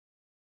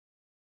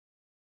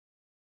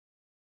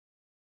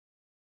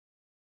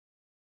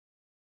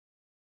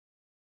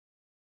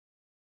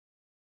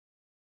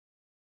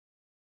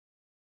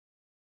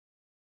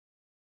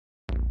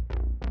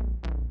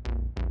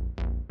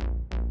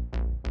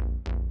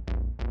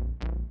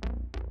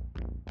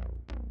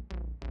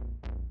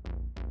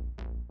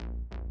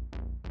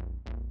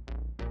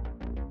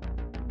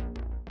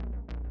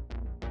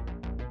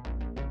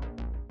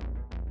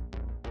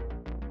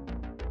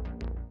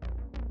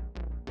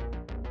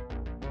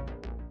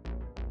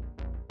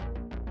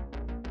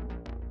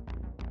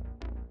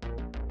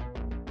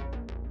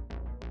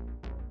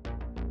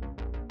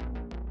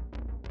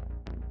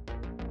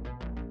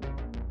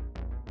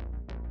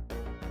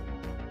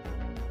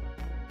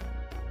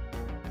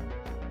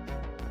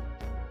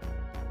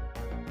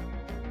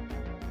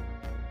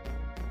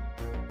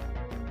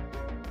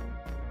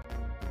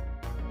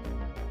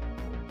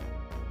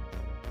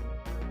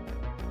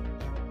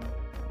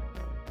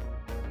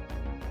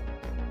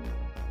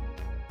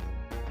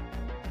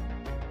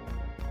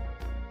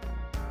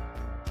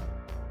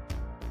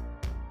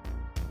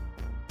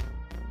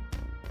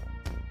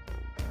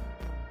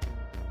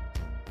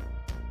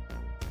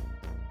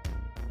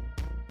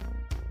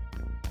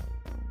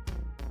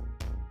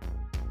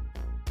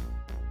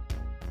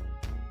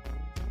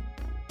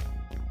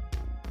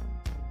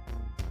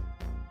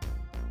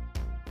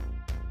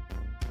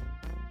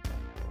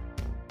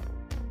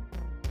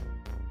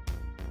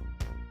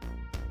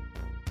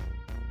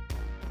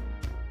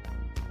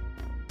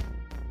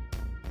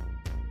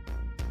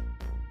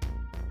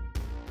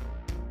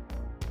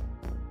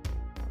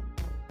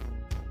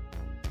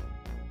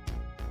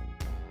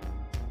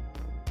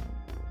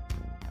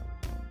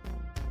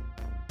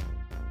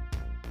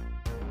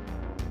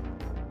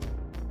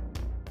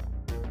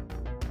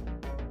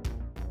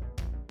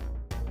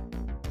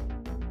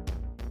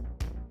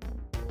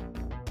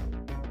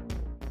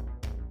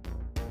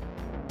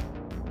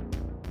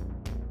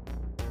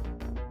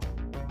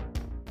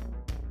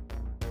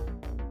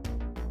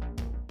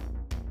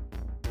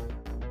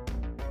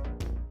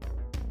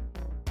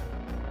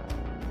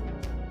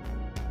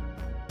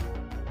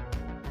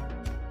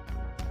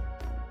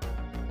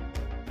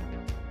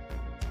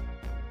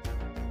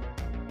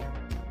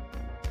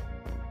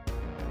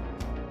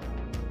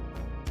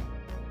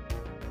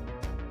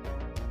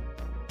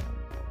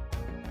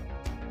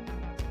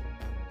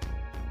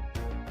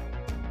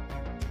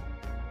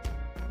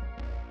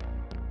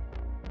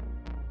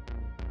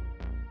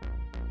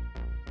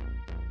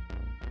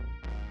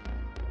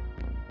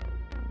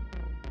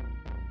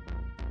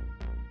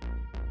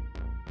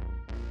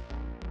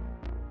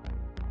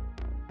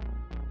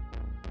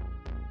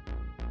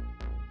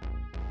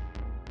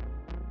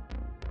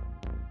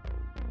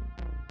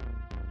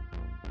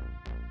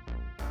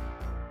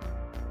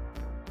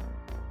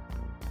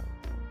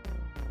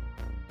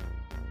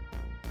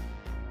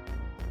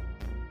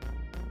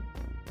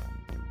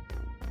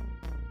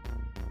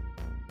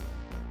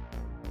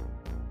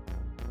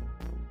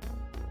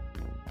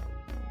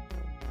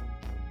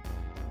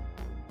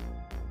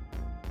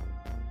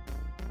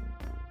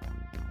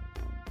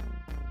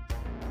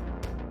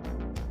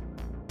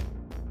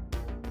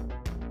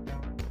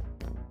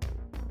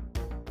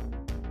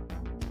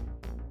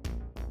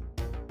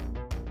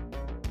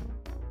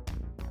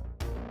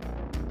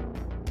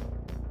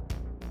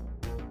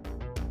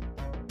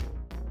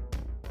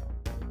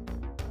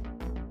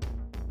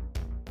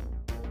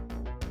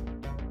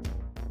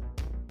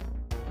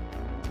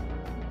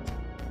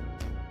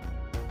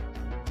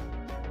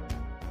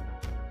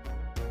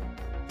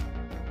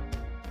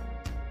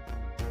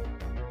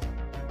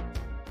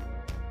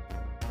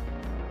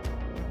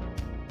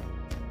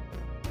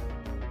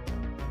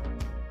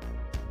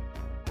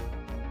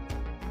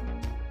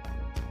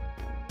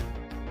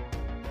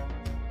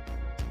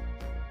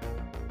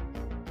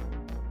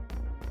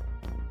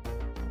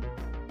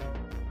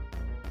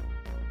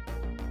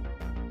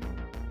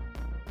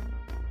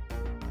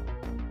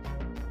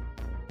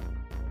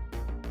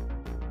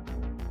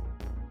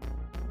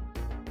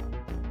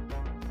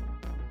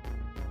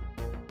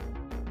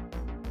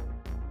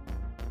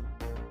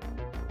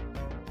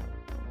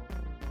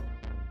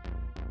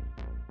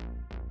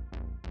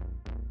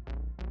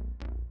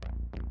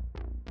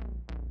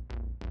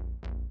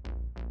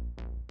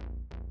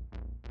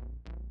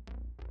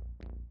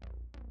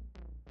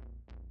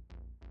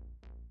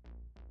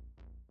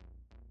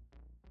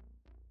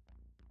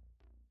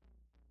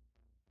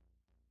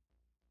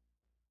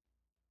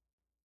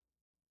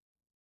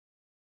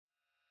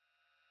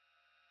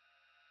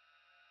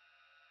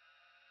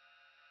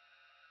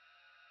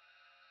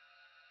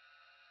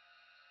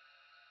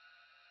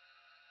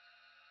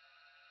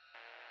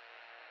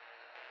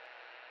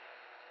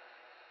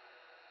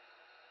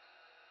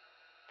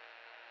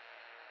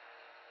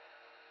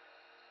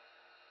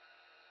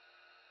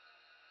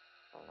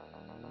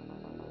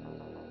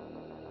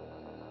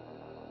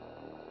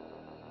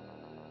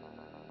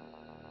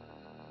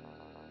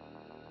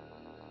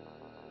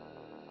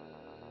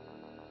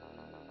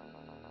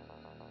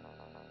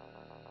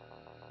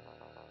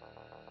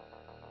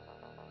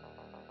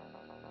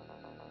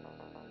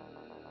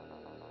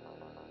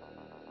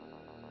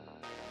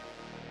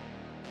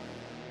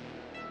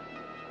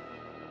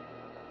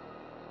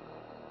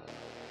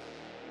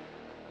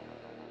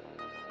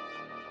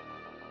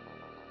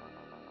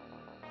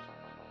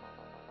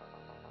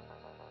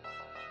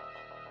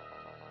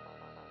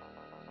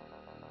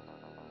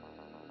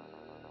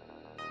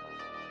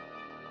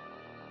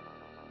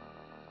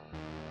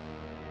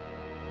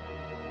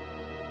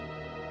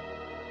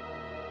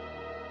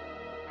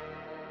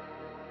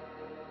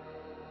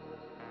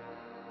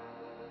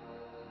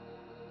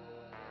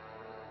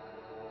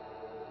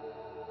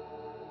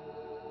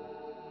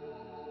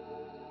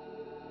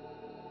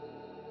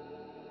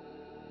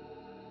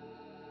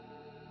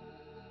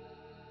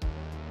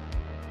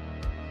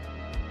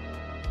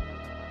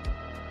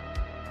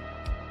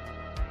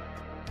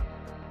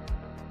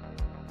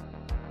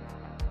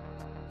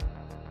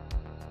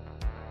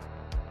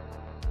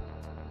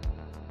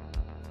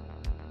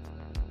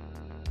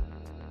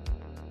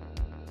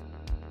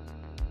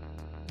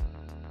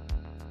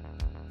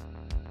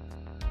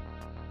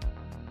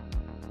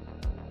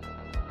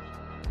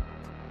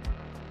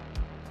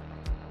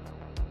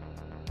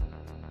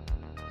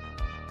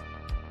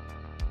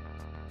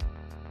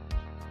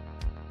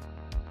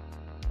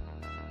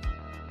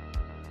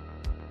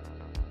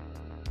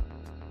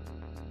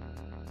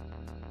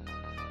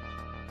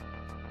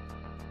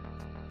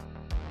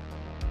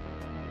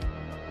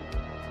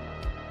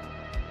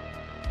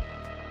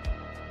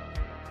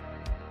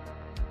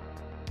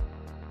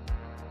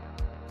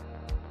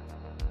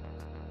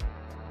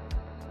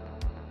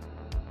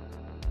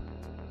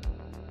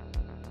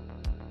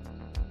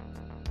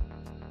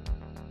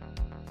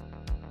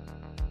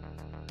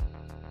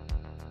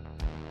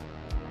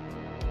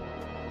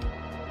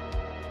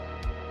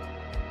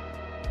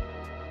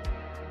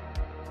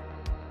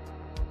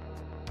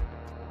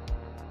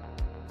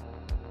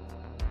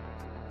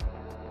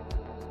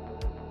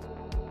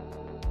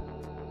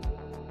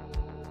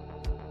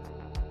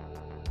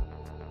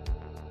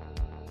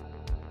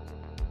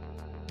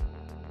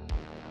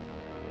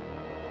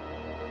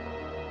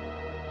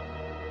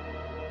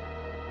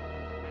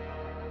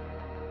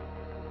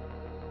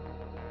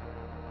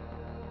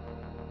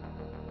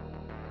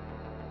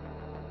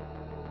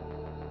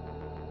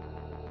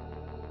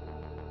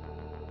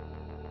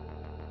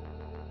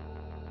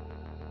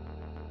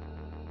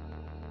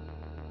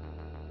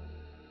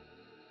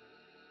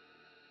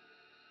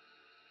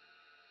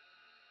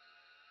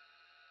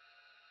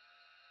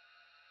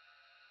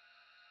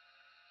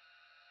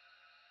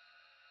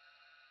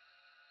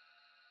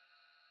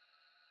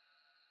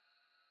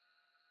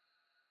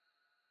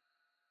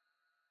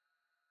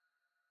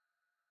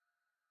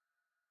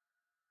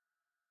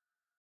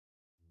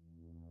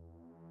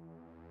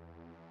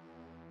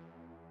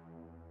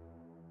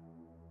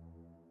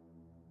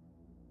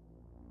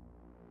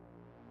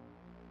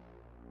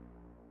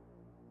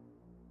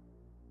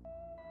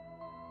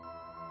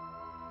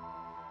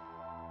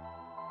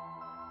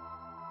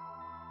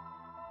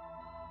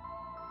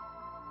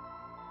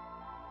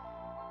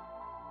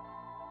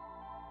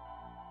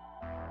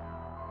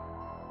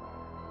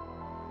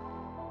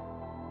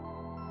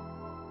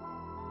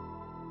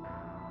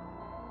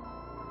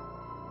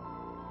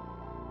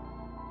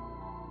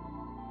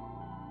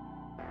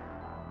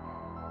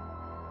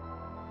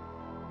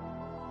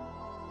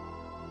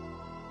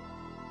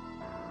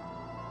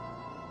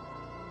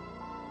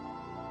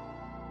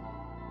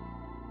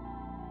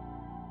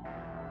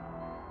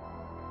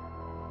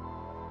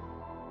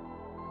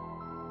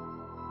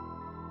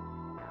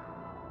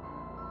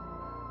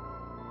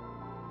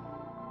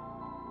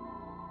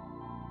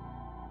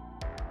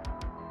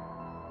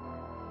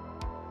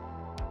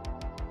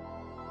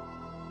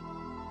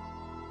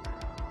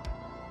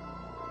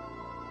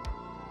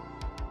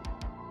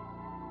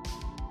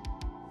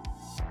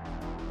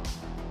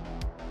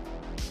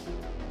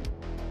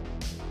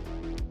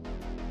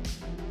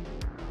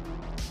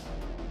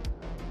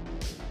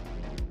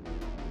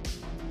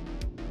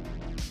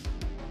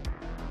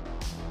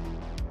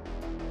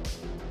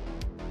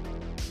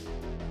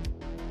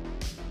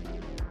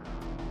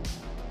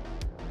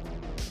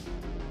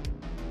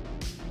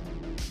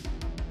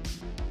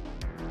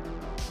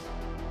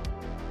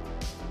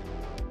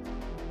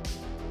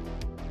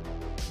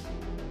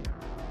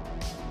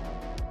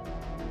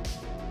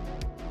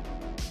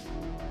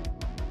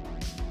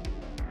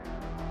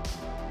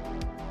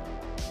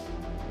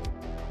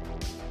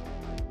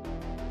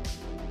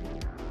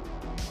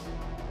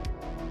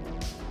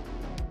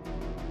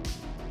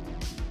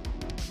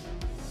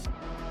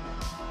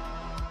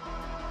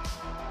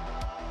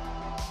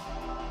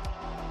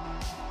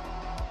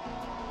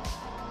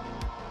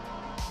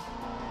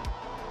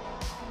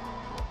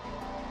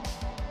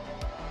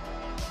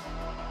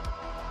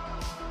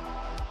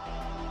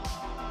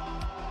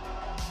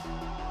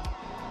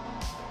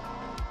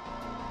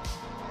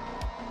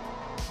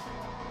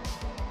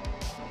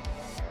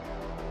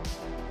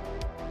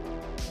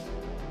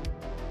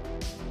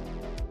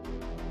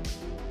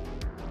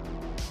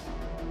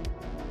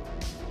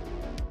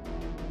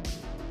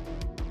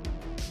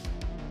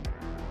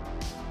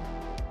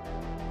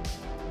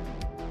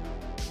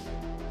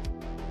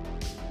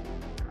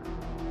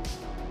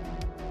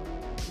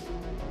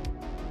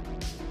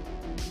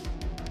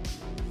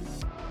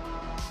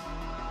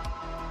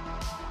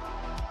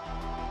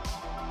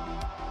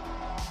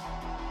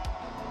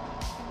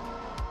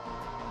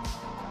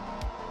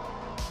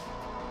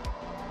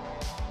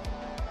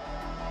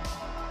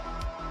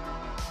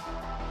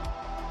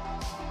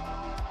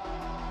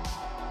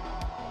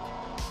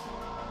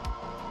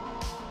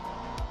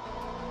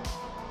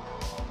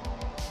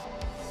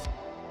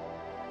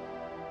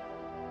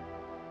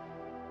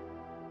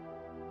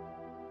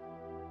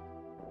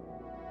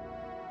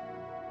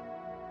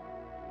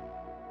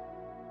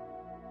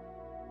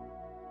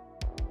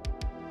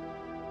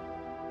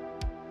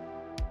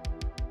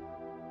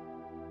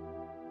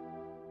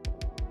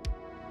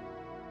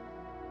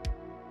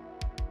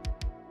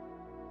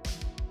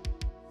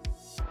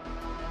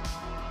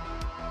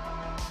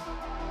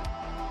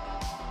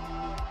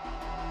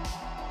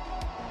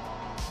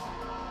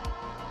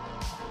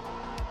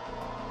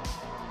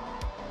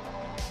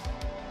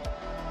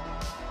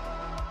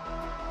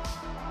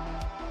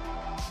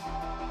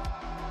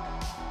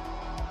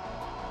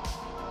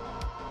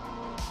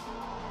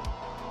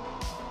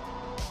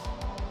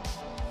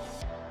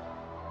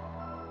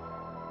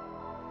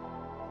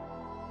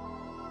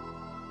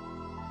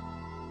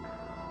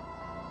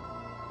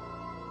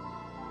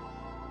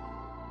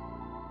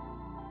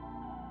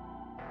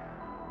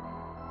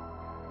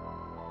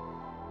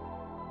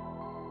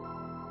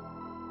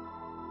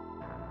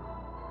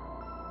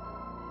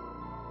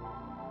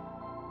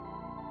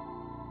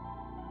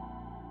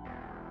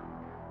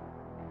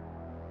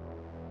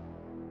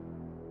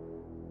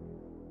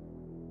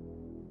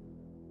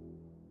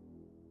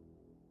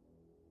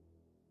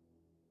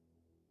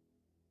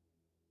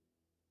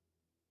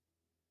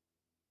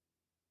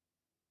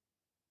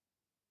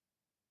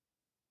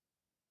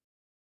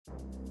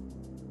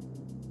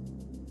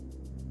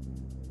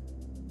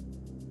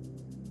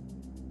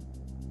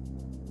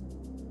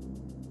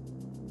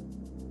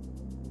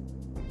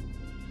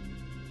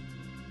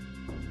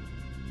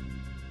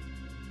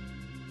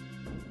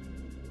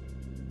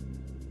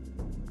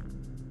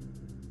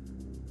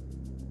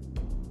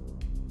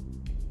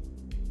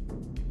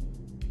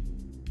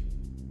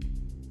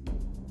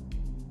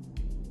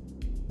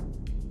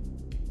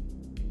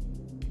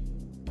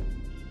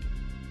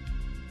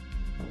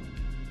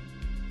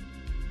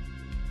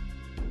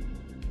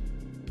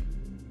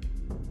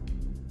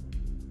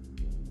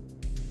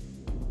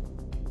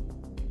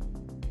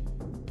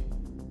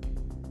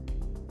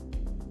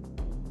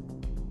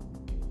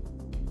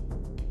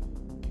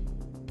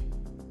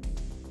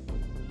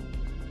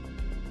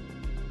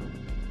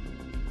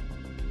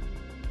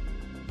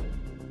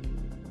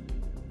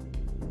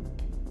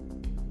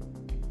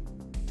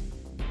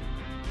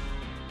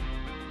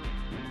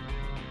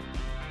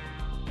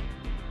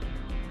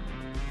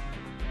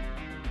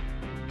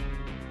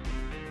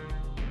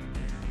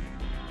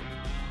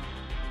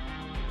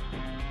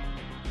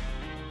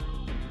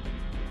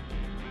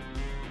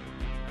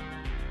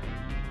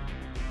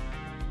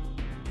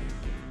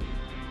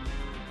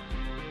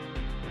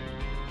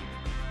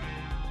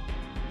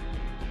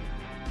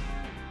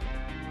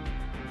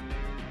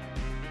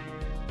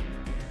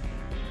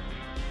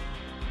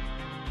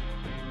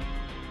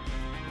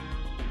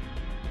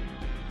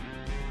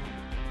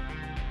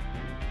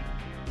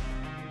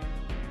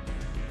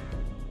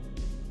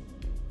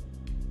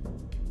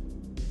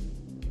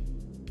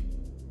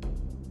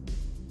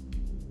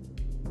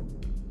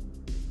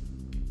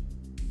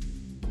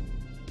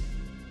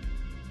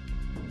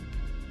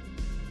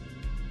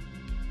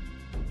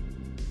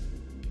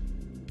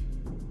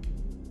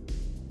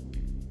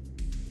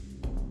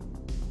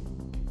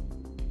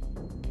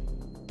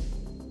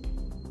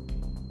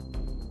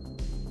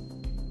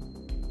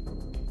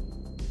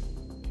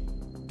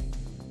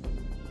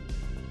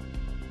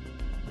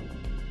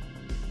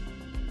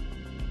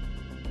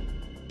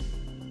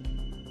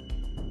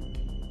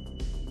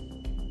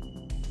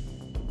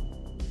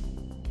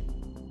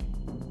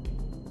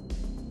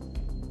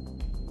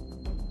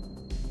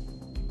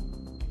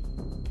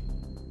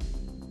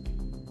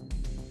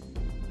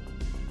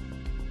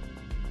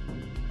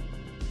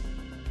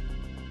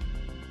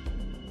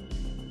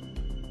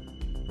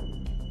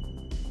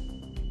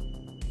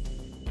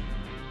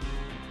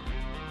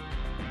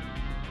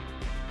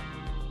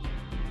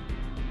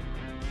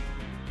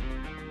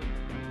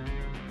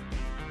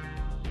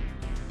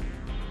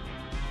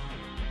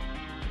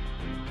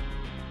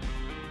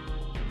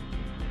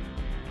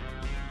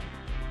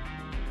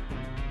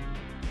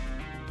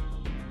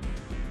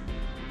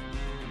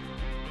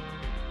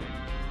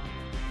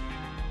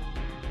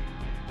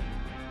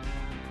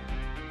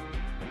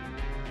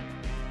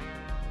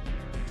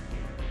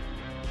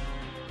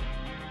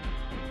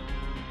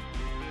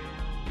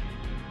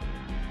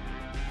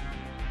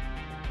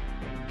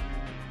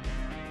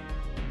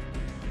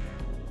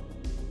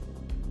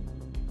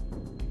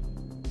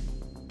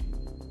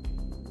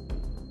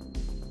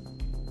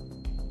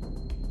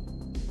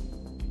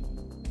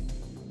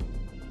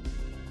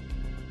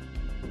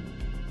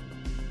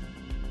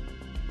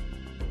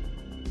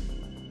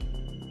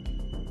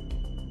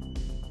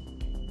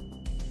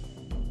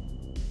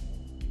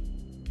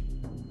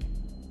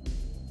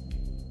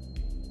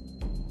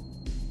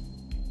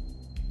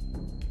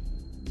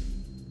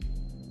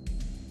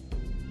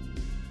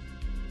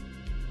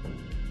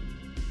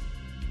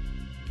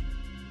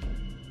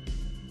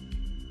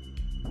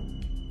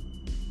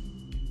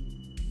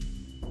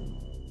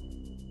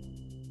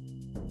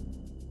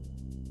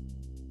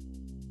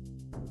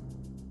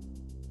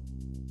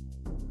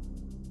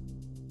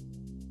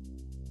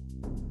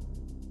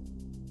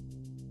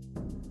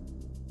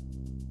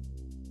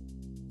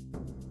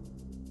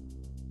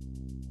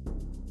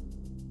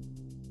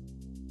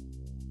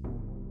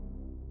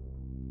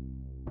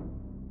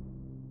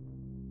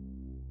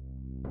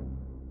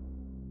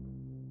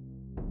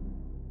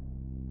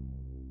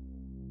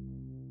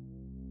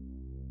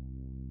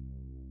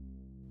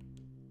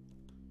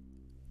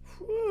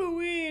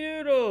Woo-wee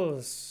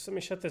noodles. Let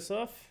me shut this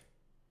off.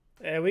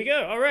 There we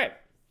go. All right.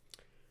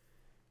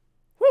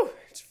 Whew.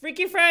 It's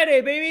Freaky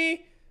Friday,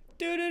 baby.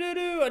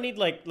 Do-do-do-do. I need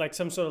like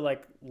some sort of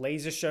like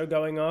laser show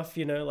going off,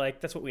 you know, like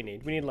that's what we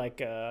need. We need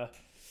like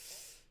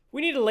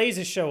we need a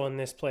laser show on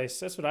this place.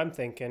 That's what I'm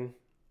thinking.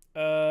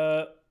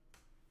 So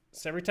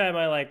every time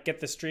I like get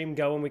the stream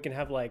going, we can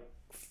have like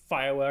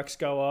fireworks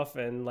go off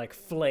and like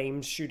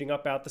flames shooting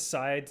up out the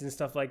sides and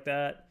stuff like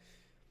that.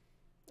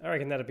 I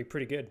reckon that'd be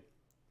pretty good.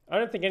 I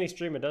don't think any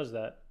streamer does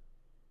that.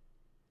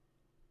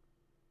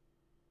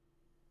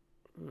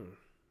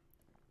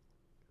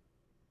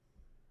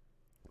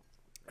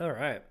 All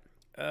right.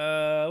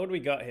 What do we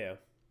got here?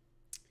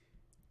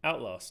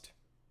 Outlast.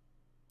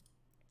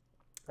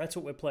 That's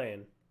what we're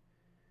playing.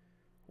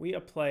 We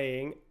are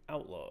playing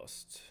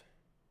Outlast.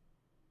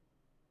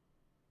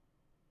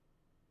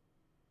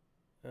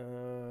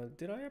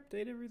 Did I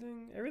update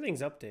everything?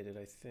 Everything's updated,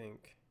 I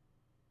think.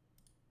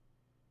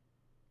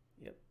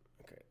 Yep.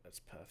 Okay,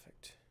 that's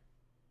perfect.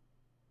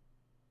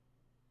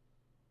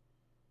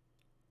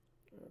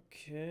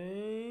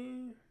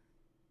 Okay.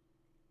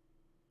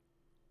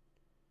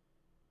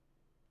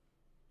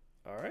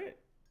 All right.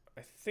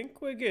 I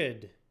think we're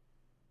good.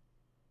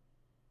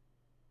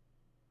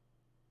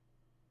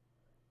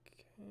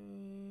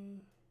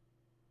 Okay.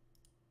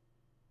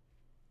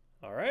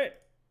 All right.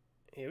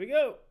 Here we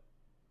go.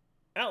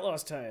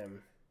 Outlast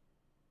time.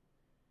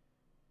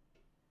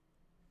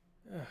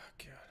 Oh,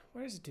 God.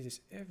 Why does it do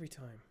this every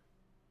time?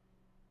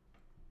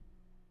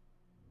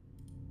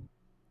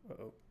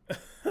 Uh-oh.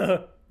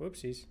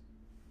 Whoopsies.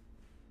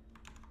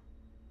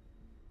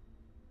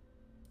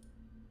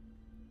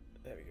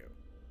 There we go.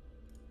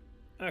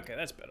 Okay,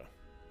 that's better.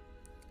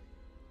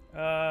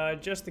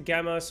 Just the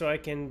gamma so I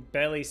can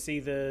barely see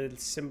the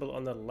symbol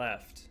on the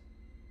left.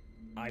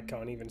 I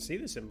can't even see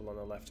the symbol on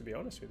the left, to be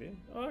honest with you.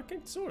 Oh, I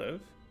can sort of.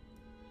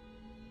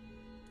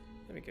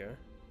 There we go.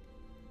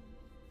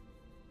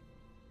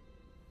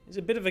 There's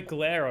a bit of a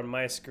glare on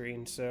my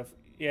screen, so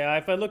yeah,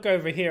 if I look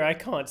over here, I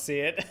can't see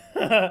it.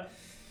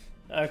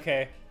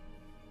 Okay.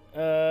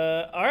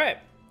 Alright.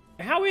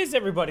 How is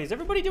everybody? Is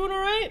everybody doing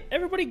alright?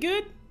 Everybody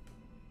good?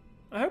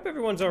 I hope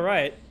everyone's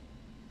alright.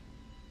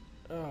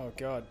 Oh,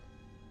 God.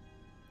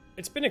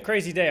 It's been a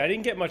crazy day. I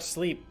didn't get much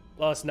sleep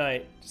last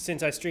night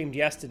since I streamed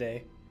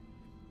yesterday.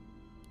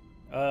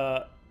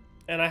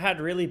 And I had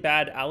really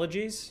bad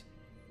allergies.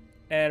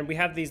 And we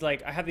have these,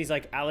 like, I have these,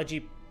 like,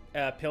 allergy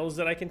pills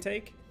that I can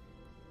take.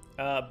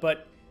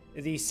 But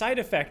the side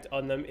effect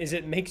on them is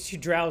it makes you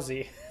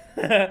drowsy.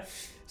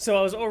 So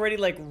I was already,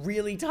 like,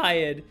 really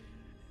tired,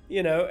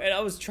 you know, and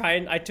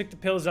I took the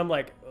pills, and I'm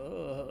like,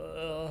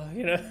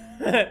 you know.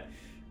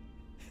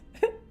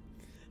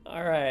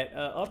 All right,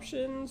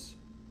 options.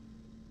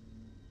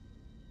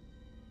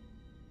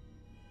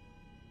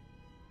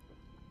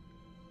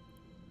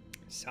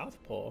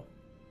 Southpaw? What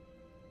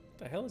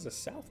the hell is a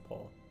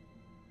southpaw?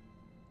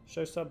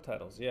 Show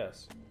subtitles,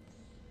 yes.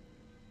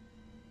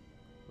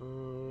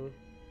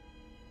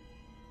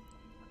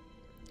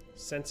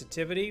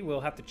 Sensitivity,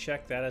 we'll have to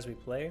check that as we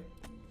play.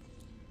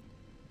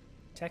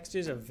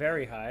 Textures are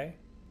very high.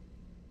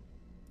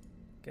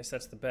 Guess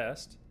that's the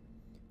best.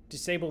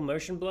 Disable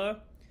motion blur.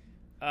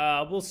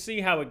 We'll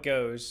see how it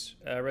goes.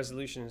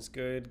 Resolution is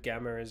good.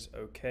 Gamma is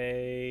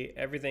okay.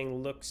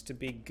 Everything looks to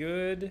be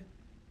good.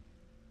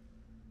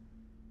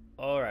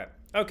 Alright.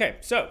 Okay,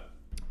 so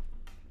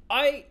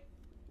I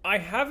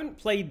haven't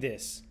played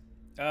this.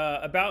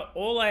 About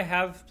all I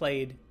have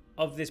played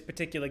of this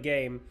particular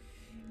game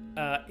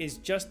is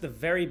just the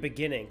very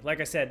beginning.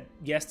 Like I said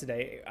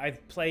yesterday,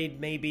 I've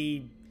played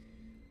maybe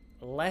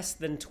less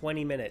than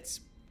 20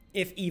 minutes,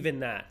 if even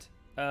that.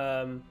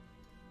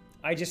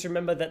 I just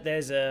remember that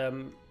there's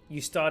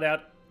you start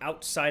out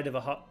outside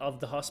of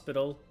the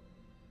hospital,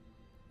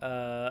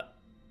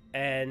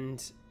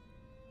 and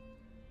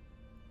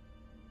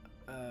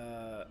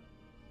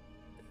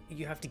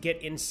you have to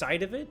get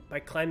inside of it by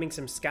climbing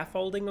some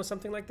scaffolding or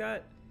something like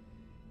that.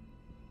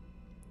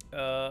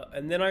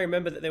 And then I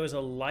remember that there was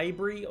a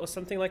library or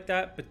something like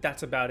that, but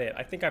that's about it.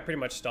 I think I pretty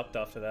much stopped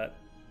after that.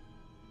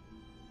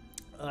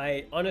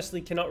 I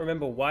honestly cannot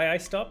remember why I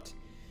stopped,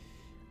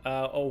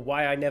 or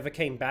why I never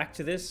came back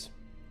to this.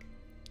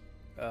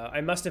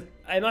 I must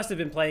have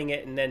been playing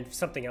it and then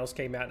something else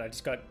came out and I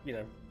just got, you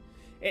know,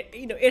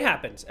 it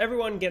happens.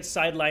 Everyone gets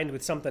sidelined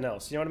with something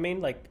else. You know what I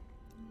mean? Like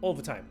all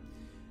the time.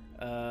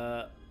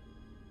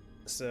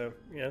 So,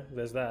 you know,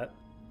 there's that.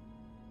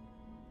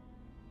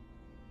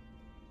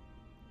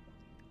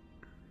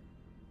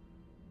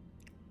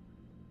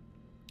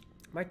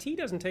 My tea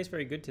doesn't taste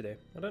very good today.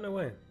 I don't know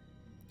why.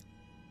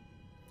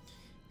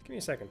 Give me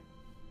a second.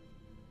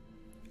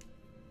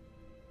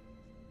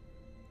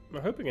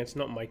 I'm hoping it's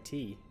not my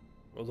tea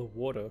or the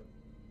water.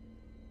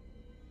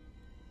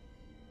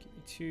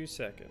 2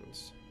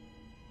 seconds.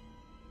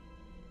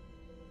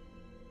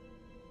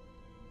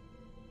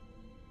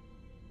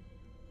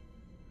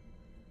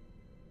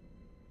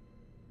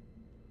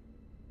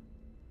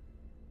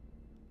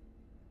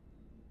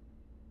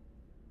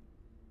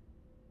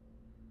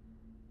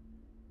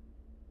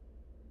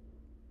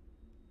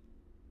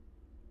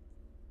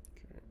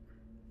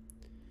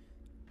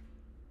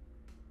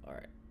 All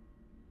right.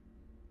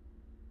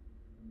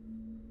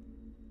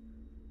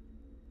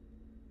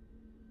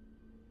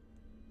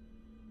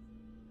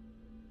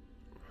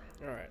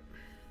 All right.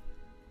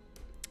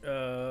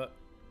 I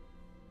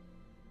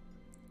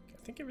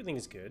think everything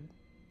is good.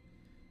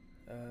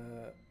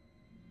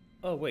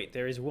 Oh wait,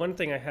 there is one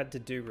thing I had to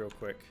do real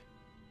quick.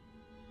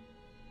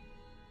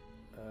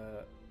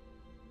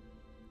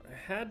 I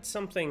had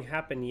something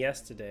happen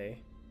yesterday.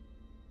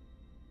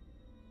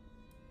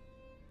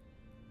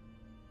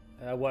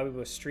 While we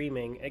were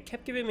streaming. It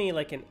kept giving me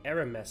like an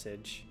error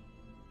message.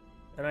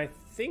 And I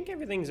think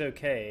everything's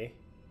okay.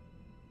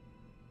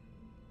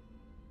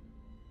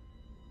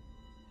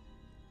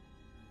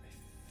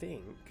 I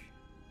think.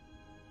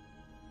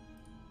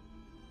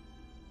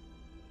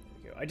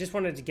 There we go. I just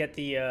wanted to get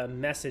the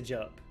message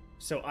up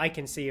so I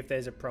can see if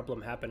there's a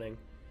problem happening.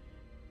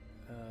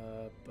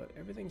 But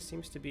everything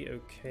seems to be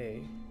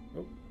okay.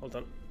 Oh, hold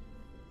on.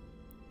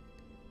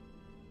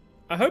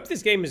 I hope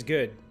this game is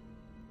good.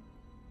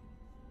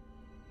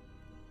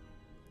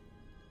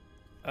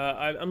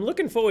 I'm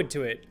looking forward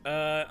to it.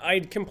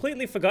 I'd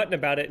completely forgotten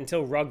about it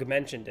until Rog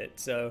mentioned it,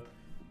 so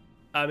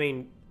I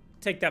mean,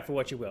 take that for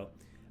what you will.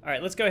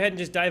 Alright, let's go ahead and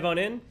just dive on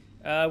in.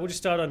 We'll just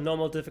start on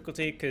normal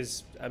difficulty,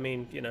 because, I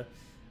mean, you know.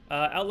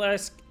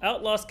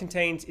 Outlast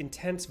contains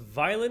intense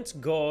violence,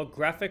 gore,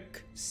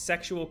 graphic,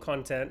 sexual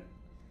content.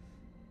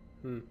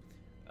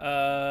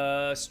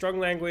 Strong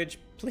language,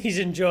 please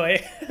enjoy.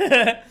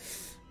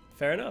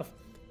 Fair enough.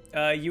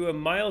 You are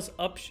Miles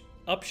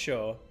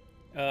Upshaw.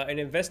 An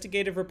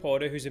investigative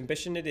reporter whose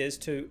ambition it is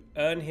to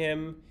earn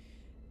him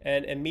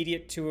an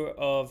immediate tour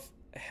of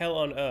hell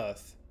on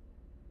earth.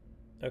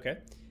 Okay.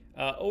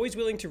 Always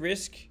willing to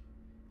risk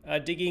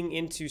digging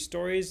into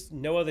stories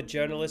no other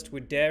journalist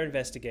would dare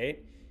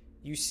investigate,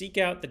 you seek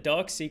out the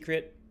dark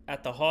secret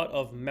at the heart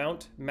of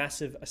Mount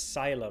Massive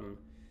Asylum.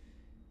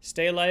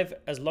 Stay alive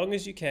as long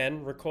as you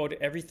can, record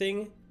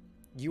everything.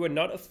 You are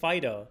not a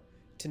fighter.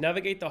 To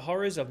navigate the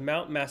horrors of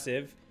Mount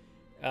Massive,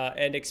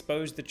 and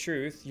expose the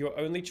truth, your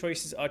only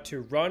choices are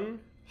to run,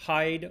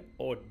 hide,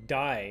 or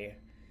die.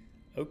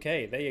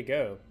 Okay, there you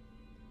go.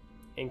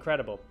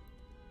 Incredible.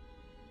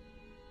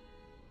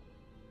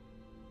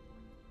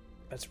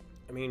 That's,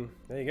 I mean,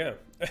 there you go.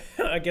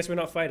 I guess we're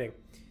not fighting.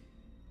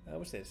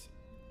 What's this?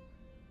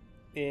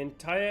 The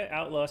entire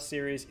Outlast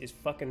series is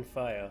fucking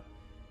fire.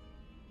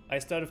 I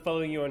started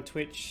following you on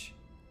Twitch.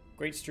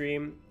 Great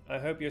stream. I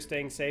hope you're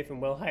staying safe and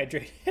well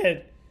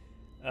hydrated.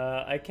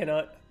 I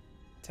cannot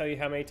tell you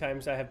how many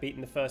times I have beaten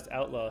the first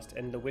Outlast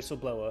and the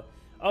Whistleblower.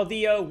 Oh,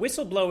 the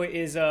Whistleblower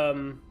is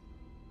the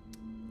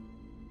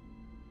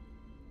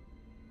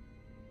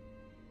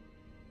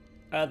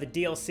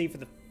DLC for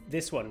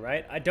this one,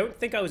 right? I don't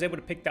think I was able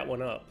to pick that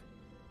one up.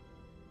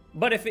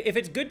 But if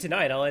it's good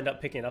tonight, I'll end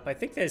up picking it up. I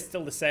think there's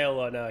still the sale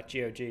on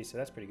GOG, so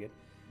that's pretty good.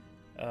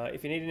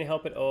 If you need any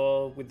help at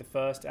all with the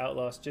first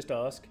Outlast, just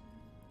ask.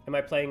 Am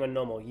I playing on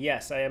normal?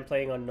 Yes, I am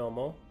playing on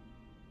normal.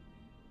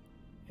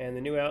 And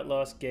the new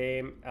Outlast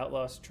game,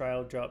 Outlast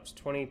Trial, drops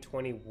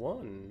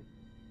 2021.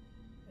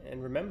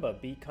 And remember,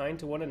 be kind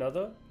to one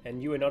another,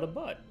 and you are not a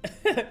butt.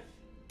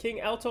 King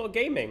Altor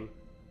Gaming.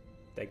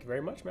 Thank you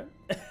very much, man.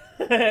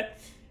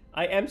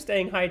 I am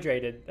staying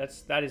hydrated.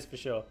 That is for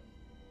sure.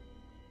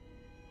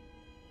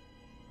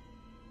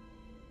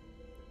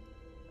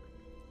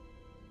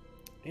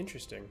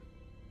 Interesting.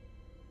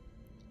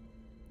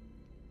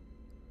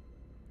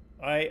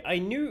 I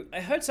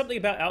heard something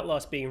about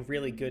Outlast being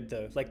really good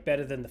though, like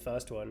better than the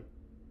first one.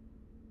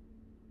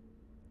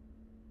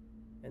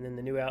 And then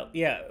the new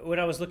yeah, when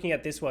I was looking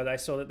at this one, I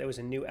saw that there was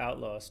a new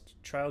Outlast.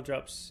 Trial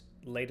drops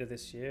later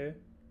this year.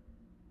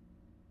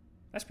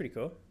 That's pretty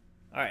cool.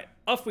 Alright,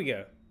 off we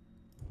go.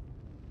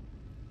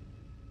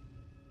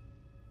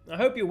 I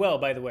hope you're well,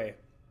 by the way.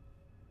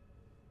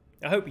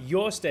 I hope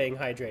you're staying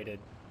hydrated.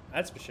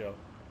 That's for sure.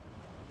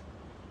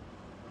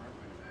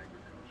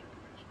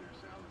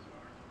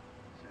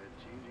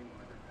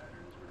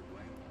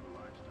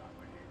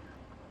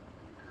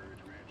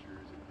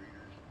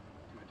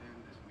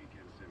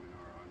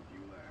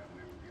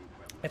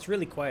 It's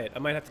really quiet. I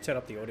might have to turn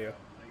up the audio.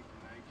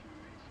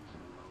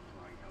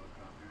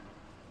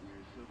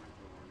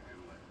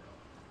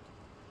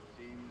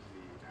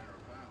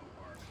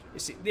 You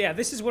see, yeah,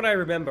 this is what I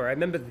remember. I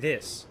remember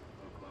this,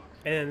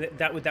 and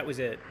that was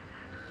it.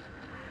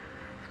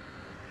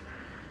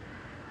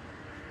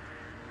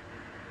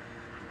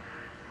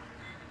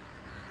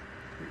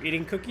 We're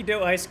eating cookie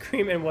dough ice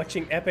cream and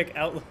watching epic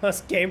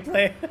Outlast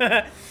gameplay.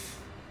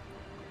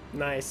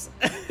 Nice.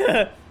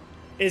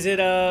 Is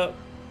it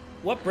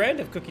what brand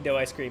of cookie dough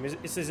ice cream?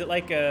 Is it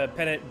like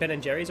Ben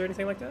and Jerry's or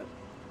anything like that?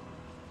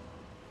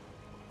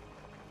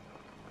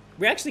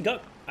 We actually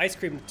got ice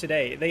cream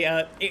today. They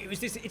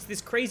it's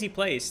this crazy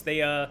place.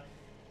 They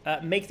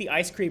make the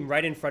ice cream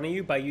right in front of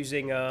you by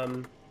using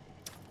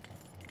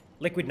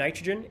liquid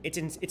nitrogen. It's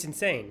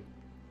insane.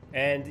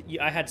 And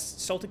I had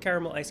salted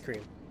caramel ice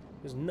cream.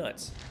 It was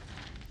nuts.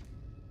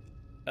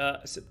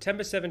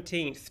 September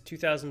 17th,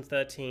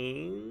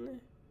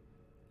 2013.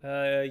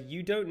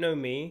 You don't know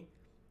me.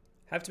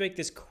 Have to make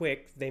this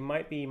quick. They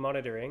might be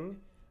monitoring.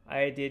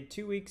 I did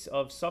 2 weeks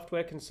of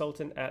software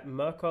consultant at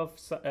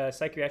Murkoff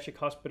Psychiatric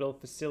Hospital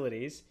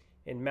facilities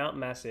in Mount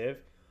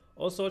Massive.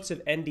 All sorts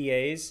of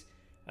NDAs.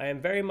 I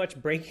am very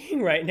much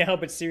breaking right now,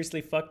 but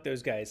seriously, fuck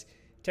those guys.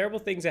 Terrible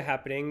things are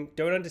happening.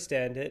 Don't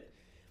understand it.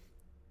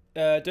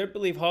 Don't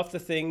believe half the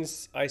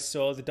things I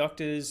saw. The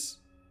doctors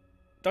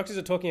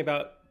are talking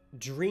about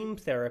dream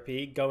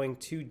therapy going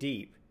too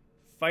deep.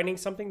 Finding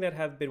something that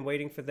have been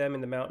waiting for them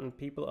in the mountain.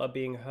 People are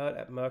being hurt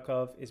at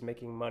Murkoff is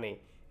making money.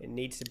 It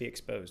needs to be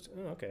exposed.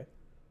 Oh, okay.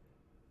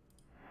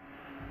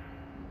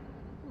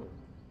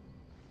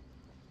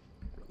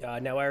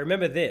 Now I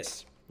remember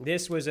this.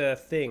 This was a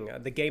thing,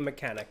 the game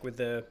mechanic with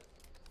the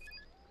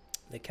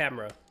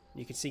camera.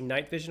 You could see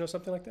night vision or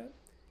something like that.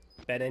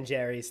 Ben and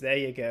Jerry's. There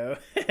you go.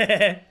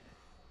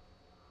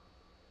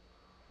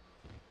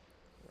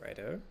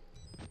 Righto.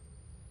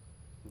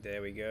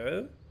 There we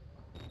go.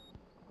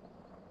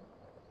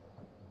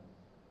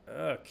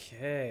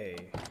 Okay.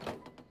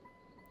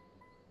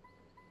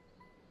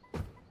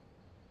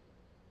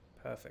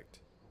 Perfect.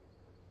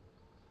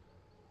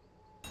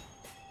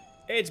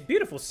 It's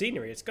beautiful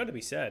scenery, it's got to be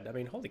said. I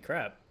mean, holy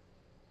crap.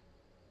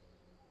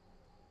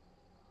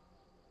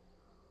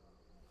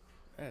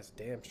 That's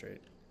damn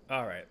straight.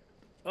 Alright,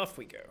 off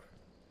we go.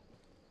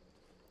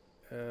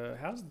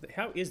 How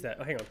is that?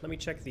 Oh, hang on, let me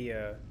check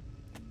the,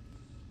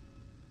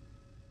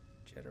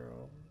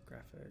 general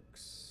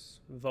graphics.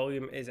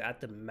 Volume is at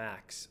the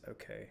max,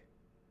 okay.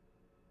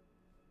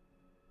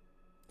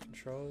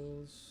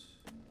 Controls.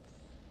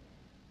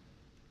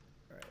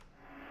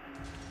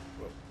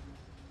 Whoa.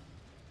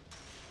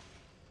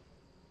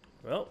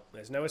 Well,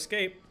 there's no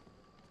escape.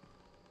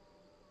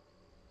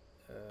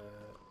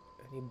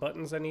 Any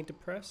buttons I need to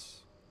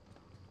press?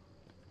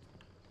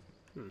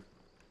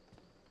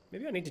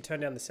 Maybe I need to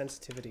turn down the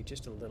sensitivity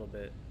just a little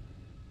bit.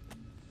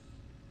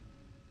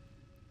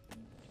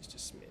 Just a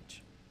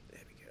smidge.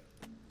 There we go.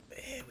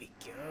 There we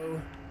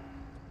go.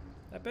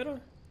 That better?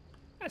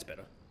 That's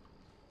better.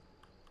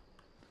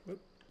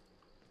 Whoop.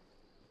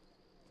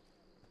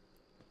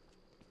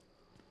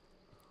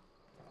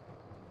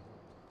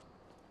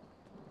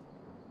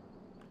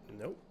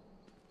 Nope.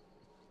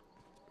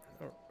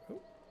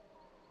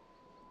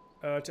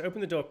 Oh. To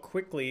open the door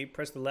quickly,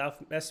 press the loud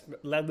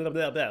blah, blah,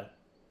 blah, blah.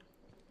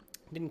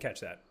 Didn't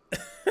catch that.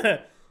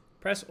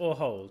 Press or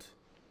hold.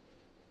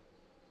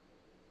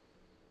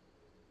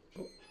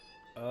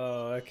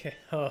 Oh, okay.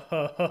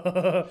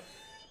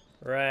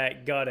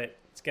 Right, got it.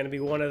 It's gonna be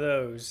one of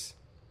those.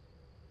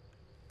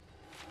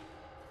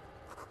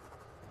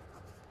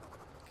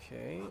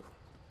 Okay.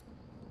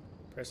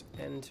 Press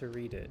N to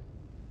read it.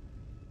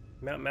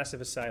 Mount Massive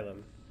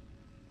Asylum.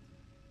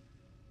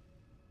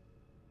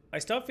 I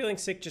start feeling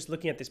sick just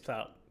looking at this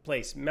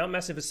place. Mount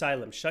Massive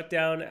Asylum, shut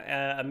down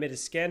amid a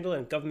scandal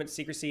and government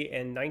secrecy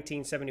in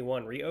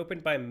 1971.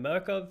 Reopened by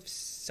Murkoff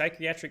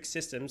Psychiatric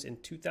Systems in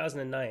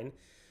 2009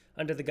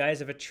 under the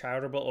guise of a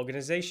charitable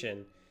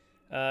organization.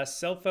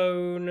 Cell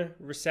phone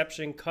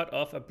reception cut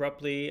off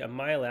abruptly a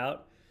mile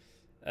out.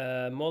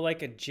 More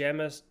like a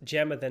jammer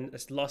than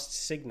a lost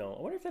signal.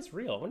 I wonder if that's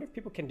real. I wonder if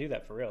people can do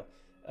that for real.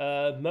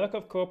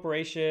 Murkoff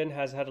Corporation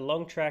has had a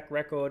long track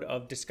record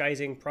of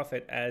disguising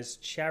profit as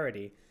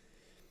charity,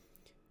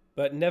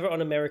 but never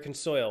on American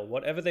soil.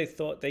 Whatever they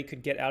thought they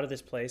could get out of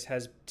this place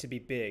has to be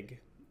big.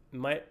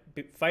 Might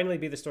finally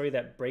be the story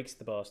that breaks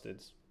the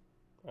bastards.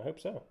 I hope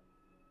so.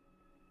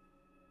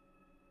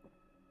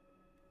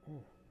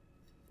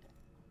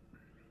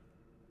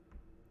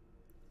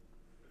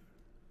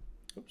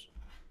 Oops.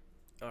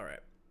 All right.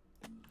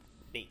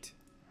 Neat.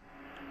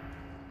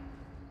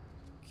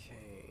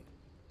 Okay.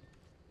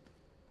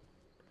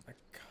 I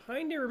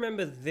kind of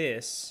remember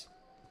this.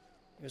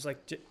 It was like,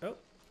 oh.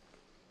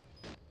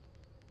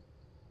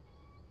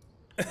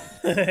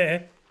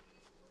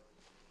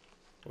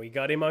 We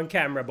got him on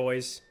camera,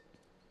 boys.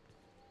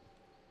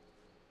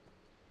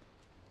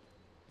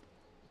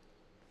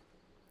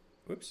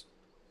 Whoops.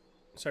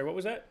 Sorry, what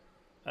was that?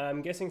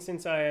 I'm guessing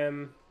since I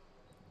am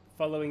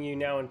following you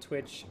now on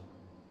Twitch,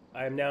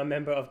 I am now a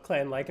member of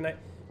Clan Lycanite.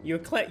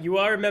 You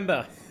are a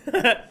member.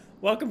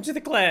 Welcome to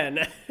the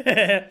clan.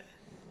 Why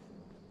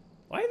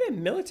are there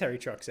military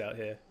trucks out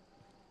here?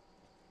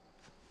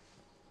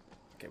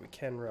 Okay, we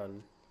can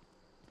run.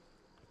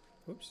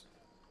 Whoops.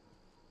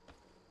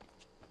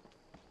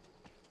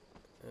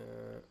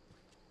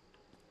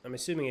 I'm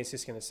assuming it's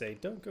just going to say,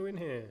 don't go in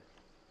here.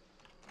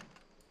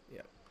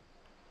 Yeah.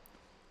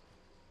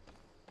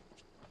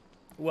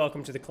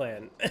 Welcome to the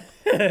clan.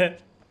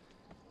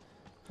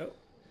 Oh.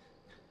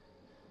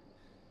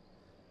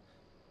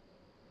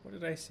 What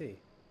did I see?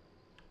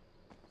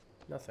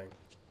 Nothing.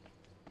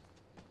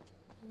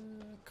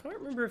 Can't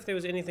remember if there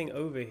was anything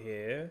over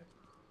here.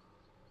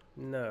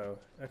 No.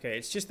 Okay,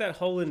 it's just that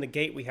hole in the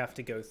gate we have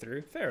to go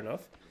through. Fair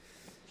enough.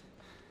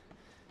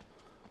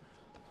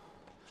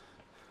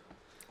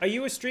 Are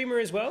you a streamer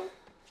as well?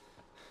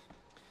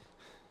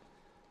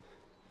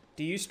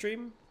 Do you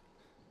stream?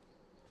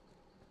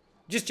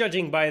 Just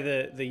judging by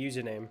the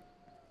username.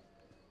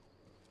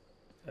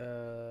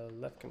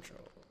 Left control.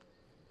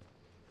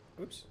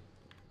 Oops.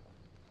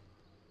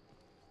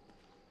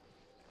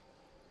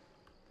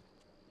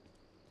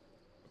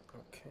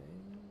 Okay.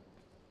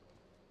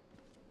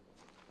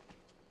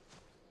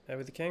 Now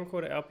with the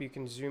camcorder up, you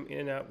can zoom in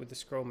and out with the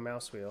scroll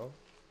mouse wheel.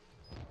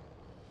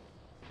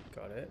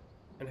 Got it.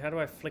 And how do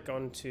I flick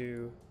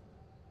onto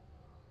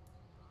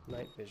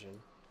night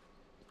vision?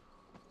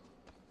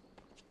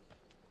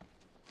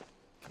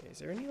 Okay, is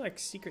there any like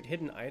secret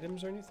hidden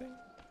items or anything?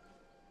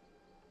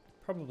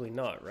 Probably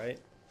not, right?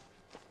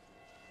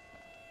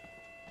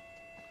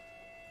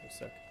 One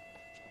sec.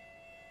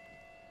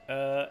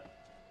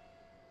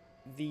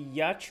 The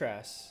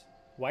Yatras.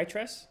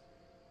 Ytras?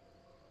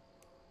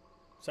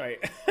 Sorry.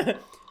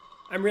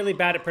 I'm really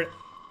bad at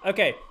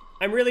okay,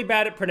 I'm really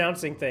bad at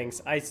pronouncing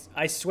things.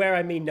 I swear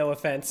I mean no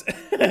offense.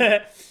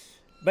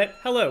 But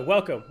hello,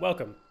 welcome,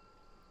 welcome.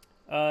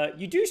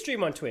 You do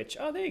stream on Twitch.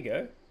 Oh, there you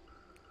go.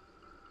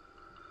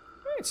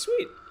 Alright,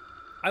 sweet.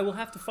 I will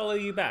have to follow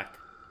you back.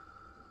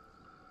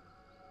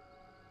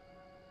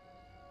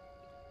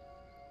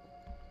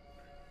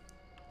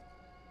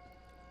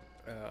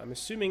 I'm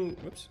assuming...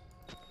 Whoops.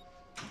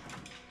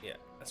 Yeah,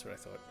 that's what I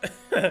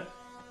thought.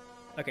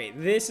 Okay,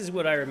 this is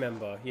what I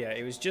remember. Yeah,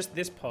 it was just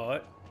this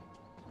part.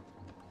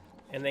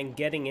 And then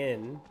getting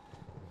in.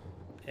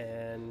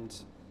 And...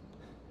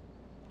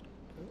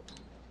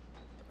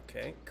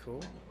 Okay,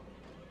 cool.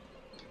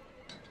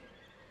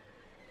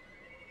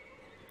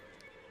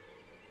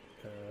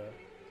 Go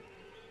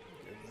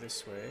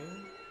this way.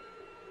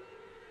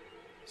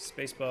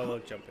 Spacebar while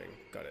jumping.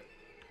 Got it.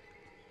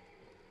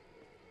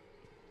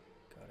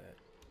 Got it.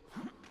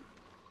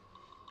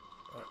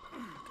 Oh,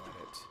 got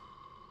it.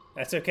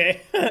 That's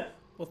okay.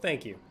 Well,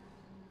 thank you.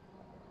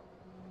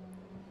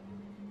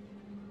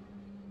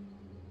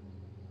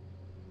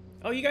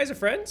 Oh, you guys are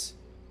friends?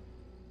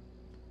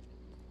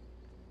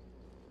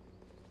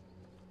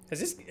 Has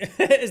this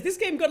has this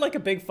game got like a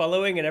big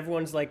following and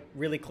everyone's like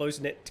really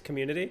close-knit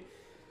community?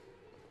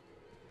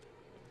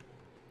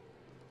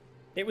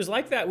 It was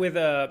like that with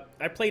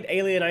I played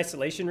Alien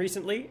Isolation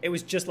recently. It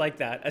was just like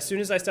that. As soon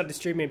as I started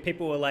streaming,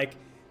 people were like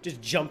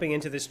just jumping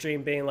into the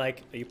stream being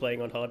like, "Are you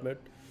playing on hard mode?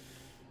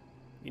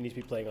 You need to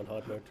be playing on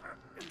hard mode."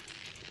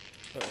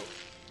 Uh-oh.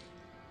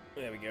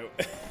 There we go.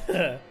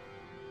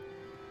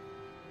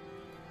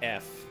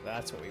 F.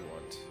 That's what we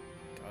want.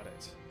 Got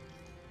it.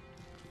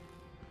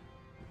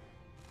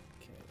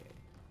 Okay.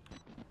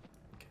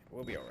 Okay,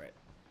 we'll be alright.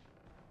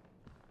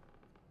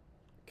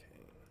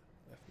 Okay.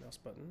 Left mouse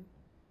button.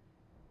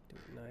 Do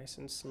it nice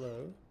and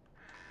slow.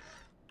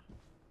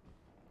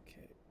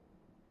 Okay.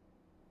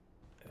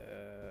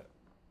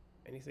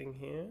 Anything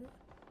here?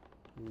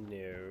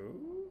 No.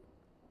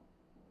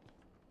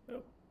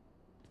 Oh.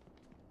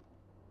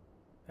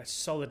 That's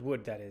solid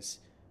wood, that is.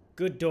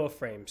 Good door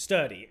frame.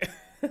 Sturdy.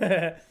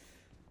 Got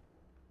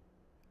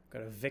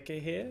a Vicar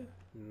here.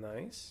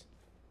 Nice.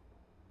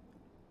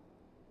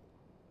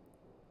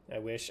 I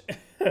wish.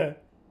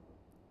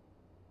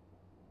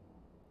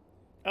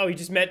 Oh, you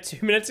just met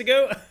 2 minutes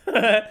ago?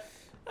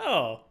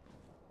 Oh.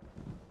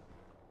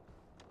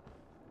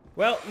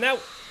 Well, now...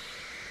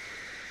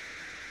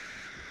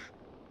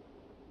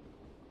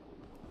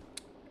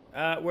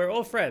 we're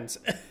all friends.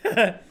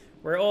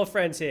 We're all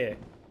friends here.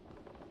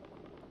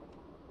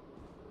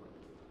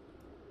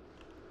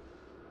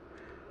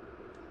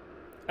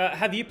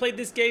 Have you played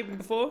this game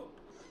before?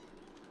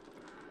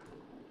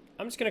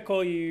 I'm just gonna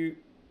call you...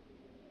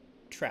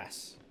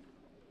 Trass.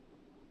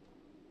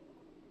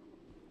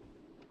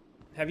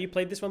 Have you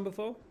played this one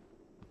before?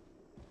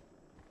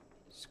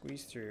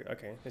 Squeeze through.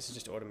 Okay, this is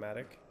just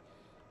automatic.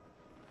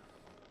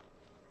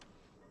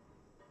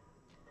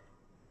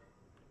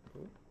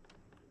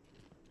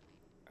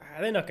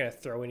 They're not gonna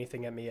throw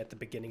anything at me at the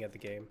beginning of the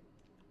game.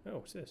 Oh,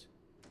 what's this?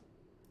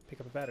 Pick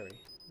up a battery.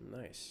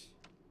 Nice.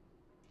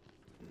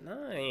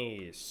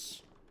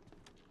 Nice.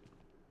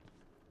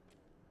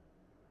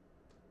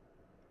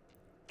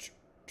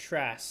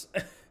 Trass.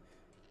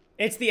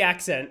 It's the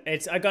accent.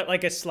 I got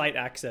like a slight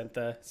accent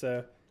there,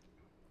 so.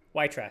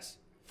 Why Trass?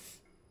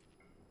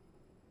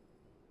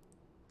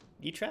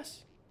 You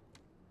Trass?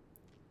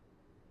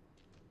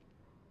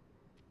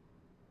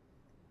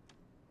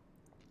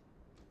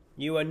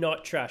 You are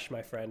not trash,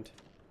 my friend.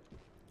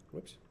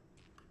 Whoops.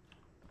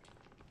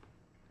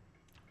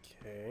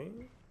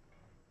 Okay.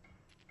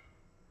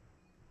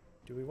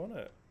 Do we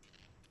wanna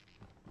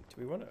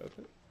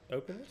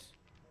open this?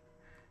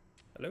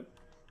 Hello?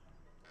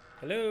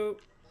 Hello?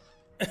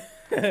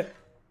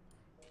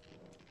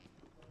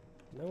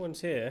 No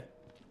one's here.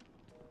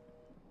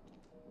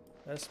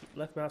 That's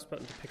left mouse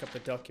button to pick up the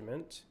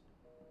document.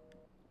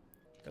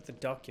 Got the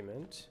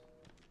document.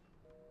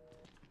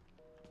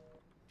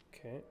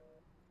 Okay.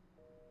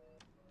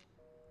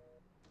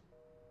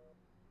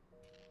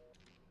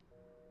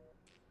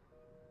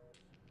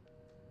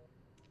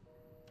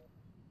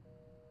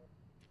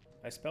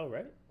 I spell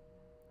right?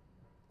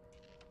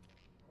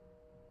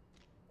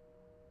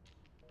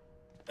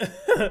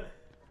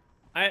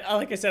 I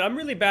like I said, I'm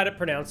really bad at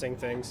pronouncing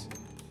things.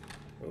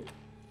 Oh.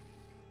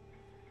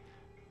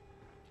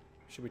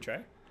 Should we try?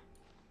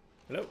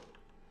 Hello?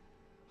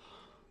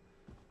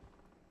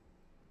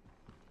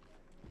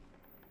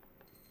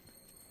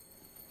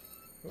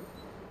 Oh.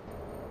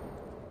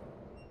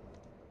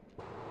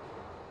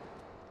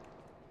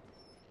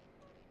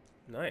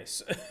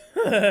 Nice.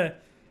 Okay,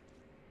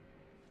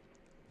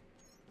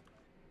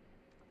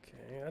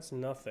 that's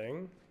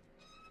nothing.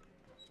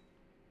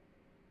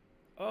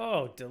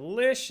 Oh,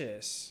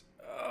 delicious.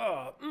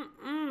 Oh,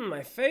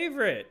 my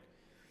favorite.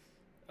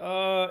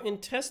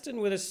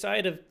 Intestine with a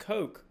side of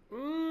Coke.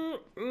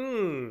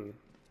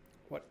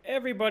 What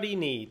everybody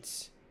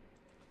needs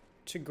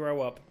to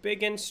grow up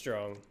big and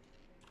strong.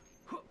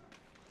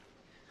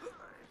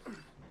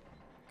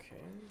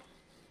 Okay.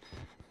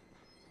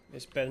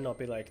 This better not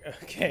be like,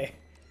 okay.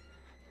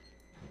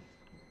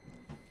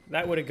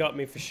 That would have got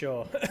me for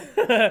sure.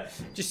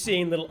 Just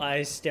seeing little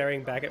eyes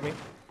staring back at me.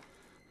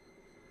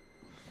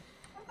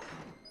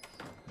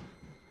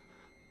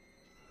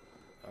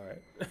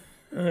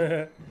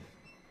 Alright.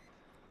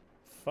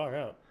 Far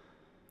out.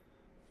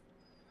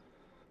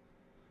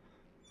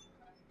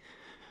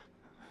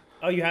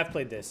 Oh, you have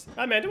played this.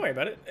 Oh man, don't worry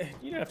about it.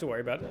 You don't have to worry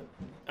about it.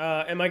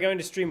 Am I going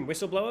to stream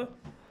Whistleblower?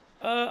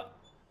 Oh,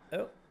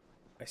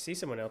 I see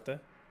someone out there.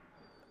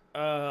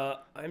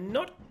 I'm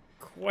not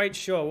quite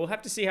sure. We'll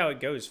have to see how it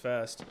goes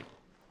first.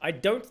 I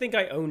don't think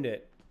I owned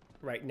it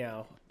right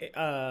now.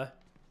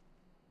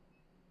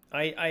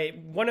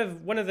 One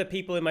of the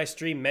people in my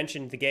stream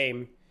mentioned the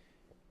game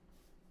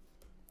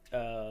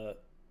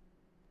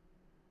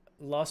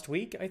last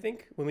week, I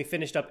think, when we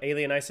finished up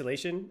Alien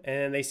Isolation,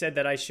 and they said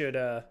that I should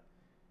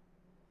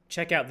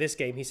check out this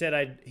game. He said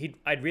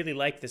I'd really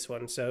like this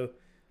one, so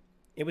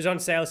it was on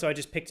sale, so I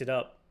just picked it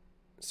up.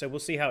 So we'll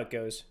see how it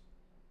goes.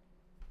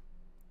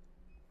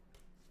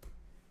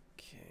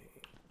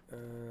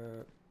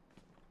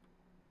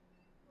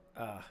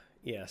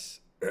 Yes.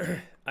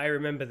 I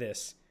remember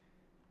this.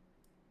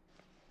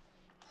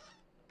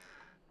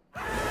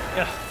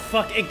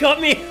 Fuck, it got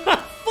me!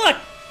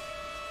 Fuck!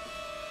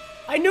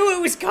 I knew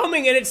it was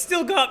coming and it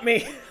still got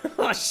me!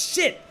 Oh,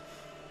 shit!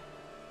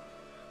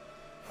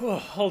 Oh,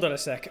 hold on a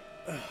sec.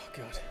 Oh,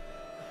 God.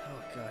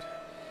 Oh, God.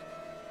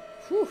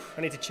 Whew,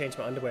 I need to change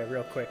my underwear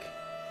real quick.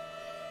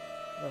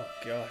 Oh,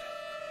 God.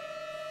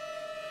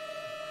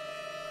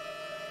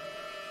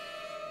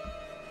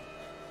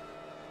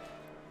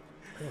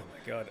 Oh my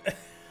God.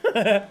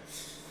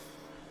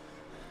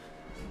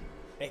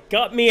 It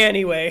got me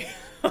anyway.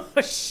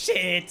 Oh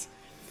shit.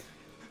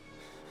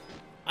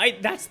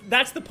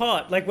 That's the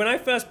part. Like when I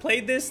first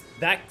played this,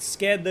 that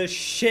scared the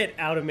shit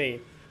out of me.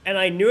 And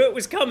I knew it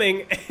was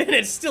coming and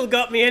it still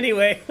got me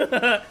anyway.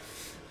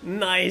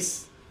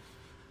 Nice.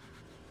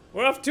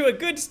 We're off to a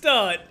good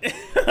start.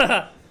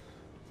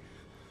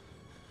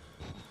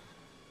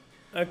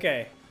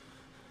 Okay.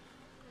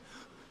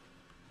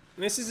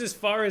 This is as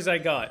far as I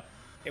got.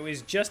 It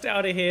was just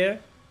out of here.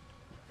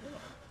 Oh,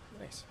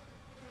 nice.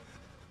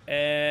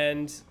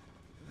 And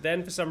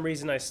then for some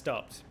reason I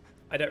stopped.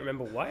 I don't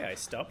remember why I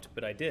stopped,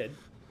 but I did.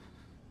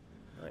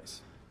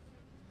 Nice.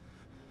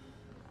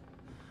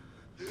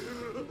 They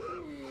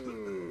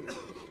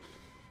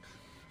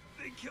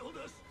killed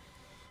us.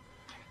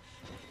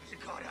 You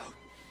got out.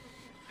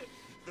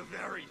 The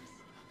variants.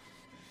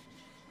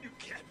 You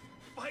can't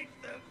fight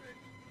them.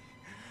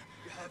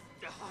 You have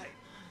to hide.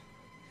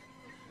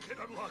 You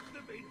can unlock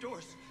the main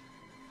doors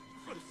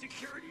from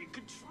security and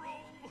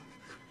control.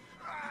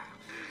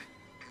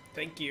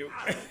 Thank you.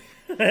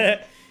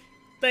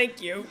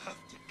 Thank you. You have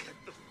to get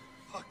the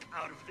fuck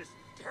out of this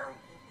terrible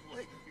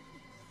place.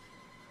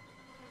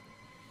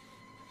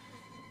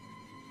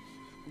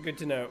 Good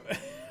to know.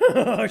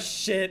 Oh,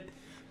 shit.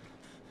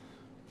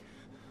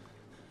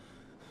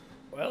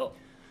 Well,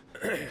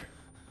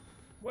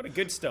 what a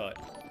good start.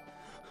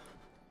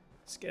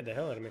 Scared the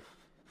hell out of me.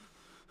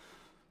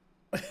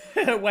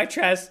 White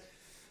trash.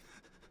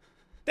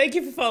 Thank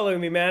you for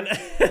following me, man.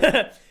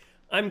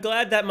 I'm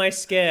glad that my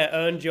scare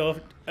earned your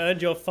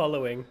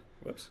following.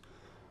 Whoops.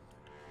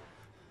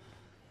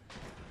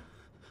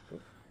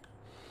 Oop.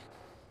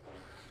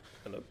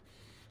 Hello.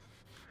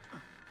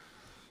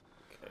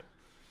 Okay.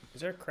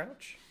 Is there a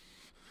crouch?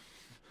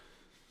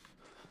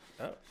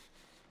 Oh.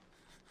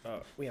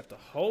 Oh, we have to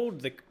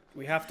hold the.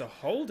 We have to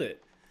hold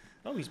it.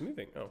 Oh, he's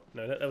moving. Oh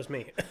no, that was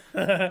me.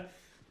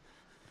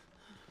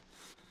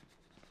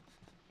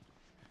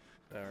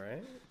 All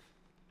right.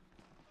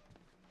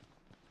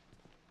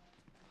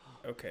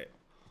 Okay.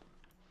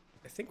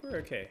 I think we're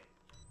okay.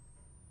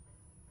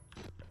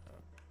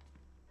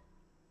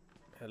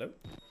 Hello?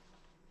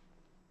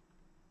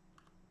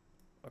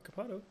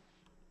 Occupado?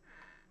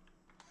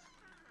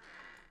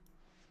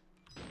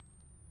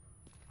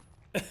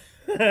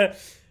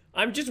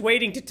 I'm just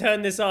waiting to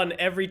turn this on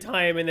every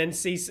time and then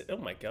see... Oh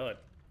my god.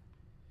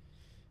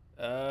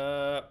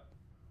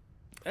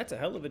 That's a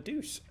hell of a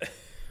deuce.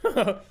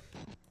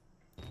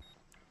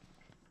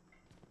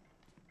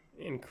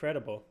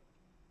 Incredible.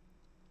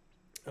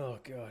 Oh,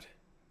 God.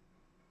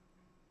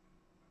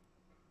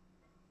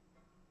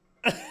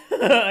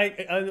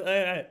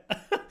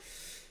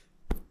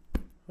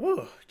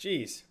 Oh,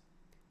 jeez.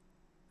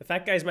 The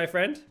fat guy's my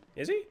friend?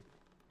 Is he?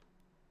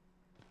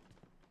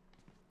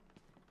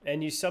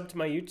 And you subbed to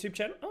my YouTube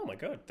channel? Oh my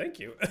God, thank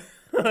you.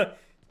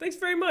 Thanks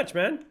very much,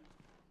 man.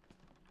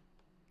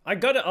 I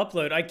gotta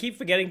upload. I keep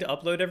forgetting to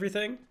upload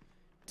everything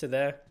to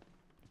there.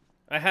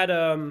 I had,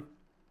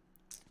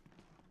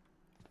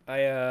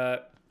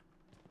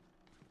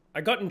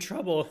 I got in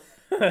trouble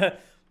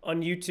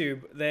on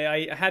YouTube.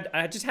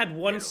 I just had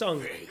one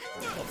song.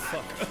 Oh,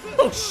 fuck.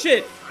 Oh,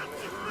 shit.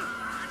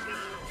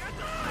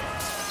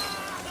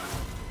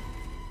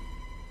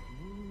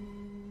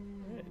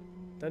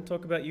 Don't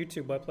talk about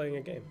YouTube while playing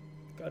a game.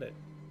 Got it.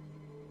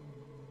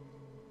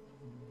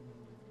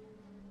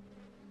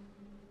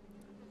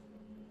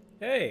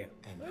 Hey,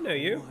 I know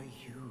you. Who are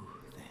you,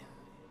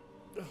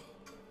 then? Oh,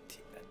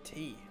 that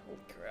tea. Holy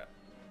crap.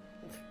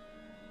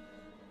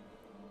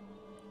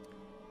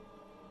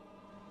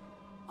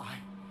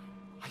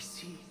 I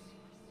see.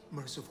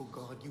 Merciful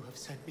God, you have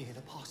sent me an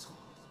apostle.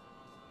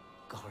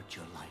 Guard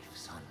your life,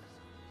 son.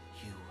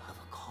 You have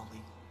a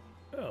calling.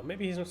 Oh,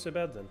 maybe he's not so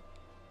bad then.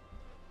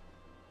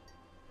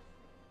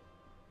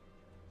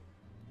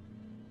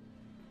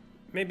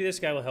 Maybe this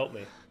guy will help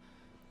me.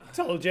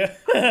 Told you.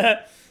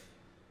 What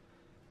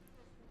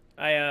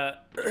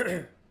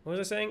was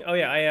I saying? Oh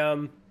yeah,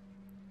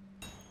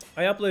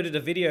 I uploaded a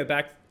video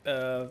back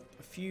a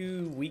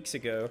few weeks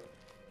ago,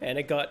 and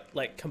it got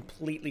like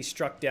completely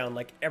struck down.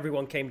 Like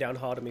everyone came down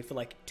hard on me for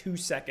like 2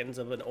 seconds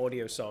of an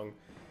audio song.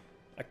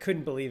 I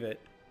couldn't believe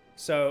it.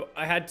 So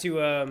I had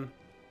to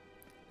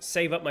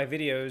save up my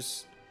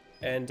videos,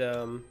 and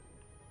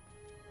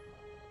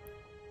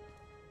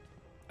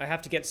I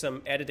have to get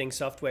some editing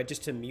software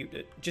just to mute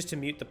it, just to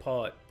mute the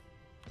part.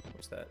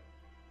 What's that?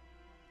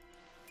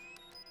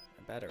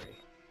 A battery.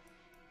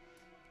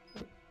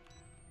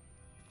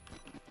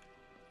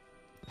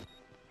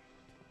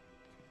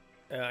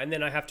 And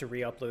then I have to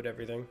re-upload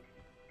everything.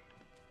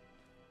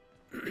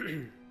 Okay.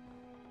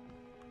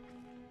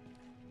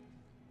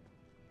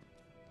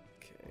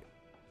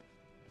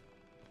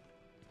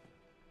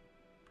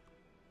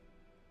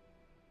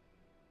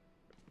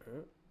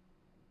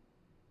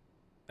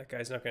 That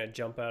guy's not gonna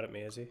jump out at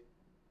me, is he?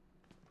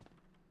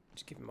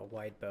 Just give him a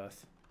wide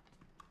berth.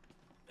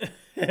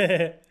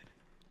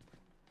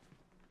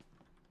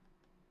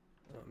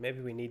 Oh,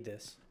 maybe we need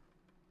this.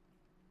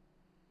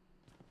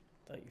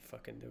 Don't you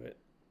fucking do it.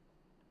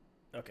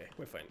 Okay,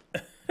 we're fine.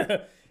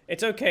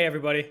 It's okay,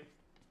 everybody.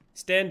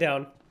 Stand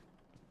down.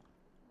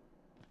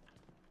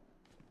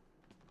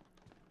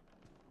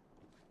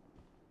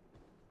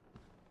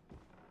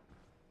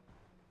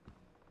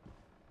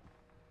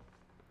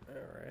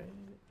 Alright.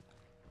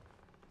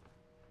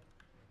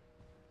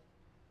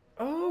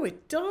 Oh,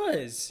 it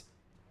does!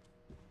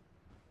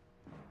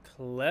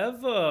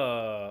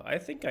 Clever! I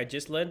think I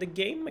just learned a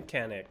game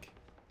mechanic.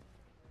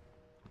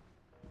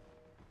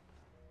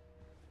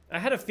 I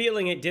had a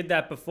feeling it did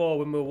that before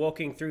when we were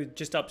walking through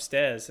just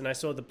upstairs and I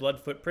saw the blood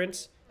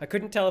footprints. I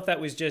couldn't tell if that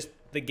was just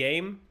the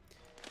game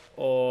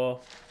or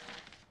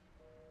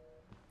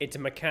it's a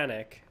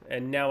mechanic,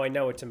 and now I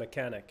know it's a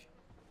mechanic.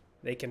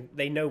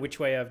 They know which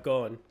way I've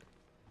gone.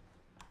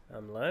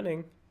 I'm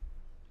learning.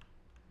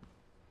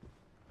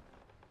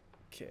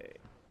 Okay.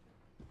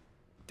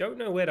 Don't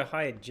know where to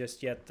hide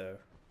just yet though.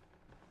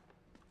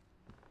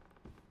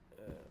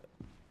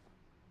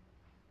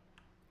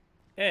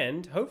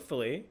 And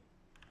hopefully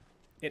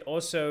it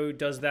also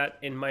does that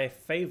in my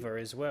favor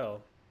as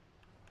well.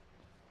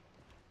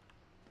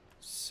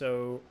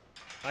 So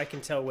I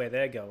can tell where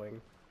they're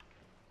going.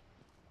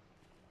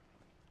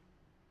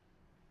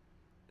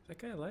 Is that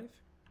guy alive?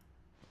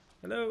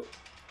 Hello?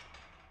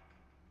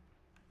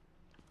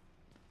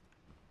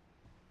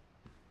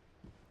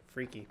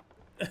 Freaky.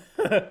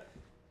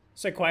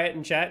 So quiet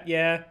in chat?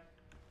 Yeah.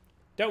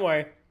 Don't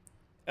worry.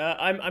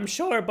 I'm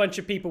sure a bunch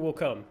of people will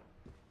come.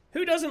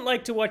 Who doesn't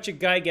like to watch a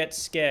guy get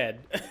scared?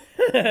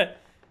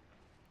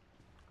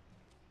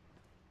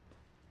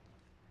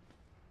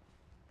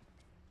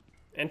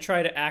 And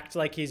try to act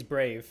like he's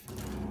brave.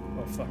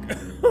 Oh, fuck.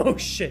 Oh,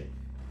 shit.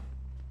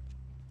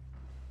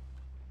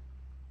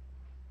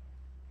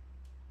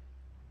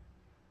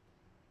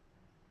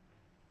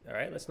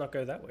 Alright, let's not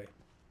go that way.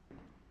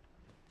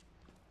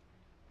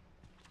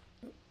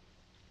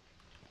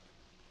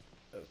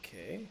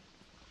 Okay.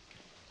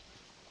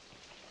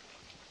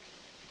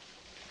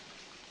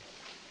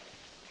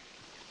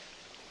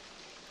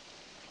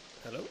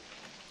 Hello?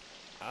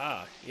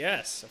 Ah,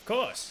 yes, of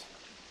course.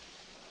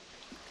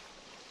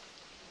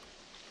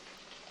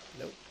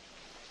 Nope.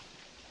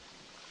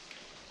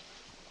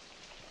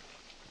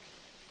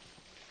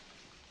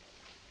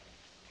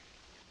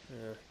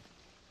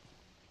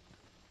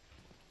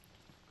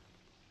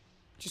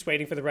 Just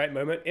waiting for the right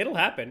moment. It'll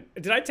happen.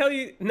 Did I tell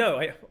you?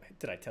 No,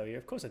 did I tell you?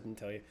 Of course I didn't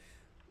tell you.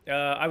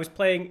 I was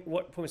playing,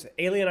 what was it?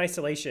 Alien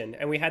Isolation,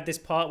 and we had this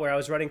part where I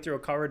was running through a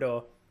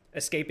corridor,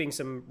 escaping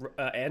some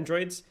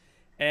androids,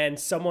 and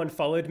someone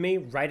followed me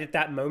right at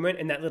that moment,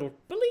 and that little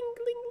bling,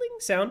 bling, bling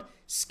sound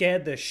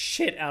scared the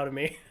shit out of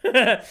me.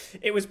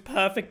 It was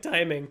perfect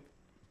timing.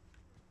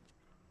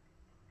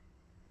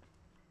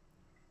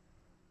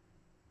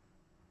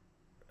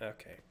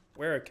 Okay,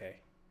 we're okay.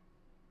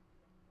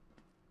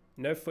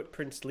 No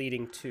footprints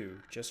leading to,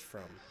 just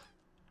from.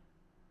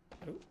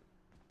 Oh.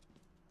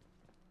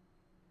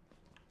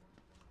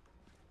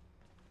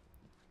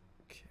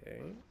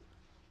 Okay.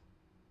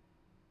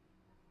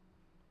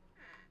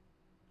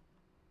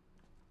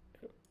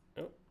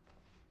 Oh,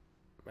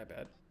 my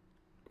bad.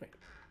 Wait.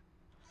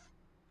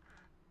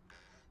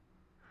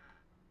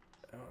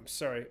 Oh, I'm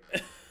sorry.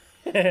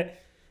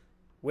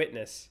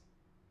 Witness.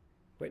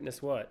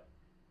 Witness what?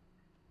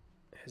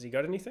 Has he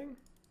got anything?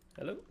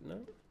 Hello?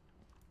 No?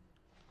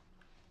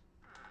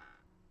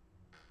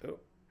 Oh.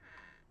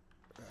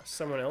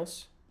 Someone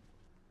else?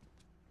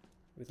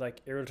 With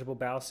like irritable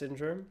bowel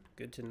syndrome?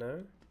 Good to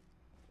know.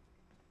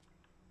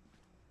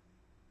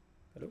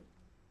 Hello?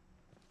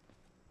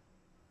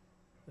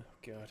 Oh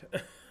god.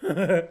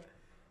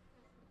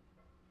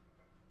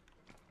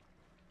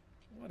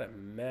 What a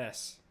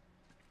mess.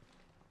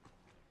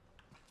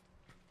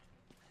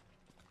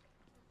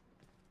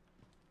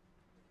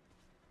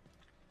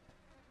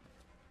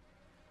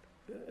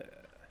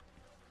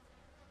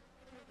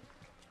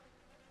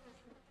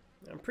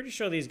 I'm pretty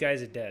sure these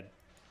guys are dead.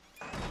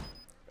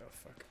 Oh,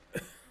 fuck.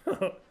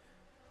 No.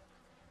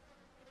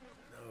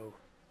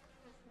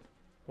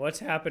 What's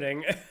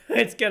happening?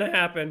 It's gonna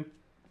happen.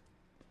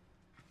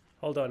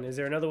 Hold on, is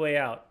there another way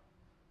out?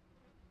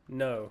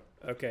 No.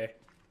 Okay.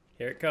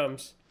 Here it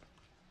comes.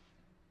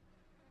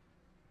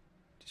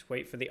 Just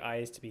wait for the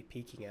eyes to be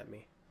peeking at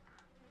me.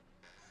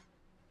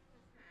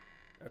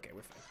 Okay,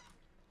 we're fine.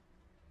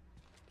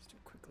 Let's do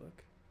a quick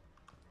look.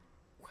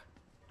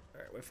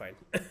 Alright, we're fine.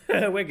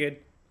 We're good.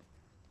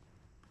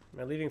 Am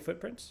I leaving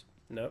footprints?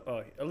 No.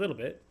 Oh, a little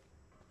bit.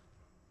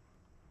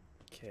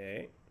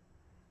 Okay.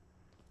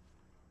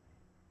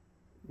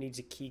 Needs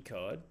a key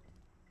card.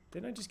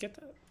 Didn't I just get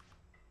that?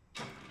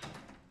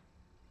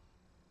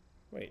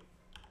 Wait.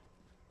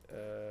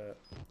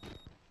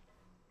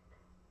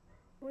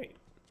 Wait.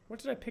 What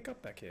did I pick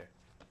up back here?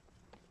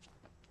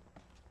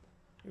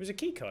 It was a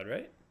key card,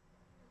 right?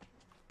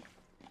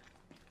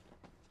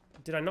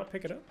 Did I not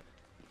pick it up?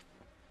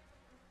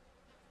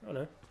 Oh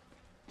no.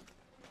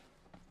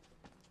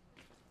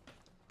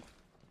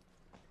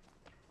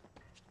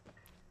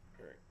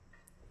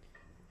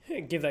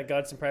 Give that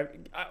guard some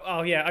private.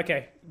 Oh yeah,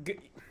 okay.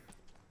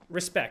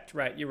 Respect.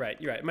 Right, you're right.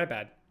 You're right. My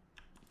bad.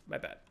 My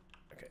bad.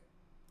 Okay.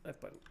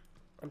 Left button.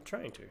 I'm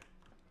trying to.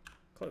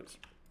 Close.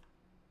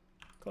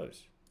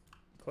 Close.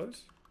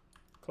 Close.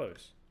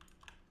 Close.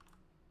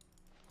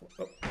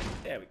 Oh,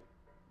 there we go.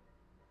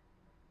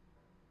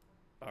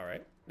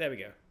 Alright, there we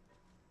go.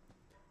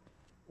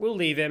 We'll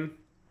leave him.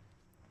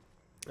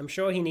 I'm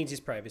sure he needs his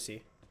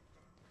privacy.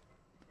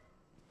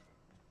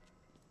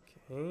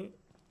 Okay.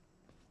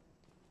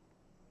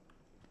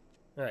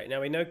 Alright,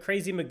 now we know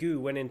Crazy Magoo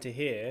went into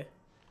here.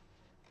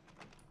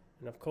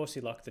 And of course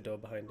he locked the door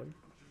behind him.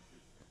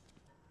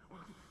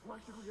 Why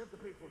should we have to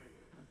pay for it?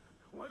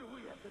 Why do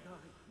we have to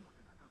die?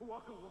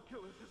 Walker will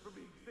kill us just for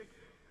being sick.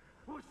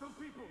 We're some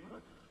people.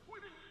 We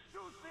didn't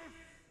choose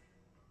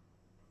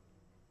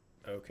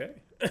this.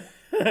 Okay.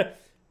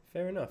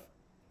 Fair enough.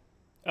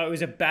 Oh, it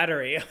was a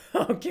battery.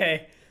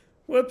 Okay.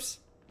 Whoops.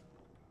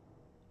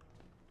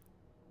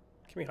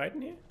 Can we hide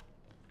in here?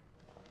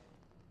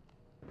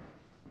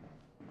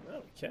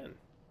 Oh, we can.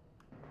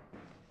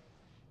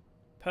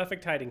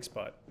 Perfect hiding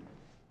spot.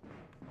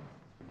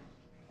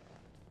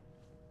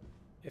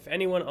 If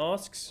anyone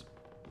asks,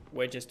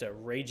 we're just a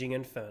raging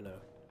inferno.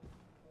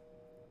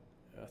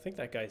 I think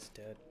that guy's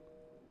dead.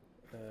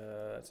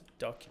 That's a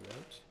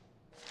document.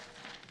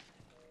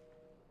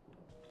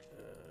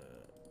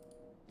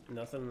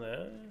 Nothing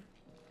there.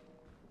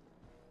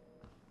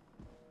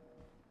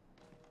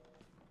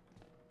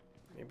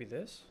 Maybe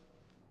this?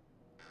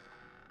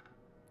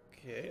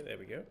 Okay, there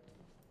we go.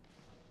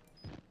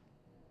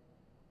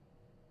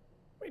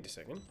 Wait a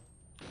second.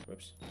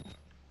 Whoops.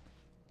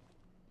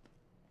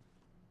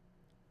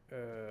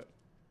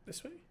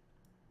 This way?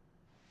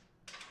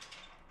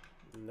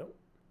 Nope.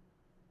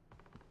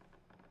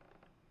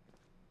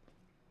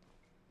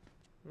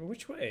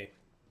 Which way?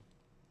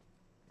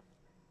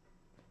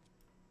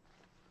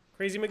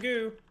 Crazy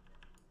Magoo.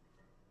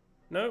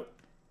 Nope.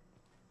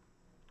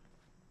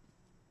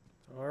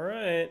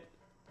 Alright.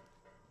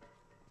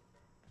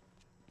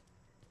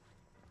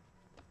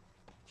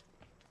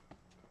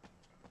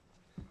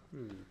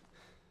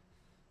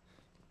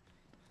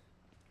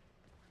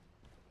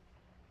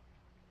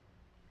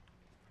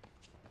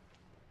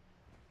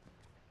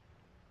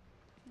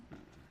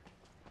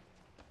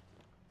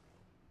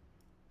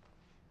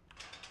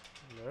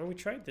 No, we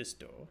tried this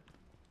door.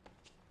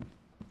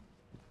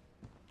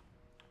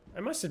 I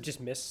must have just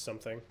missed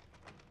something.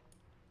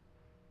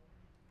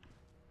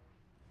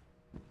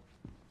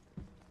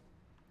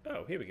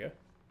 Oh, here we go.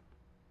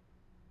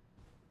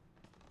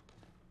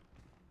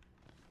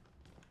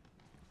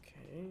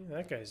 Okay,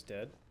 that guy's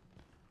dead.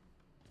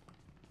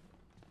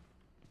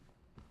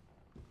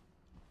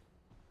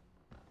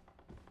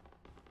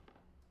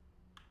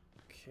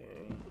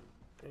 Okay.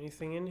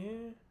 Anything in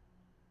here?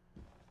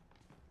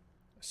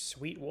 A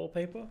sweet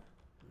wallpaper.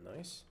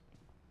 Nice.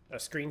 A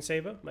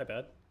screensaver. My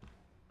bad.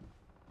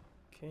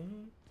 Okay.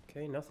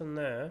 Okay, nothing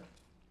there.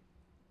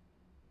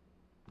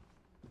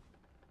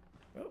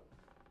 Oh.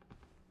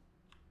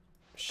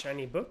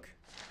 Shiny book.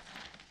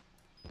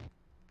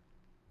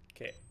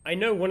 Okay. I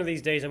know one of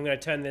these days I'm going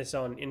to turn this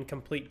on in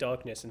complete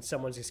darkness and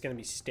someone's just going to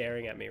be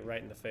staring at me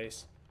right in the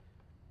face.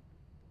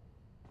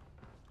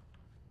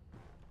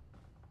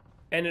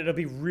 And it'll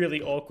be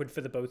really awkward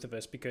for the both of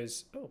us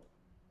because... Oh,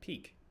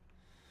 peek.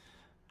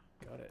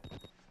 Got it.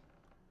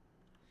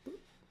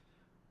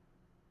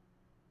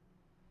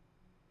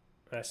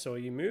 I saw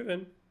you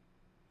moving.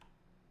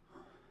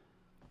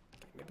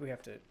 Okay, maybe we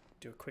have to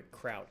do a quick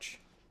crouch.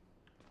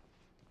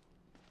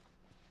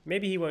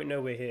 Maybe he won't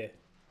know we're here.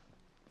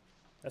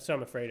 That's what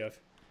I'm afraid of.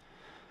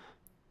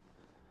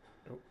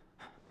 Oh.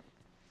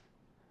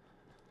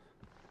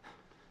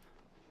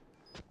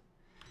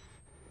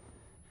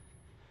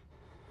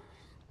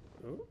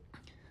 Oh.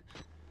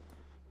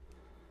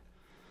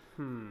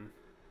 Hmm.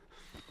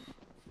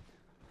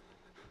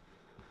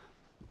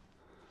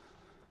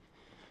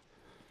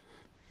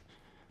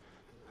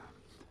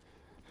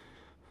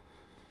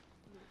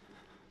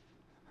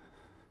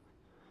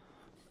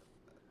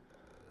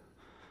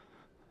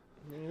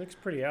 He looks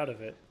pretty out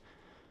of it.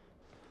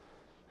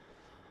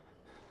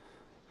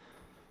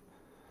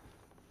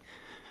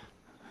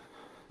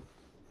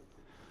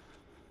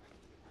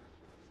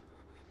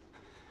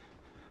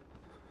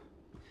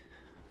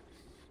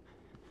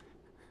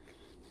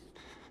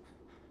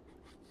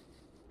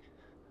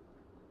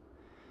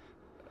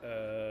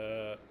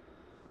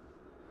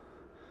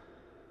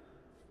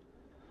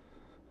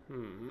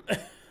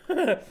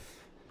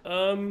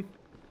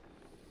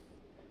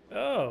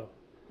 Oh.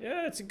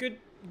 Yeah, it's a good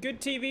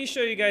TV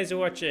show you guys are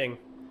watching.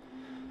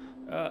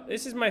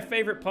 This is my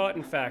favorite part,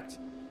 in fact.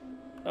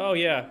 Oh,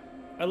 yeah.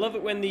 I love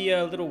it when the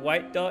little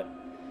white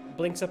dot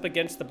blinks up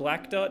against the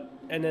black dot,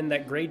 and then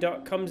that gray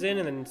dot comes in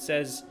and then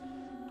says,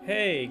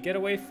 hey, get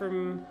away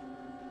from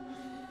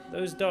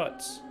those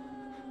dots.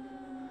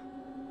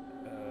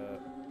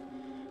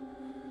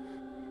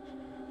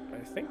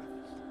 I think...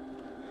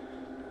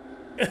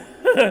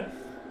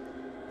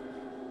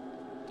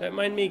 Don't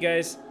mind me,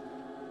 guys.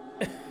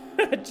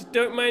 Just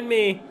don't mind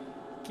me.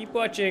 Keep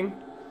watching.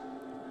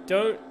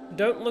 Don't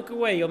look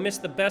away. You'll miss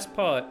the best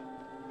part.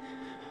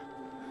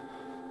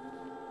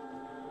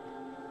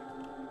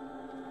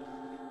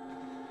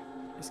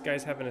 This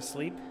guy's having a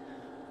sleep.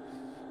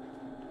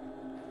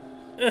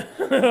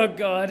 Oh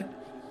God.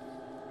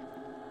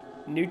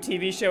 New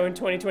TV show in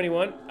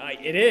 2021?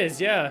 It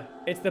is, yeah.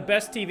 It's the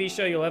best TV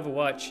show you'll ever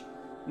watch.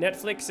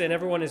 Netflix and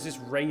everyone is just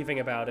raving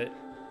about it.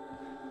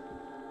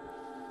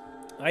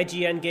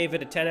 IGN gave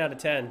it a 10 out of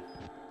 10.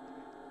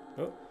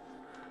 Oh.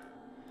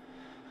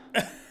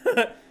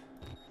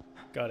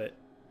 Got it.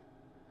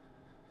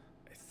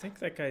 I think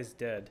that guy's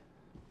dead.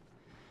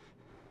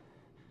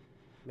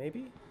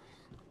 Maybe?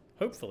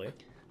 Hopefully.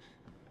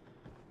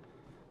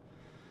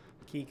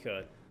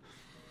 Keycard.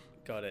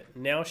 Got it.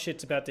 Now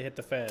shit's about to hit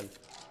the fan.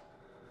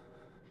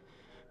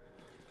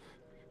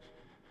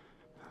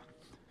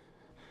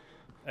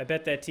 I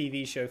bet that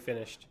TV show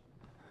finished.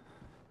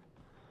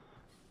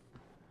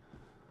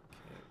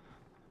 Okay.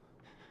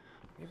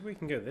 Maybe we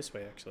can go this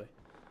way, actually.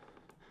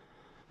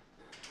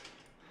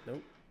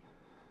 Nope.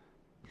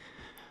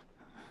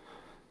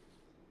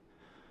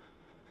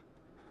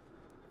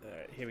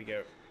 Alright, here we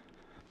go.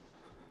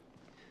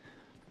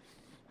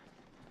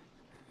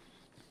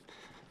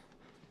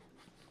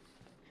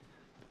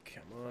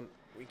 Come on,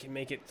 we can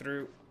make it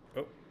through.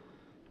 Oh.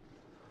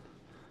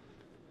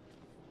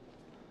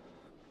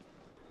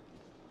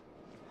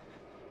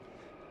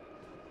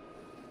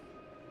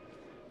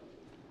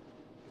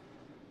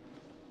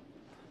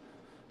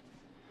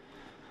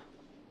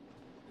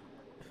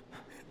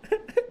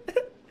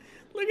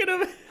 Look at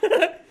him.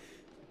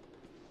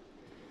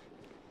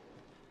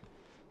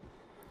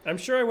 I'm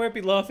sure I won't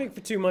be laughing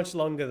for too much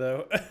longer,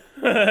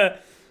 though.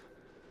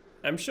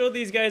 I'm sure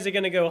these guys are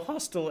gonna go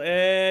hostile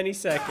any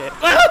second.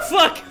 Oh,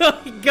 fuck! Oh,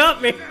 he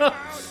got me!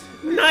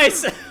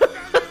 Nice!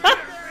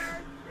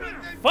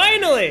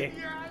 Finally!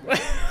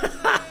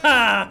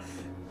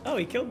 Oh,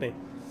 he killed me.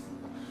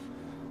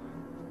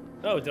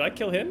 Oh, did I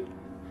kill him?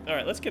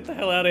 Alright, let's get the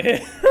hell out of here.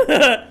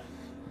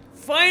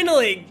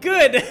 Finally!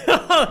 Good!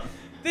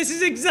 This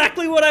is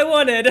exactly what I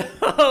wanted!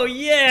 Oh,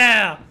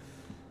 yeah!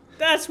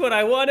 That's what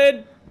I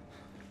wanted!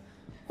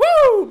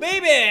 Woo,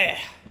 baby!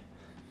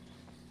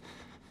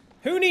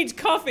 Who needs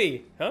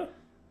coffee? Huh?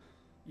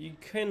 You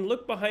can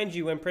look behind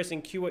you when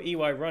pressing Q or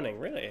EY running.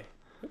 Really?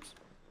 Oops.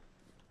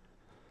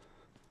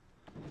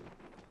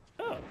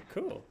 Oh,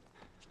 cool.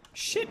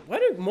 Shit, why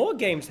don't more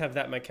games have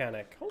that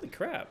mechanic? Holy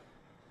crap.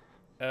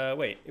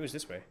 Wait, it was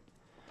this way.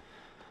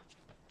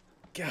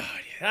 God,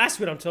 that's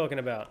what I'm talking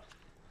about.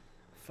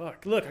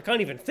 Fuck, look, I can't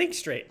even think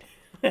straight.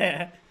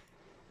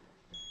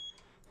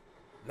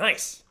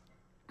 Nice.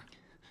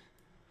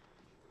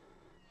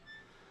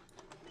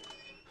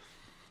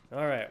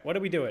 Alright, what are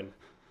we doing?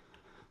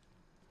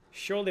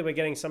 Surely we're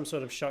getting some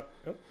sort of shock.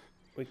 Oh,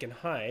 we can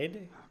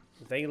hide.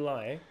 They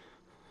lie.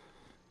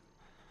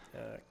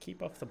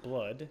 Keep off the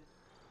blood.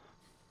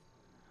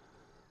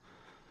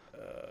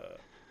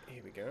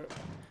 Here we go.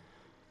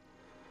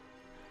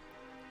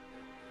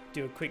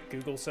 Do a quick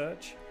Google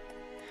search.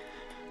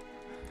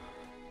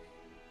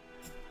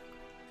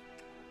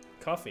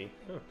 Coffee.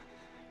 Oh.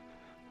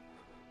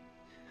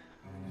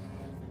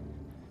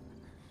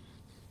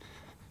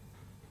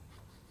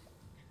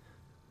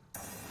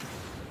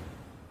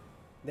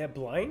 They're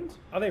blind?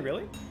 Are they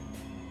really?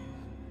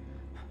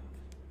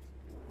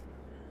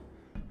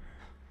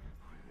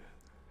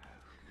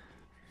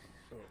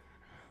 Oh.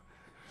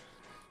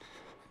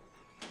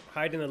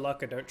 Hide in the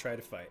locker, don't try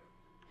to fight.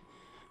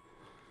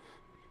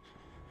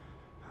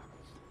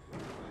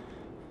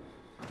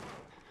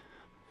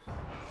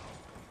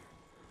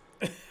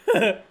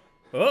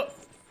 Oh,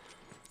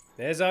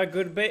 there's our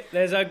good bit.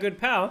 There's our good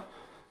pal.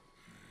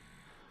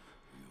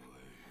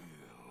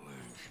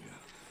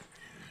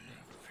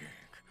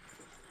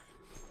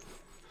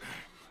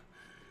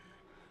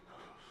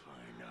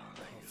 Oh,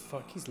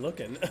 fuck, he's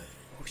looking.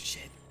 Oh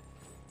shit!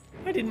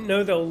 I didn't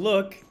know they'll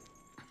look.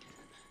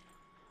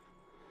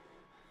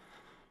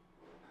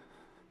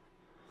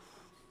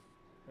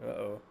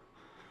 Uh-oh.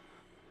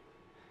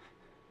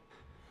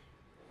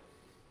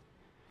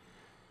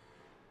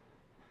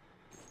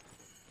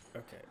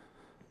 Okay.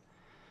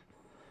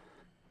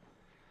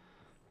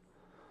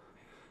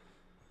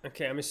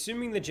 Okay, I'm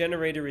assuming the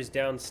generator is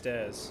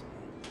downstairs.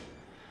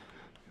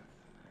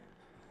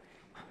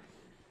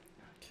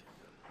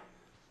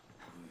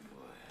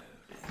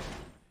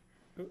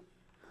 Ooh. Okay,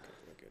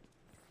 we're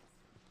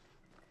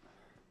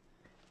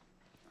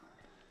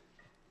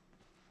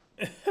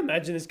good.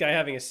 Imagine this guy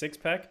having a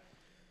six-pack.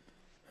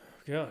 Oh,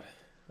 God,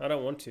 I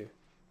don't want to.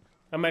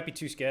 I might be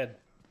too scared.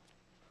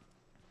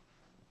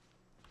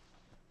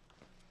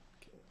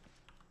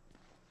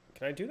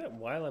 Can I do that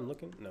while I'm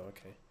looking? No,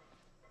 okay.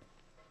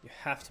 You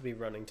have to be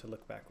running to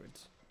look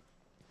backwards.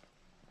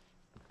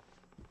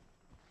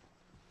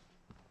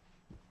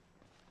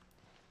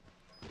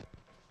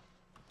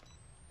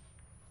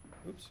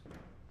 Oops.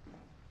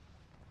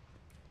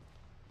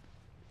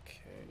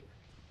 Okay.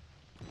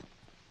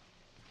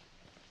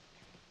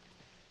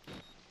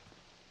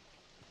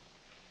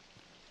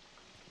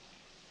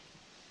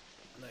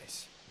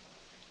 Nice.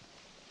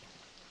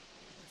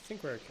 I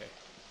think we're okay.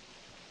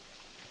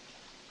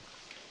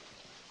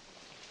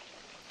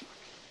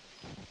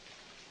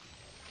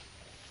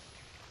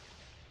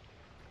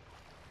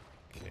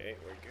 Okay,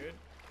 we're good.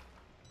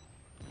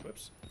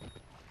 Whoops.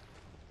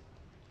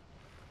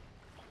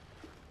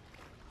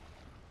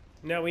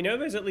 Now we know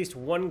there's at least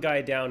one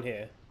guy down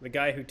here. The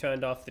guy who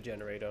turned off the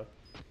generator.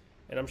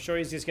 And I'm sure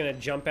he's just gonna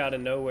jump out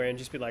of nowhere and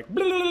just be like,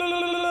 "Blah, blah, blah, blah,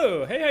 blah,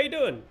 blah. Hey, how you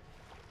doing?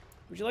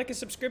 Would you like a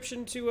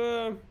subscription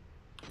to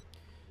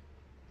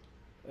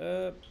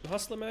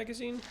Hustler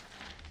magazine?"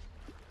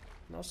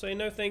 And I'll say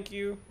no thank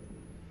you.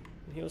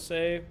 And he'll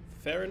say,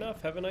 "Fair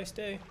enough, have a nice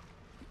day."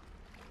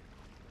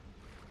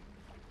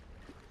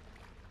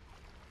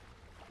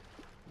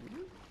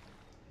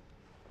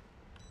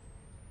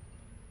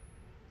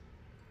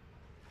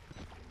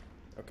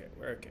 Okay,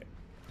 we're okay.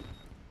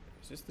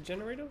 Is this the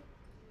generator?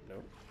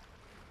 Nope.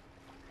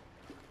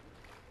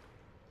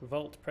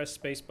 Vault, press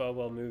spacebar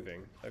while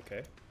moving.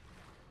 Okay.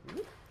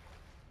 Ooh.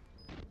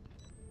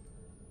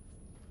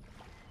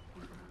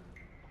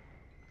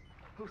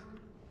 Who's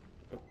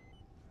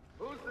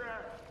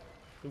there?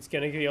 It's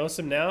gonna be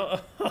awesome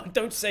now. Oh,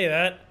 don't say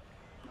that.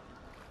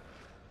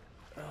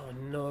 Oh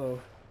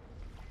no.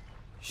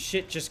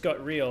 Shit just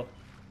got real.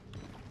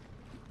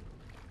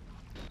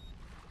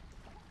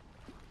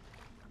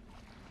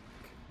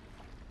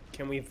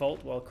 Can we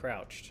vault while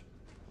crouched?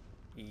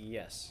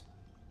 Yes.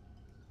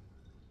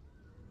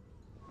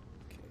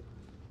 Okay.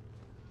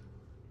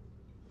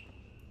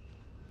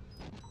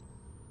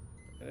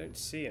 I don't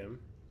see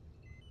him.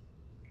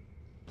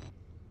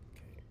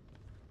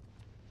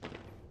 Okay.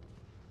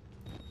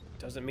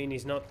 Doesn't mean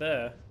he's not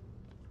there.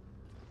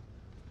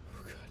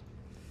 Oh god.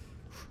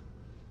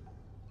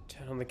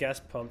 Turn on the gas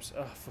pumps.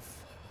 Oh, for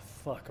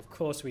fuck. Of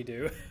course we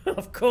do.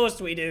 Of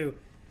course we do.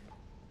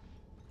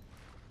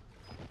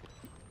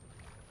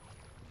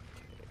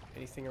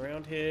 Anything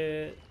around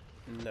here?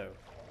 No.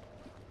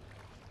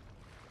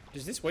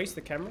 Does this waste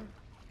the camera?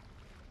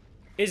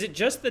 Is it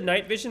just the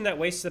night vision that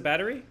wastes the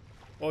battery?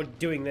 Or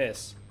doing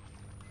this?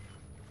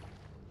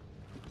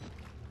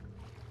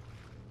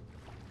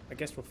 I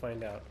guess we'll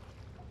find out.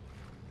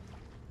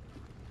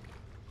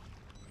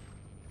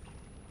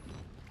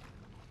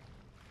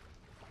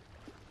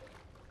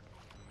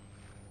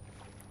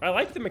 I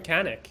like the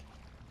mechanic.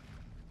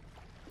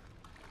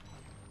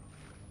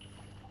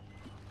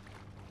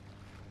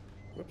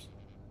 Whoops.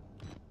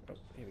 Oh,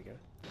 here we go.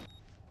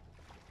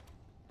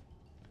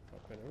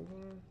 Up and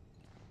over.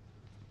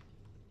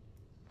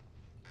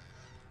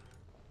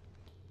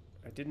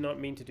 I did not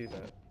mean to do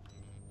that.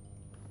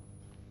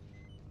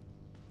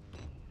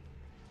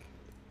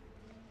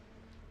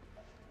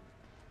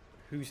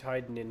 Who's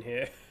hiding in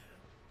here?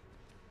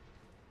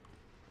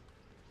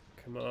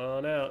 Come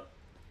on out.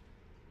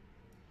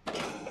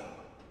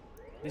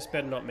 This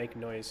better not make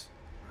noise.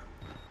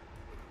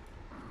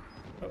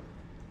 Oh.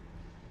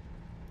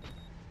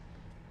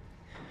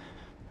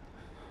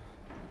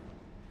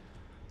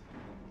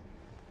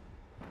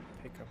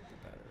 Pick up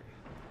the battery.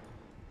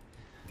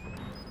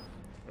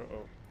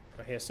 Uh-oh.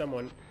 I hear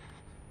someone.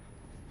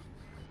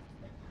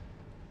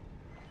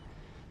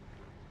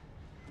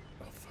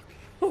 Oh, fuck.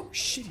 Oh,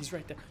 shit, he's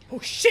right there. Oh,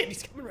 shit,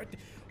 he's coming right there.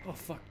 Oh,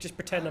 fuck. Just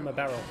pretend I'm a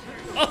barrel.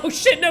 Oh,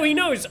 shit, no, he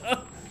knows.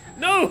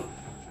 No!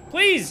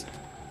 Please!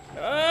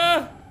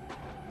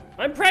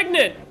 I'm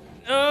pregnant!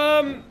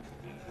 Let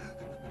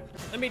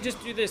me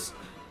just do this.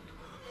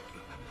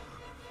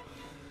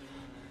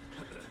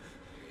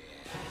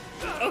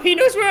 Oh, he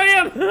knows where I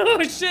am!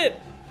 Oh, shit!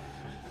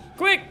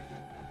 Quick!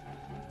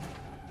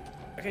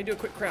 Okay, do a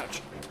quick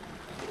crouch.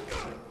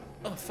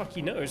 Oh, fuck,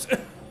 he knows.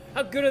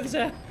 How good is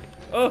that?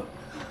 Oh.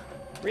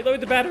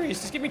 Reload the batteries.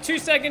 Just give me 2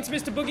 seconds,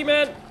 Mr.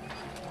 Boogeyman.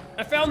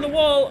 I found the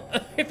wall.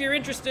 If you're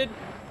interested.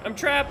 I'm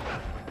trapped.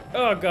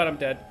 Oh, God, I'm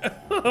dead.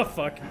 Oh,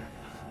 fuck.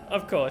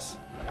 Of course.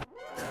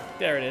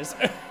 There it is.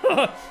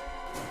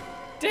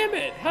 Damn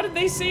it! How did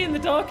they see in the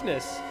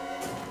darkness?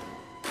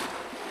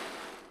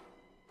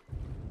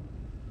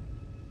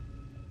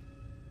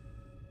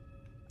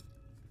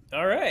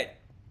 Alright.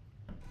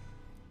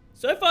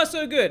 So far,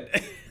 so good.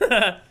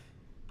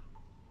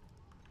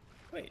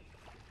 Wait.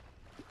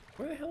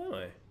 Where the hell am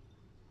I?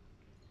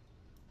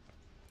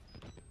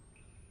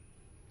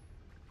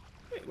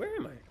 Wait, where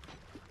am I?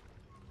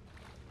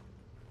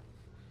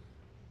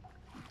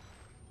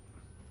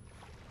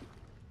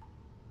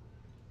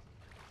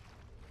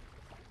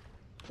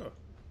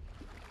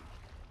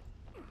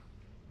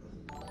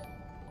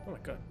 Oh my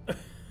god.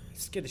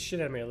 Scared the shit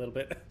out of me a little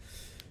bit.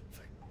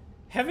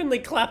 Heavenly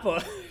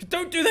Clapper!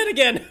 Don't do that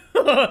again!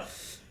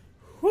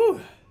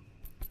 Whew.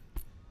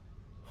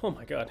 Oh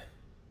my god.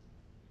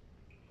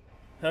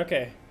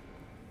 Okay.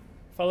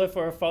 Follow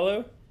for a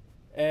follow.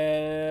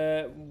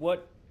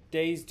 What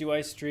days do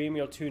I stream?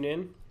 You'll tune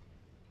in.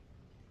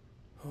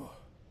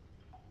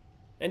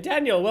 And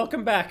Daniel,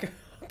 welcome back.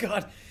 Oh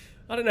god.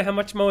 I don't know how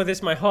much more of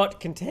this my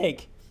heart can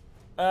take.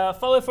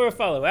 Follow for a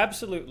follow.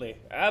 Absolutely.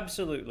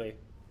 Absolutely.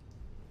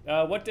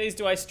 What days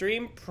do I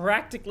stream?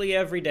 Practically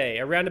every day,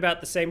 around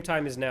about the same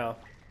time as now.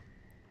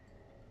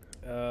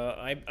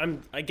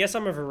 I guess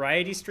I'm a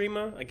variety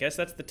streamer. I guess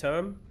that's the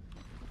term.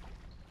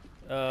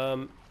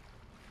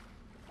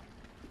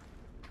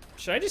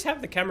 Should I just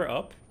have the camera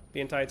up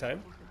the entire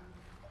time?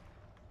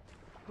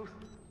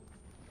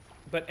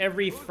 But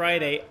every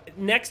Friday,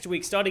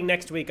 starting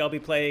next week, I'll be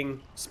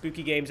playing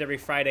spooky games every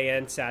Friday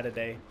and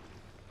Saturday.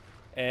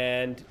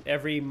 And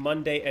every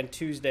Monday and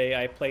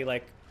Tuesday, I play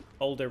like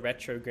older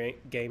retro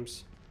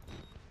games.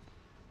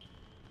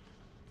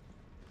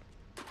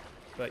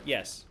 But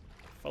yes,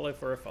 follow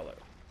for a follow.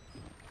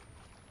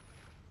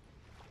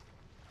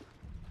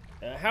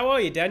 How are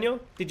you, Daniel?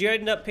 Did you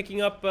end up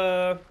picking up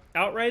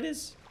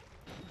Outriders?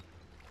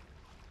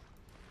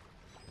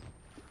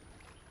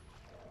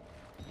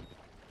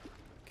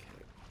 Okay.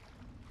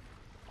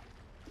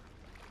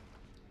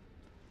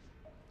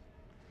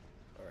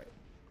 All right.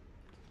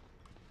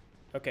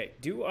 Okay,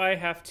 do I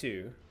have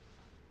to...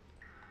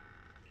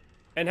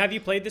 And have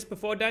you played this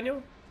before,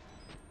 Daniel?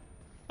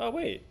 Oh,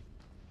 wait.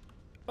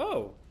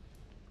 Oh.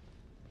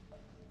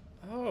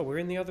 Oh, we're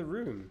in the other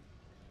room.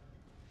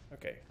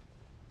 Okay.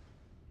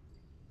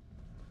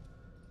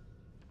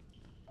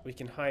 We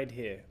can hide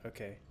here.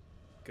 Okay.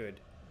 Good.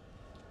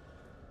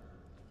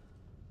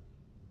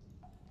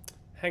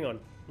 Hang on.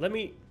 Let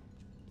me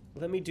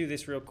do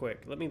this real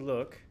quick. Let me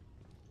look.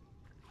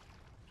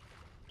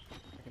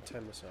 I can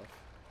turn this off.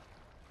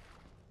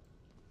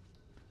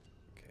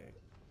 Okay.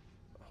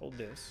 Hold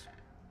this.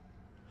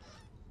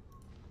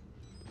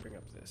 Bring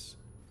up this.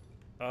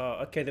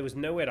 Oh, okay, there was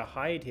nowhere to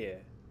hide here.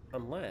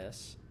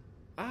 Unless...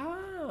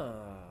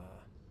 Ah!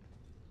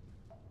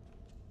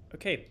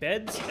 Okay,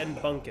 beds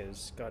and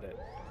bunkers. Got it.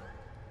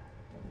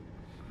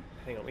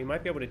 Hang on, we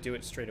might be able to do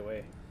it straight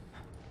away.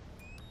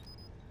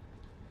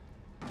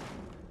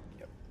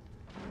 Yep.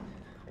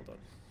 Hold on.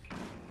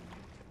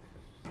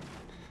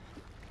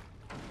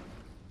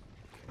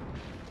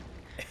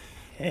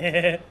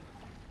 Okay.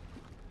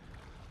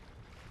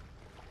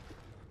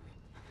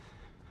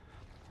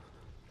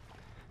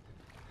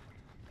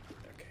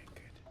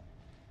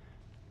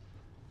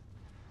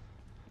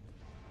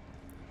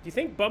 Do you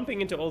think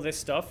bumping into all this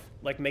stuff,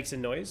 like, makes a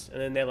noise?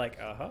 And then they're like,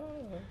 aha.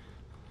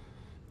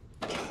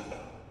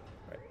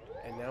 Right,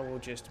 and now we'll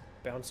just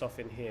bounce off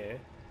in here.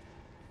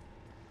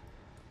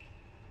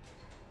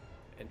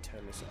 And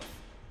turn this off.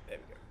 There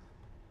we go.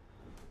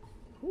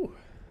 Whew.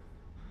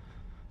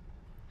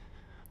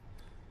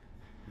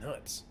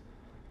 Nuts.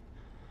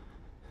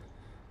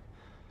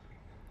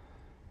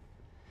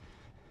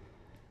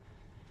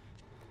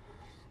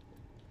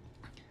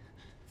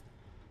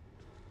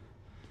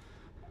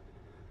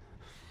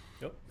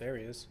 Oh, there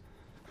he is.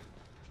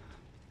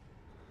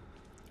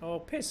 Oh,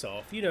 piss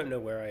off. You don't know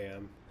where I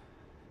am.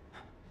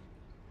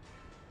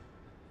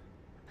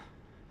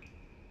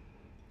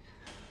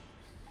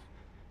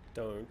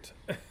 Don't.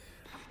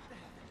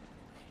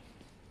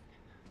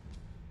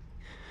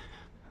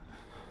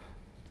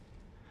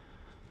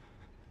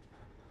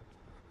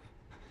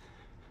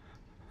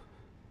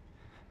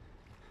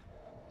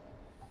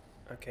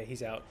 Okay,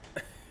 he's out.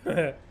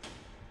 Crouch.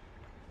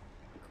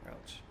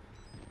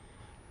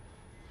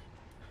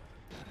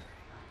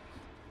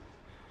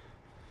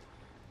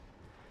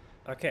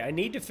 Okay, I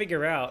need to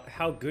figure out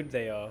how good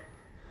they are.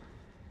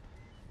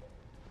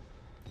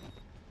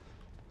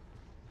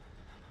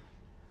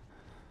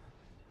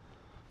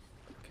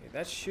 Okay,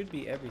 that should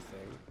be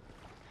everything.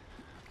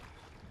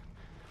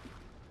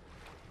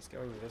 He's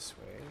going this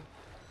way.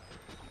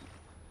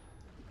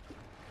 Okay,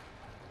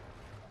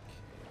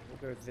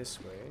 we'll go this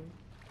way.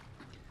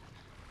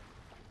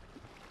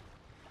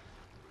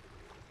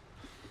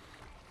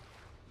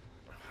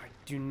 I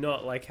do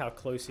not like how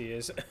close he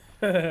is.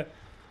 Where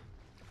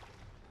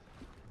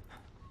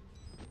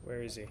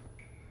is he?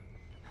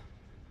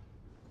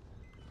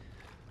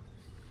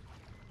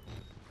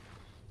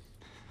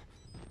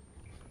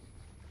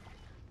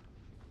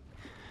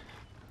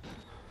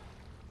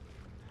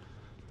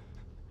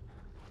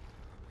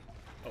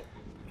 Oh,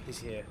 he's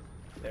here.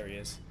 There he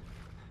is.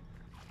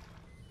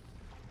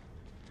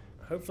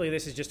 Hopefully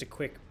this is just a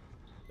quick...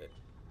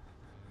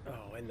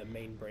 Oh, and the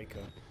main breaker.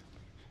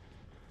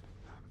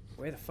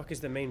 Where the fuck is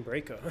the main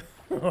breaker?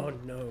 Oh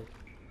no.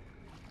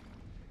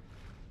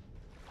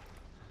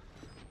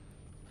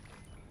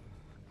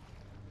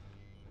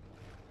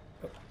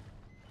 Oh.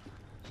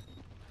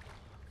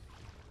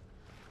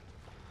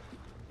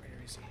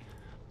 Where is he?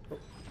 Oh,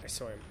 I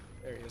saw him.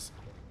 There he is.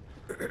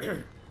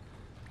 Oh,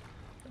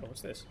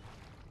 what's this?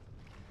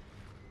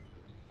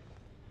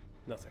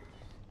 Nothing.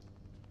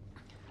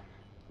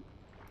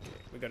 Okay,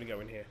 we gotta go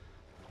in here.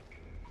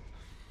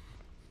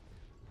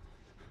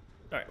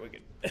 Alright, we're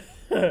good.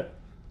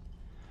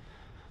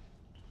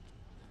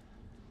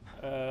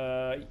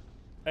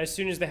 As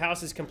soon as the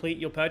house is complete,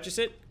 you'll purchase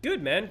it?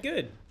 Good, man,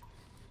 good.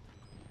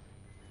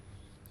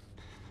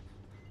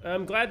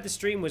 I'm glad the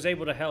stream was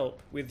able to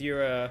help with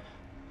your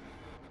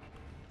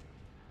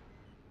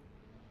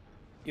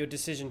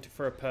decision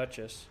for a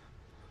purchase.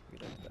 We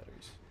don't have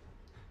batteries.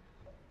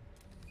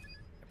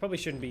 I probably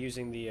shouldn't be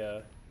using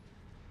the,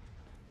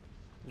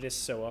 this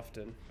so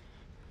often.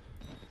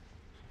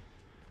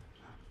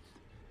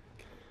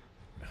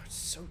 Oh, it's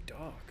so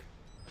dark.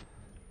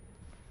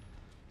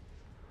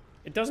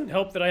 It doesn't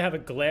help that I have a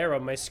glare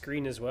on my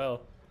screen as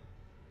well.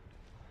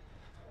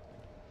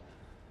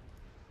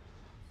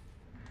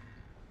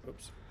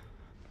 Oops.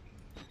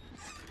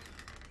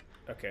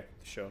 Okay,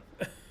 sure.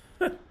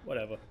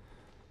 Whatever.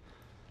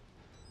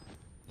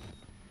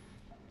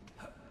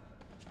 Got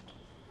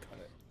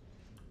it.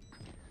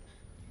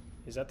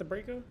 Is that the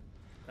breaker?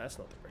 That's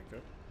not the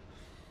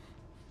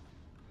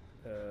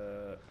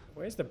breaker.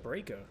 Where's the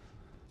breaker?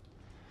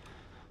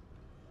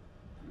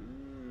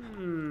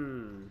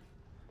 Mmm.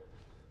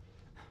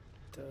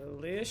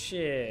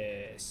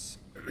 Delicious.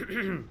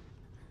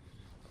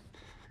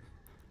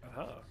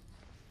 Aha.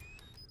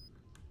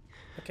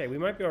 Okay, we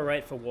might be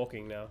alright for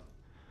walking now.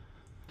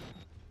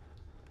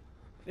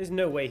 There's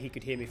no way he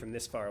could hear me from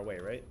this far away,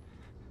 right?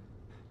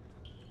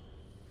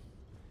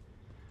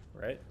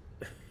 Right?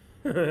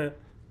 Oh,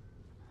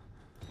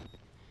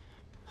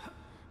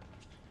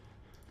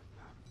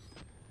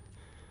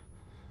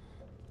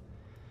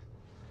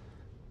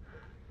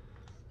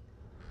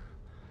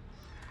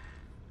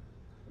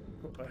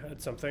 I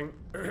heard something.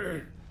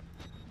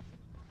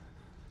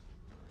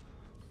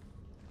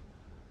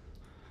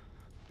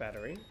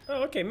 Battery.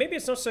 Oh, okay. Maybe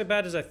it's not so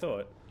bad as I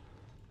thought.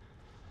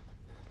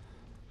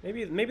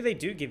 Maybe they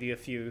do give you a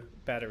few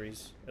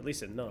batteries, at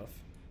least enough.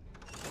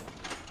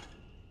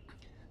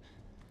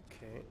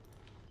 Okay.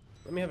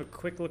 Let me have a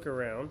quick look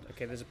around.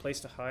 Okay, there's a place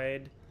to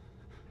hide.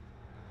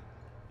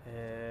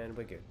 And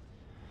we're good.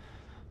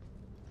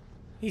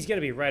 He's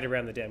gonna be right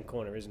around the damn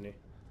corner, isn't he?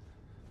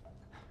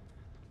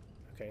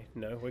 Okay,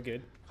 no, we're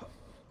good.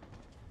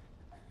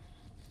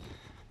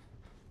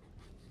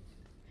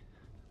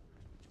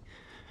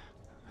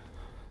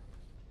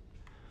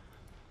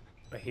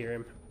 I hear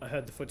him. I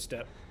heard the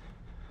footstep.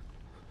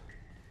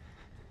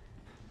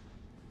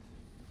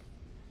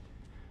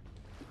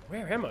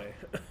 Where am I?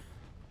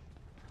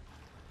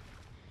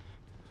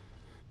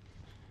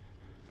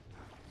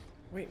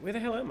 Wait, where the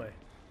hell am I?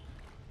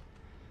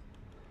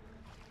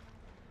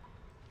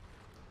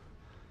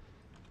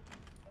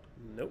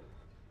 Nope.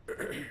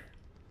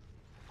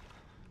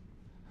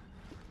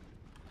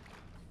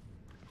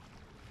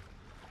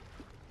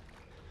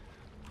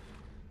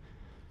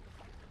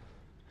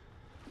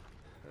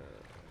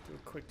 Do a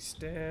quick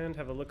stand,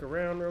 have a look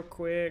around real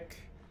quick.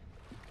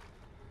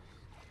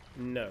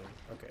 No.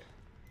 Okay.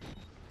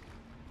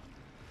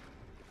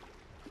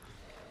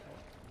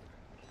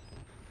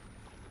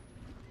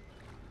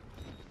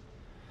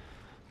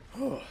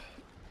 Oh.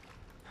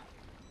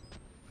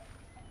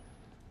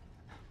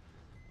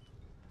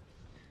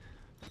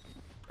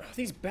 Oh,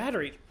 these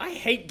batteries. I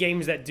hate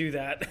games that do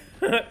that.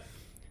 It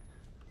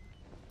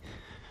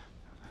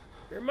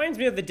reminds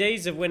me of the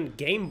days of when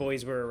Game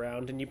Boys were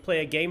around and you play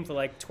a game for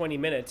like 20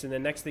 minutes and the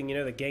next thing you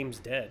know the game's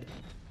dead.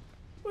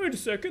 Wait a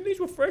second, these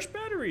were fresh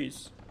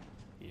batteries.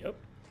 Yep.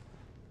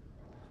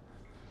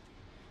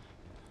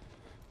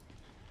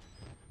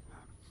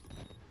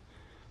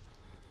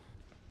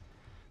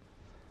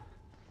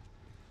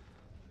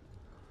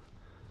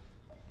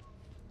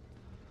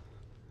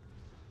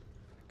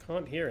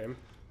 can't hear him.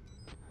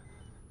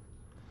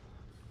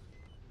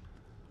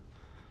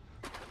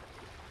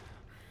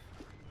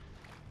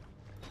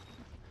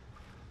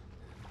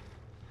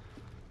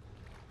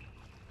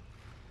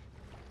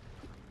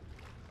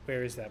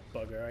 Where is that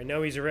bugger? I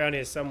know he's around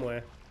here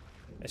somewhere.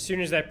 As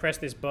soon as I press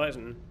this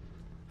button,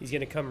 he's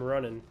gonna come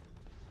running.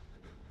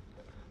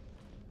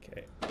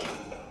 Okay.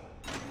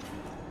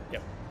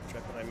 Yep, he's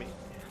right behind me.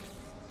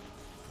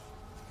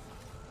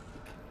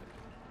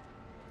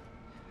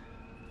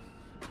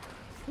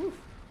 Whew.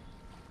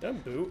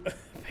 Don't boo.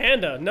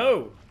 Panda,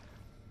 no!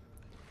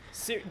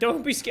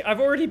 Don't be scared. I've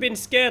already been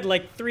scared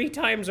like 3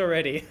 times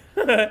already.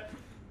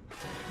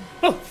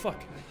 Oh,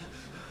 fuck.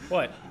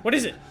 What? What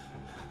is it?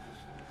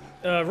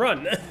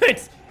 Run.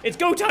 It's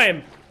go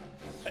time!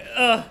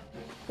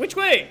 Which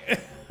way?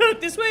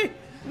 This way?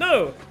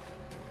 No.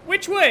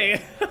 Which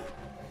way?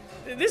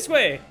 This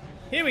way.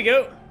 Here we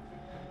go.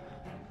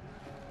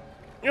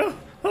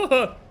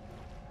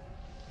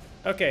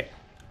 Okay.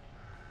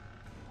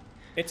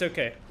 It's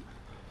okay.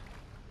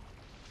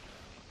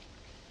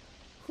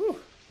 Whew.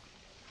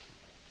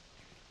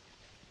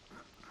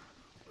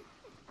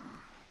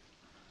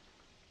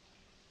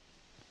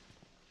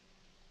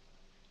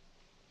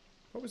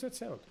 What was that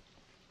sound?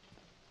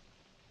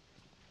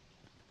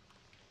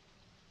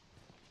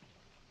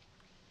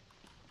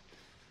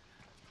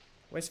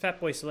 Where's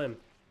Fatboy Slim?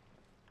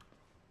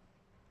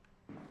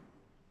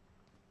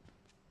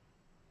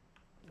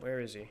 Where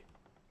is he?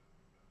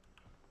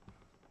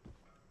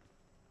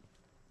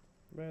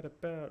 Right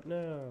about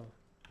now.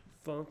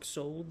 Funk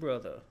Soul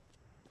Brother.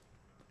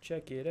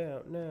 Check it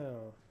out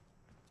now.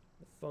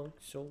 The Funk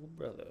Soul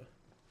Brother.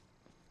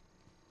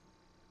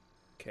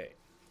 Okay.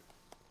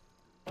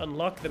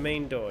 Unlock the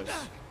main doors.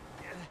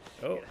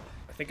 Oh,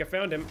 I think I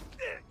found him.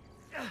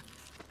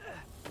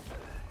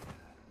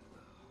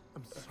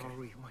 I'm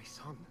sorry, my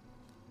son.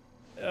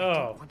 I Oh.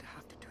 don't want to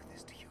have to do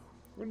this to you,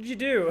 What did you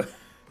do?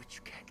 but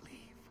you can't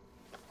leave.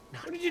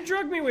 Not What did you yet.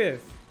 drug me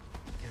with?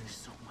 There is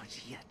so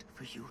much yet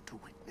for you to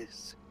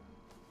witness.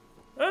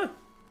 Huh?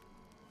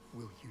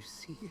 Will you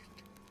see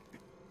it?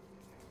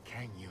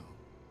 Can you?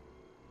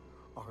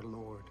 Our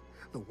Lord,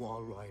 the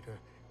Wall Rider,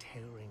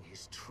 tearing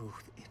his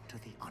truth into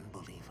the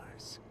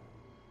unbelievers.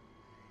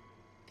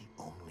 The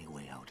only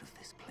way out of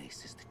this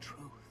place is the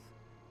truth.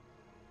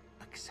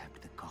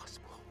 Accept the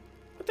gospel.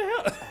 What the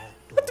hell?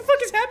 What the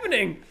fuck is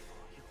happening?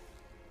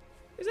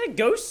 Is there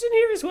ghosts in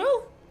here as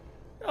well?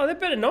 Oh, there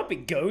better not be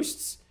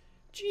ghosts.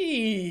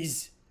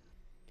 Jeez.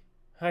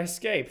 I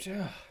escaped.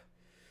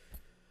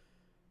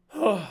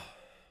 Oh.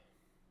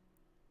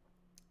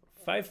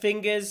 5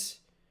 fingers,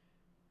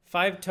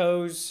 5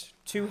 toes,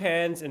 2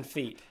 hands, and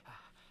feet.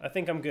 I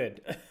think I'm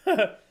good.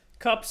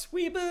 Cups,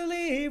 we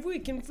believe we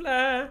can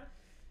fly.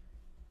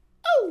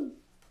 Oh!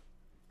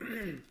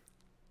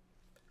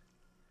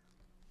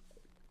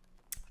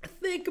 I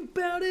think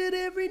about it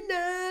every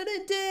night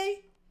and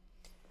day.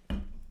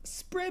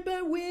 Spread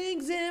my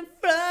wings and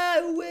fly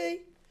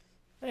away.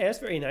 Hey, that's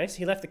very nice.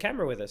 He left the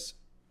camera with us.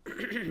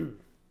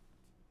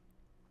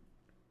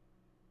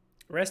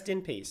 Rest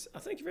in peace. Oh,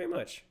 thank you very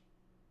much.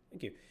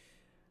 Thank you.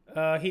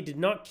 He did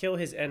not kill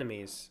his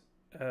enemies.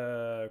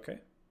 Okay.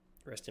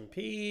 Rest in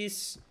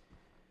peace.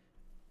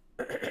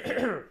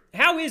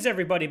 How is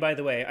everybody, by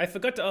the way? I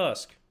forgot to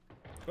ask.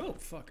 Oh,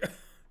 fuck. What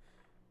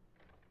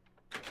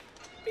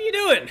are you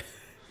doing?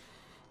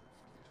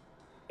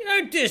 You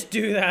don't just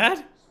do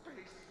that.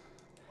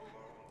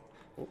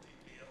 Oh.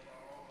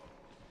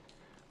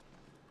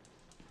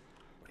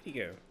 Where'd he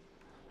go?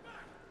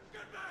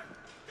 Get back!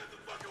 Get the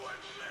fuck away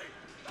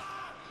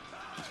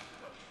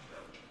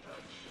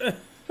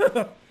from me!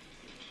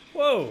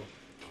 Whoa.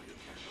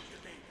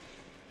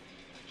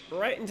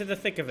 Right into the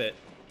thick of it.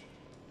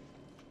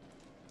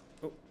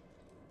 Oh.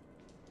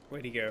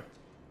 Where'd he go?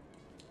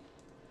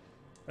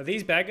 Are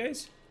these bad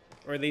guys?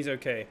 Or are these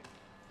okay?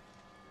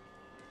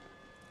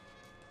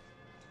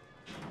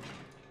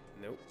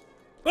 Nope.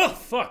 Oh,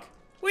 fuck!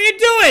 What are you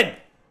doing?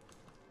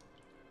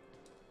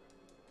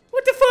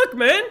 What the fuck,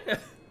 man?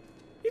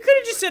 You could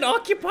have just said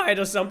occupied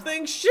or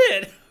something.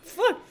 Shit.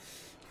 Fuck.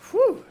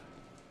 Whew.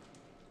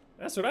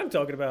 That's what I'm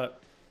talking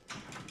about.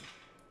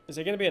 Is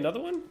there gonna be another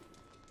one?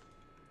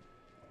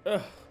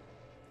 Ugh.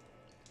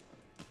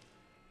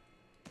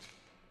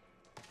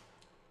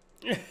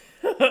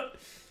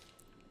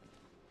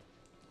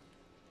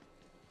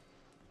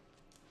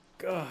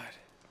 God.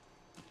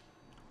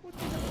 What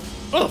the hell?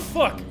 Oh,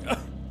 fuck!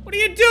 What are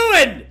you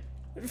doing?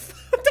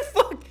 What the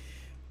fuck?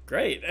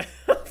 Great.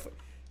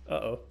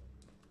 Uh-oh.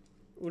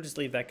 We'll just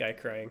leave that guy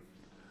crying.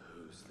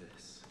 Who's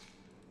this?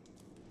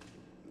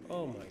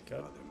 Oh my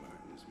god. Father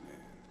Martin's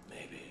man.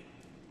 Maybe.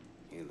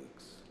 He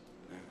looks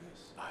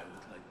nervous. I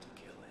would like to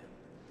kill him.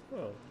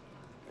 Oh.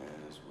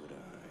 As would I.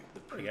 The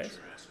Hey, guys.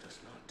 preacher asked us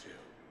not to.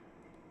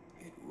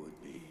 It would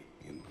be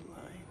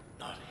impolite.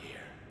 Not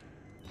here.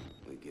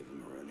 We give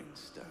him a running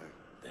start.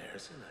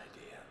 There's an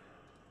idea.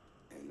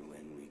 And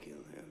when we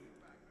kill him,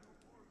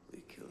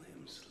 we kill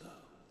him slow.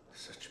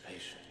 Such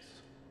patience.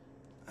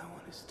 I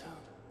want his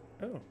tongue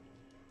Oh.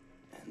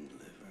 and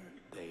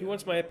liver. Who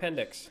wants my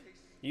appendix?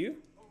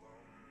 You?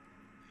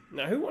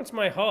 Now, who wants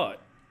my heart?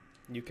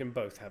 You can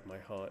both have my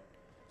heart.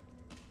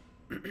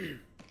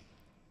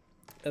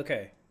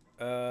 Okay.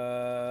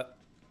 I'm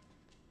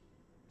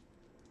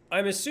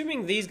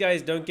assuming these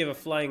guys don't give a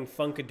flying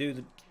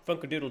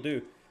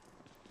funkadoodle-doo.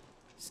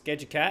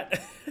 Scared your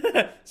cat?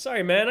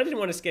 Sorry, man. I didn't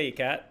want to scare your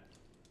cat.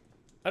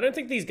 I don't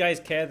think these guys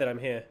care that I'm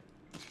here.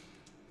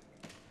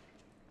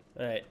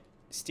 Alright.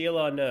 Steal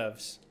our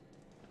nerves.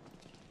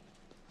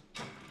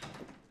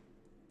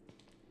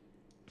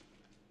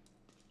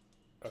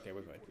 Okay,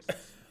 we're fine.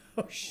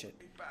 Oh, shit.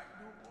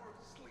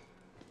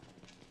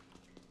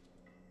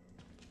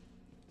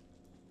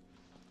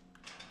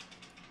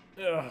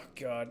 Oh,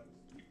 God.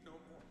 No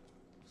more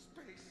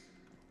space.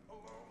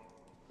 Alone.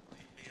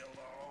 Leave me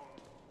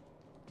alone.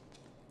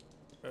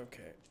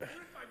 Okay. If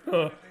I do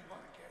anything,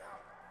 want to get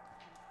out.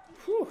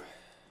 Whew.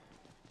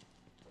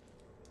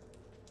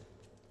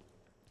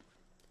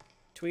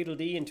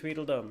 Tweedledee and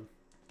Tweedledum.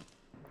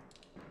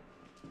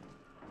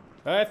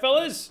 Alright,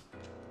 fellas.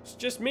 It's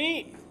just me.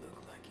 You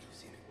look like you've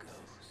seen a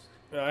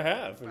ghost. I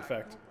have, in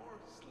fact.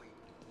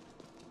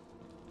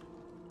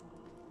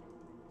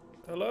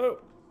 Hello?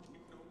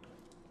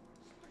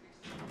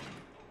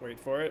 Wait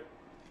for it.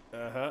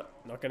 Uh-huh.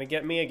 Not gonna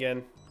get me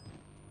again.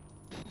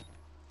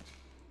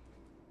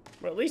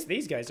 Well, at least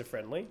these guys are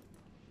friendly.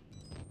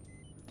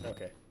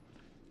 Okay.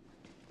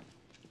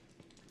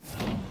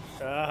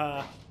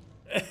 Ah.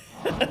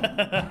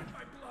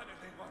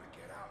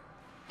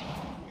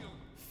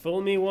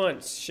 Fool me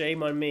once,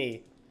 shame on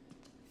me.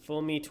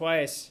 Fool me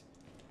twice,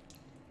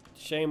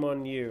 shame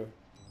on you.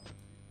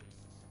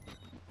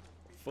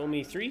 Fool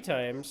me 3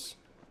 times.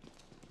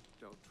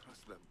 Don't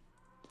trust them.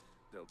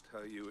 They'll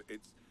tell you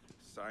it's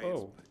science,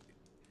 Oh. but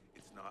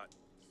it's not.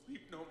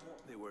 Sleep no more.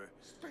 They were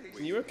space.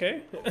 You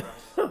okay?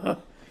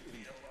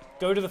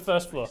 Go to the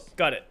first floor.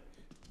 Got it.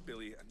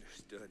 Billy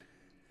understood.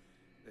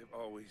 They've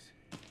always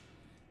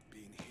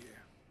been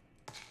here.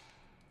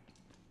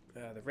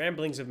 The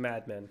ramblings of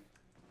madmen.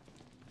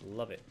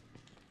 Love it.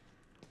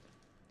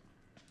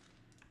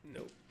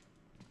 Nope.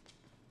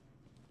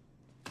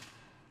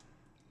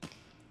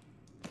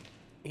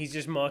 He's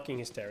just marking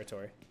his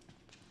territory.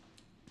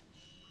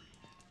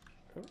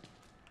 Oh.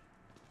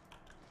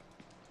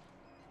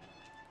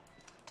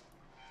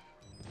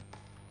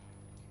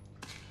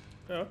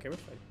 Oh, okay, we're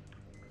fine.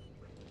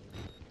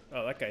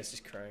 Oh, that guy's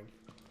just crying.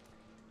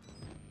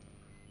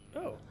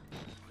 Oh.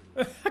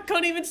 I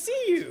can't even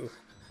see you!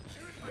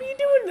 What are you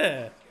doing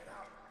there?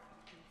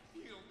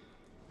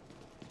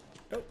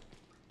 Oh. Oh,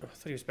 I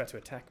thought he was about to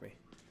attack me.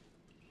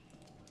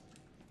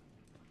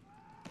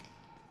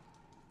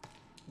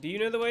 Do you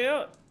know the way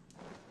out?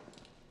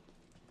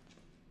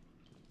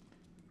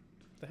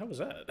 The hell was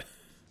that?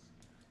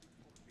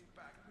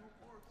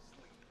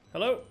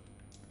 Hello?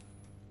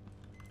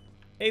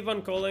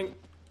 Avon calling.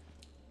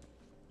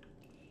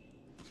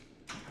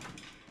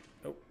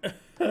 Oh.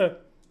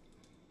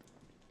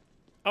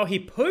 Oh, he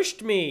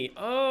pushed me.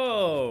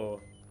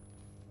 Oh.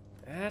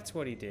 That's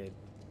what he did.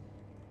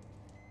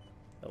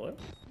 Hello?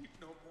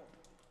 No more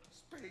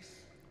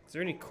space. Is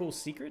there any cool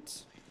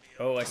secrets?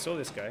 Oh, I saw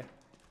this guy.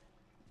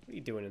 What are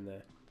you doing in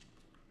there?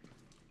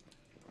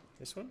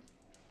 This one?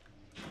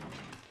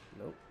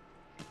 Nope.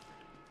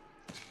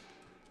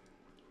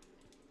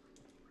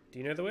 Do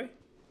you know the way?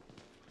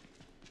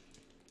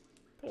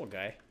 Poor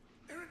guy.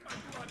 They're in my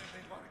blood and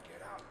they want to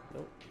get out.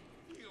 Nope.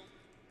 Heal.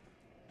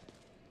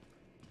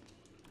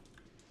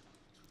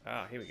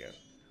 Ah, here we go.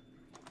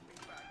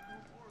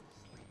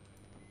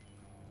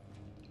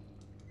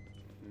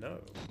 No.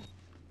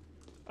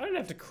 I don't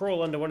have to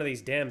crawl under one of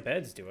these damn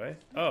beds, do I?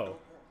 Oh.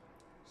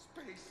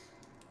 Space.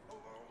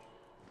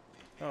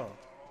 Oh.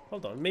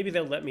 Hold on. Maybe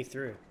they'll let me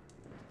through.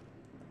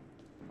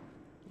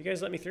 You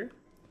guys let me through?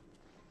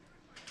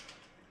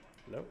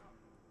 Nope.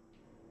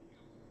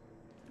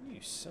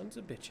 You sons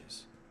of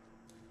bitches.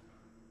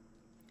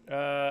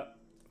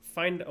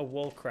 Find a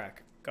wall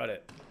crack. Got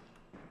it.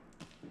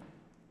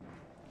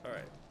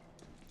 Alright.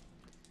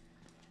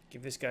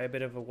 Give this guy a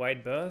bit of a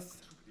wide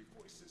berth.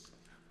 Voices.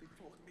 They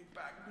pulled me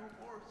back. No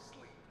more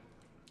sleep.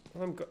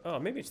 Well, oh,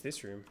 maybe it's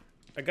this room.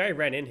 A guy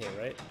ran in here,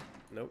 right?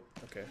 Nope.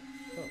 Okay.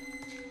 Oh.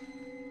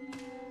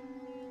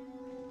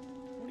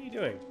 What are you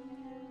doing?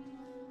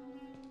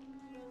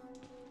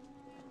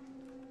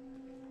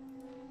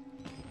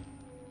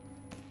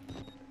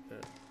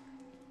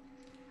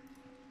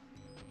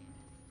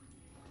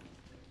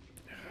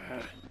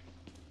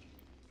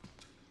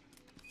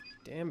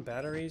 Damn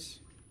batteries.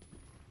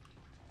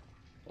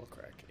 Or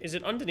crack. Is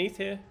it underneath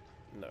here?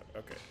 No.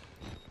 Okay.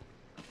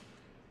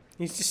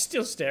 He's just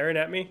still staring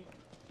at me.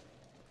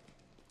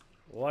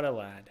 What a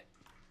lad.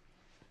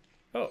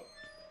 Oh,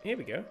 here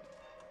we go.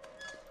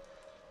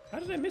 How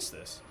did I miss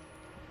this?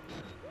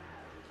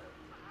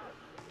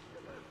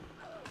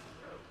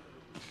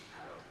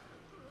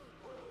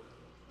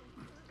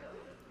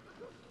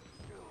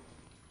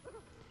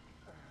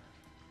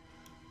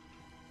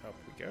 Up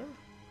we go.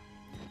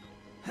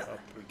 Up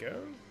we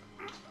go.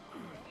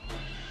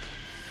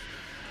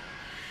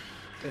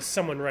 There's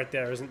someone right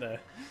there, isn't there?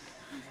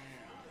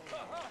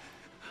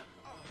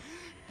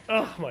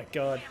 Oh my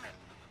god.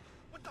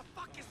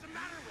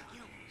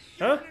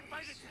 Huh?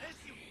 Uninvited to this,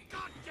 you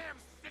goddamn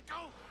sicko!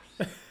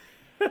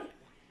 You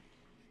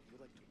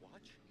like to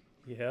watch?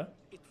 Yeah.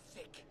 It's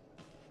sick.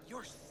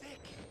 You're sick.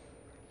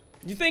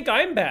 You think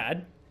I'm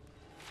bad?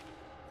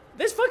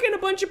 There's fucking a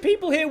bunch of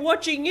people here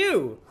watching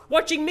you.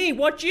 Watching me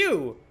watch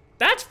you.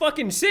 That's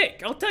fucking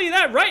sick. I'll tell you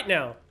that right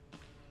now.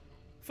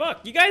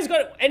 Fuck, you guys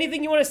got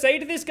anything you want to say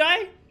to this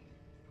guy?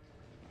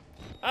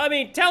 I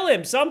mean, tell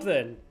him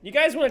something. You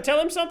guys want to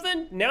tell him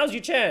something? Now's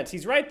your chance.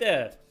 He's right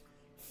there.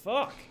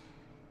 Fuck.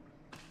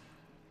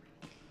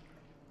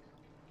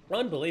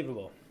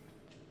 Unbelievable.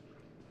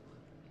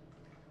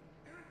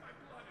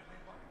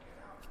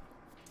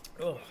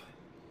 Oh.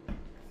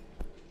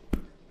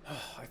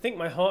 I think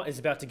my heart is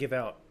about to give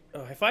out.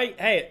 Oh, if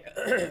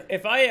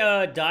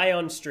I die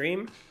on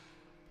stream,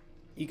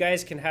 you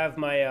guys can have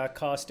my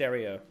car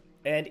stereo.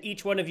 And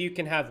each one of you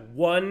can have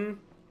one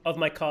of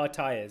my car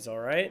tires,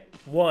 alright?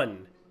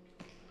 One.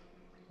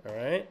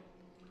 Alright?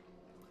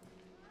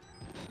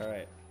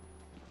 Alright.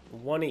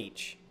 One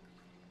each.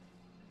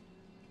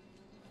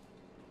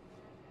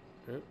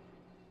 Okay.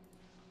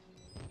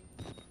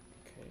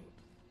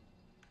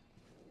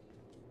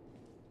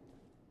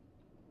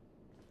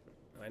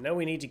 I know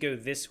we need to go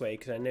this way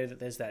because I know that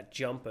there's that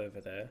jump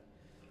over there.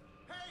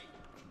 Hey!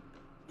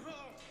 Oh.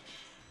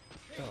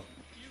 Hey, Oh.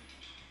 you...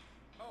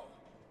 Oh,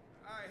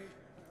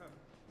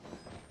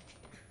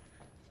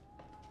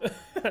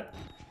 I...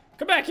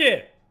 Come back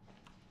here!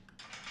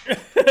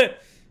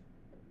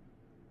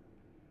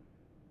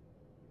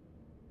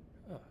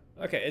 Oh,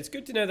 okay, it's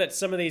good to know that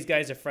some of these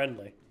guys are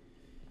friendly.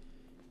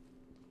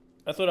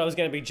 I thought I was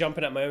going to be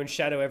jumping at my own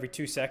shadow every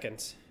 2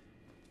 seconds.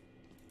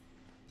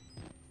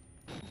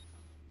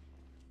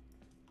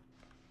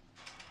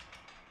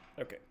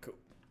 Okay, cool.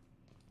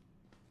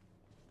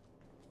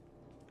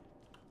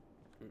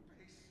 Leave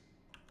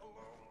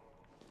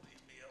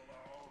me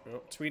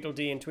alone. Oh,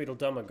 Tweedledee and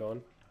Tweedledum are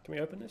gone. Can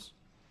we open this?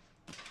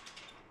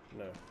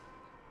 No.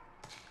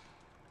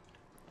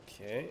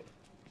 Okay.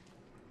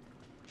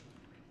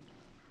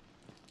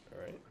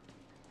 Alright.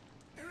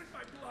 They're in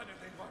my blood and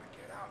they want to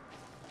get out.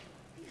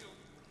 You...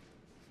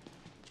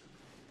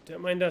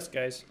 Don't mind us,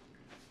 guys.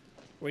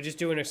 We're just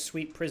doing a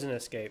sweet prison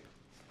escape.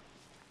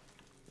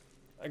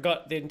 I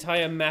got the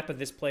entire map of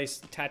this place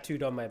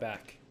tattooed on my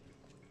back.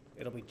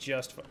 It'll be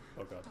just fun.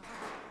 Oh god.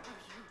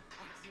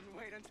 I didn't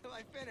wait until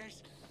I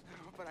finished.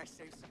 Oh, but I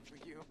saved some for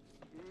you.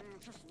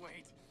 Just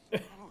wait.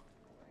 Oh.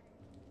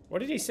 What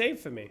did he save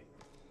for me?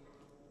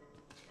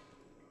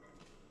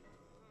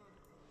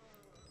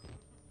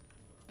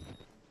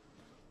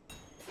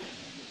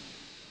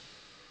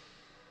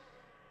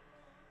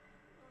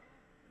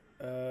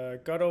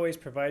 God always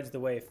provides the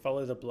way.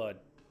 Follow the blood.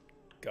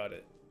 Got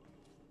it.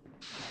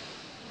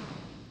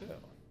 Oh.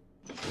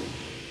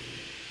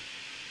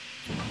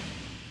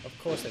 Of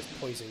course there's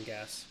poison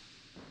gas.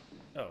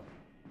 Oh.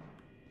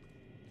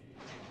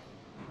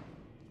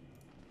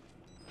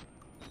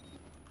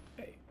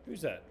 Hey,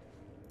 who's that?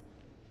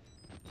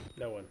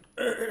 No one.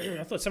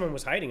 I thought someone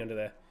was hiding under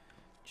there.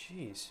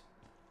 Jeez.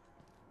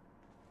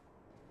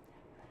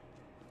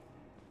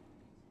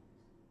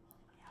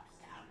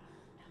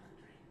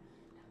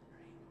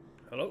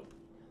 Hello?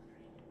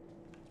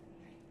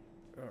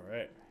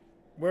 Alright.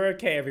 We're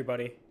okay,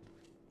 everybody.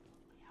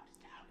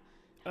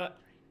 Oh.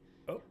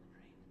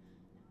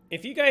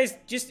 If you guys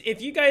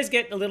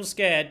get a little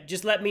scared,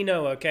 just let me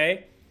know,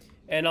 okay?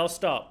 And I'll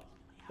stop.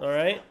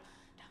 Alright?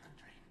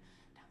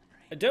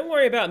 Don't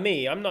worry about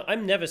me.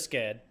 I'm never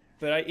scared.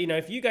 But you know,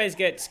 if you guys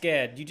get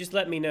scared, you just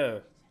let me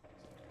know.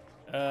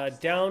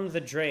 Down the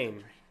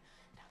drain.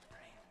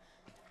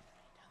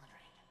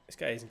 This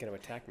guy isn't gonna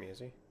attack me, is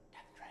he?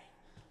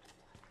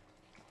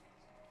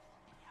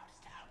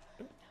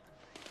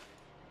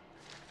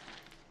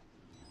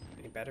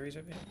 Any batteries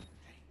over here?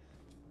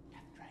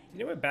 You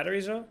know where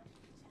batteries are?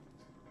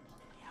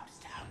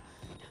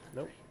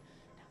 Nope.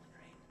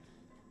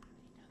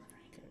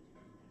 Okay.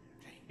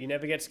 You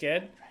never get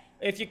scared?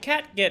 If your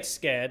cat gets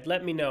scared,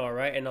 let me know,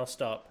 alright? And I'll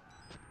stop.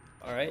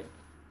 Alright?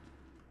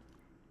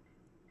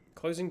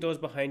 Closing doors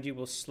behind you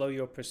will slow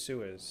your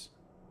pursuers.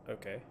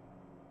 Okay.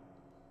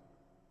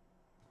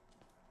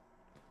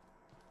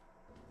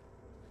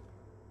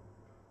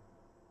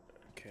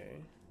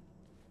 Okay.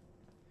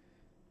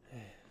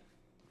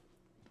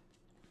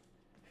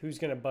 Who's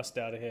gonna bust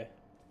out of here?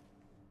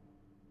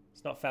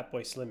 It's not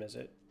Fatboy Slim, is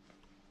it?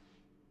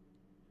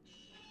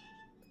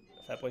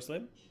 Fatboy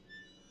Slim?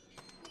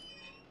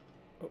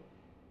 Oh.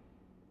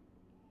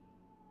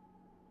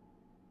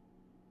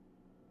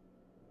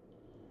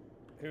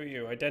 Who are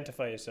you?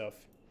 Identify yourself.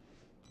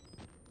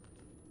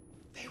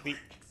 They were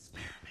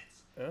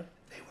experiments. Huh?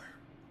 They were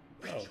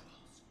rituals.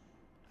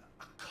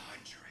 A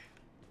conjuring.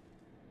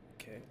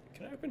 Okay.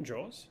 Can I open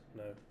drawers?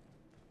 No.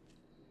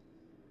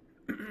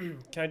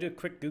 Can I do a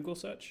quick Google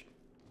search?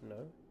 No.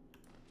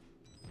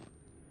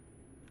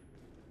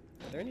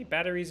 Are there any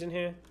batteries in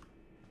here?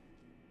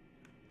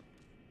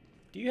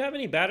 Do you have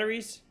any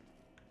batteries?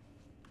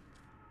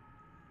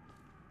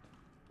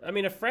 I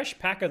mean, a fresh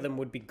pack of them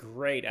would be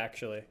great,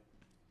 actually.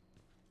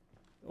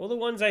 All the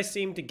ones I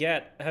seem to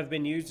get have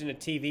been used in a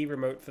TV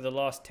remote for the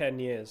last 10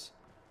 years.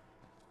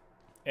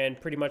 And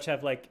pretty much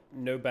have, like,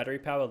 no battery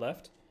power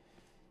left.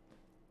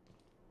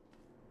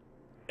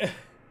 Don't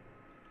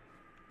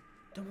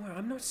worry,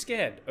 I'm not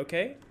scared,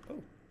 okay?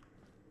 Oh.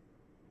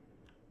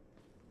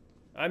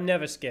 I'm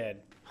never scared.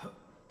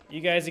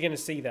 You guys are gonna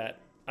see that.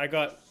 I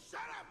got...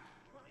 Shut up!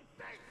 Let me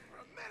think for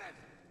a minute!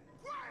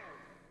 Quiet!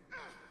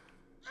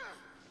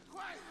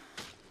 Quiet!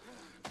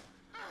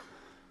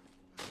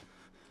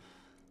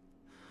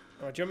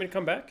 Oh, do you want me to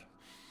come back?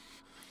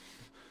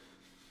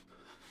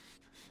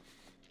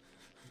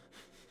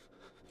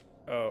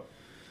 Oh.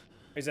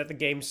 Is that the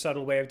game's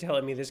subtle way of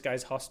telling me this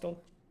guy's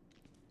hostile?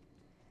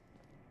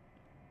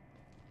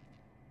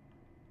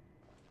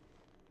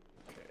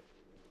 Okay.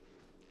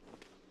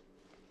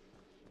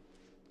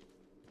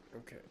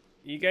 Okay.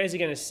 You guys are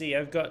gonna see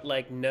I've got,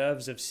 like,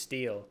 nerves of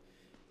steel.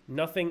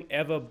 Nothing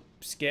ever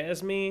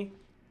scares me.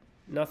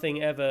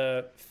 Nothing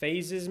ever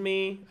phases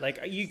me. Like,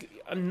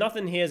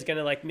 nothing here is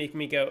gonna, like, make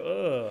me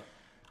go, ugh.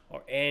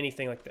 Or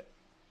anything like that.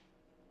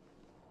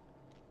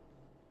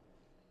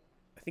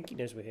 I think he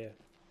knows we're here.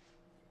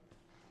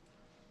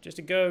 Just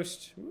a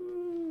ghost.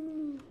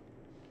 Woo.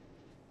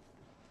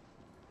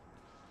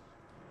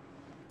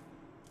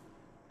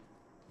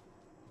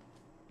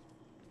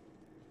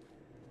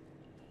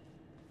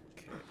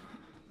 Okay.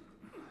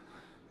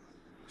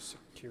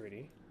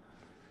 Security.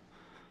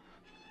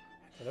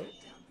 Hello? Yeah,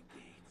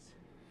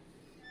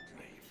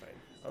 you're fine.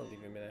 I'll leave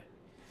him in there.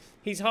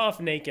 He's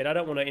half naked. I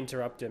don't want to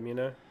interrupt him, you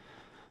know?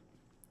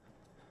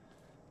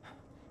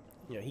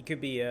 You know, he could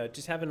be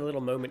just having a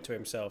little moment to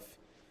himself.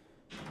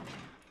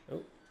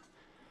 Oh.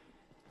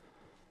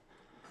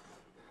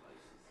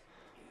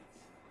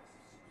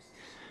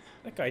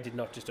 That guy did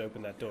not just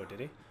open that door,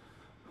 did he?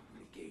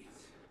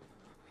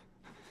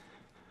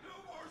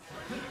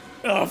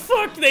 Oh,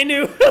 fuck! They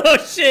knew! Oh,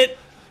 shit!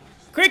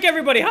 Quick,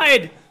 everybody,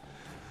 hide!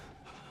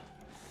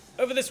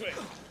 Over this way.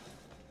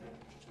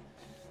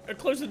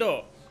 Close the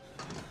door.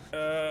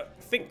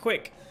 Think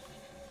quick.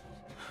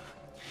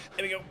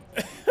 There we go.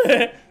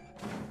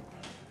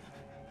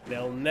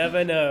 They'll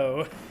never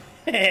know.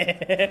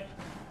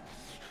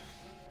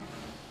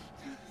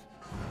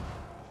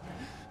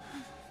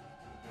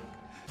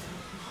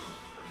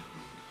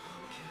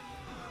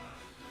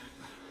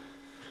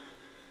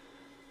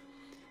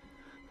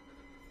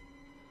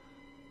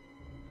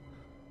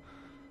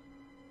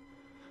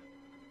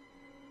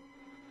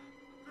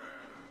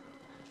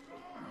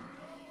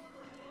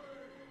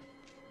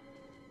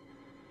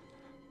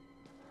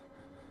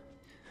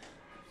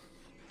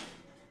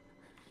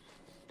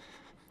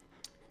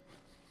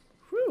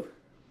 Whew.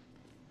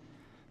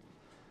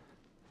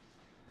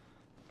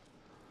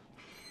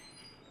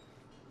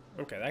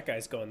 Okay, that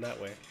guy's going that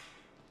way.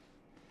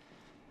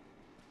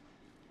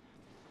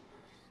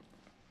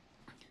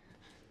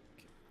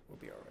 Okay, we'll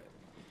be alright.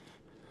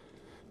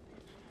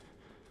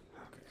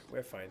 Okay,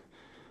 we're fine.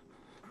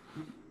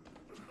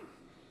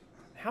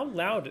 How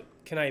loud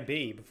can I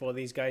be before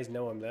these guys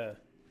know I'm there?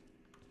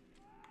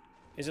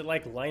 Is it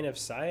like line of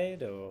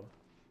sight, or...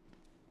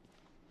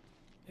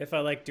 If I,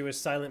 like, do a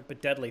silent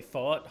but deadly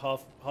fart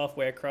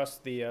halfway across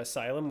the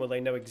asylum, will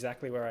they know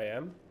exactly where I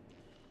am?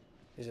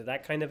 Is it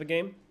that kind of a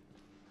game?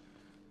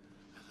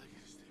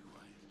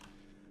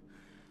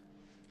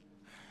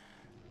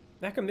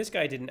 How come this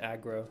guy didn't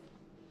aggro?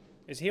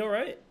 Is he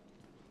alright?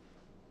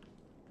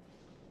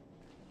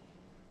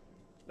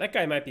 That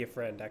guy might be a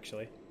friend,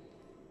 actually.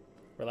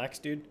 Relax,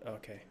 dude?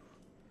 Okay.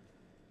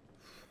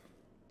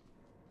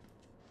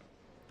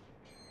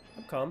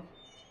 I'm calm.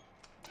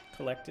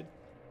 Collected.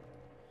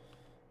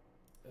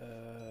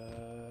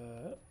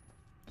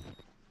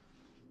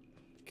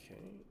 Okay.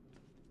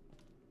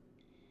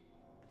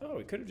 Oh,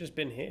 we could have just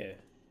been here.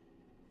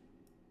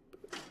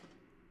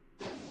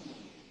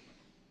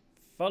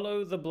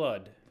 Follow the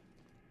blood.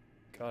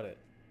 Got it.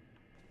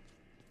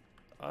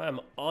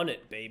 I'm on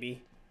it,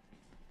 baby.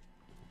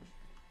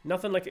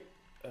 Nothing like a...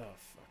 Oh,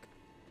 fuck.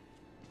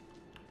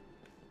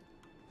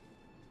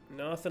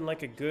 Nothing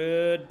like a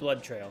good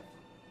blood trail.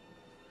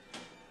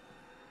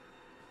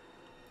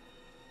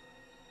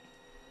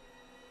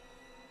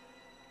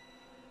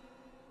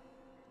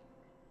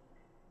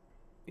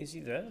 Is he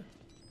there?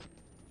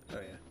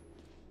 Oh, yeah.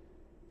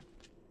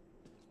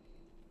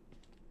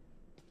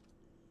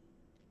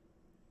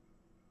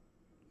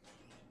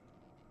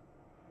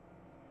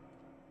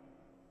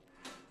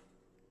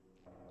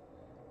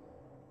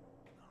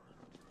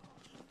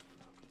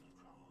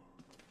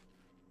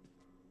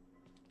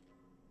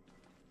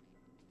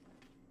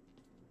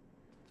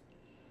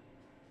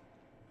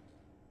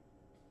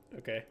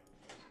 Okay.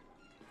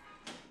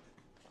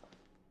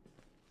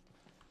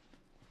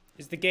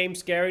 Is the game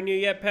scaring you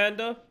yet,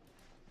 Panda?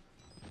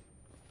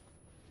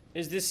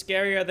 Is this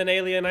scarier than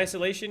Alien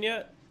Isolation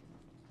yet?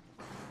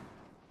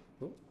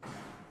 Ooh.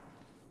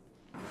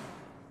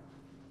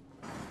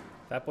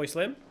 Fat Boy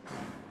Slim?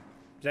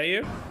 Is that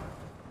you?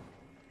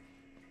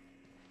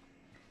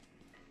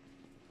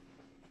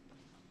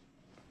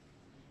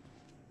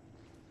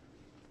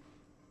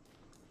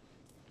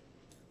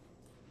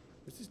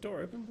 Was this door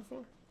open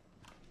before?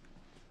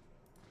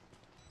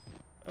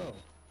 Oh.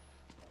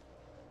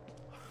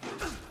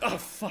 Oh,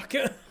 fuck.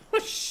 Oh,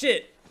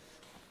 shit.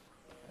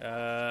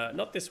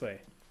 Not this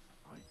way.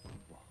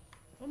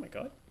 Oh my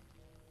god.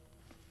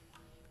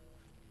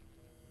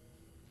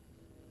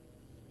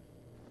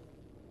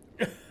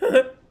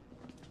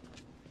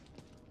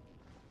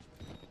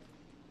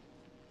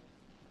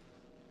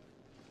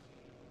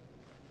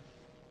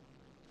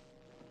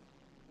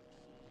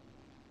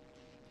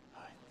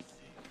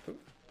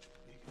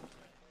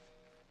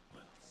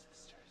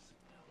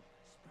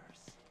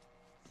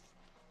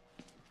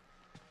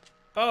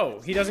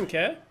 Oh, he doesn't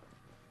care?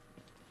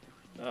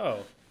 Oh.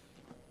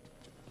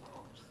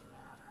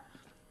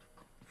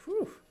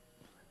 Whew.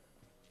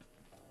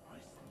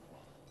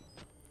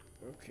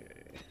 Okay.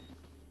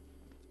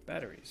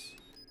 Batteries.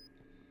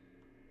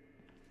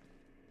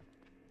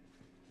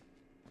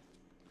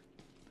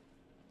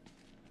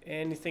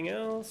 Anything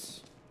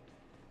else?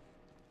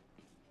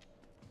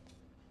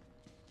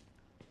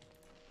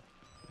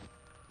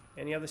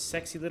 Any other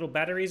sexy little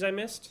batteries I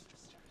missed?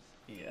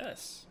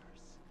 Yes.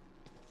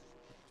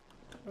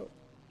 Oh.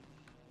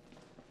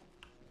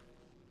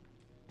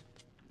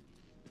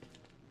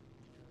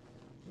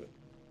 Do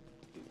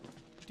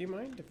you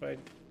mind if I...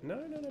 No,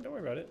 don't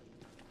worry about it.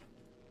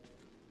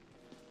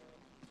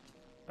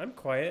 I'm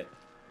quiet.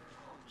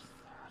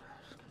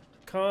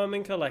 Calm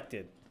and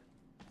collected.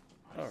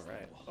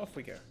 Alright, off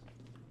we go.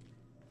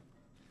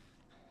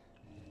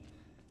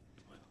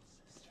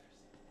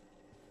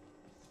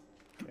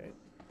 Okay.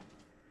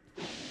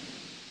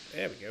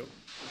 There we go.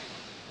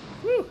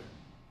 Woo!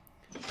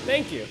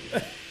 Thank you.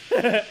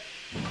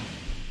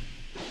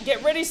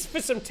 Get ready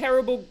for some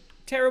terrible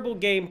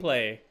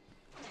gameplay.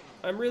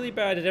 I'm really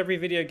bad at every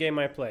video game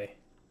I play.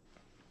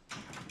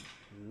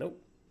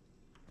 Nope.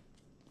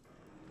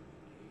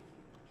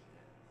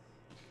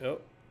 Oh,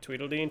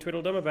 Tweedledee and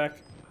Tweedledum are back.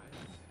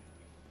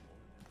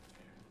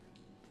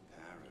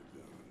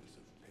 Paragons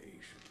of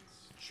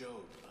patience,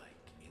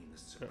 Job-like in the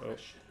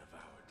suppression of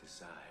our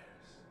desires.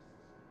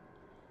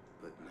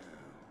 But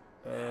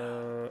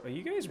now, Are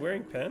you guys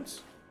wearing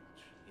pants?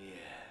 yeah,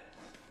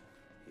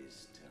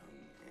 his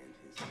tongue and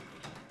his hand,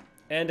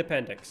 And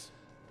appendix.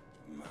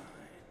 mine.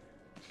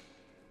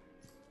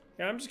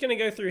 Yeah, I'm just gonna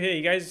go through here,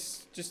 you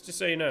guys, just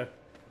so you know.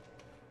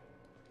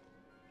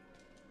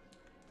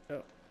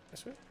 Oh,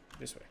 this way?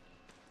 This way.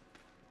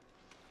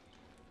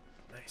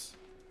 Nice.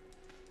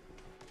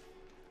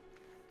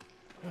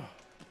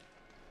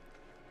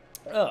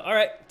 Oh,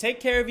 alright. Take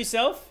care of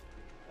yourself.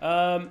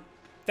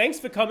 Thanks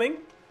for coming.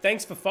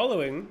 Thanks for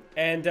following.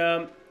 And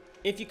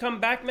if you come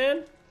back,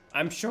 man,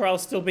 I'm sure I'll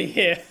still be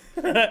here.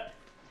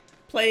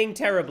 Playing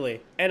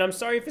terribly. And I'm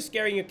sorry for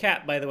scaring your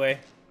cat, by the way.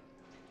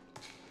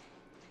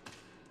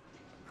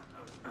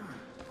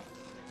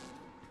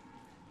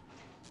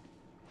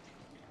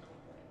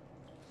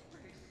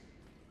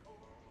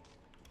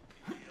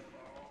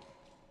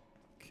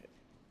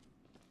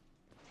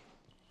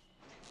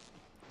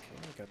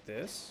 Got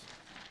this.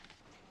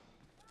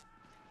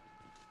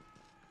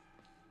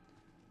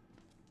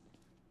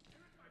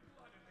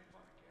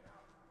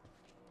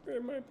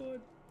 Where's my blood?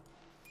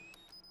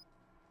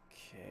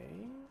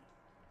 Okay.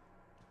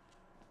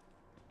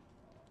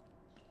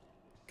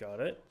 Got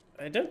it.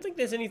 I don't think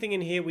there's anything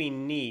in here we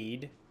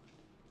need.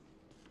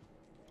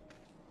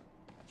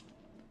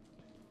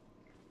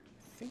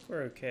 I think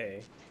we're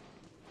okay.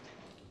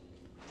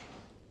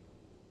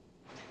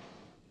 It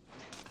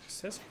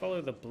says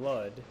follow the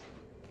blood.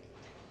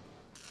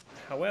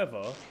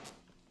 However,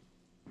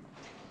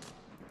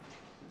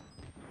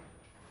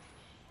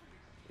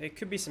 there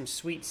could be some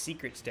sweet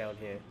secrets down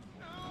here.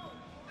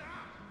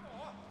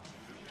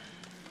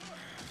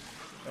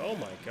 Oh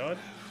my god.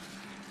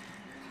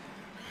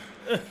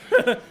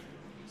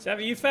 Is that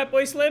you, fat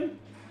boy Slim?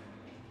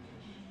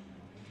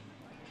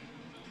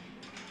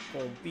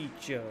 Gonna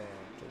beat you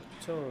to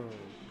the tone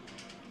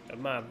of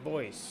my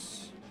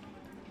voice.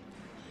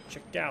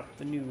 Check out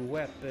the new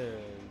weapon.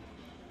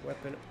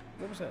 Weapon.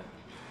 What was that?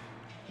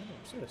 Oh,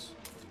 what's this?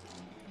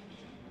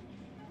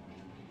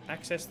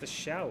 Access the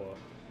shower.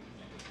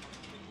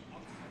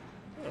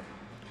 Oh.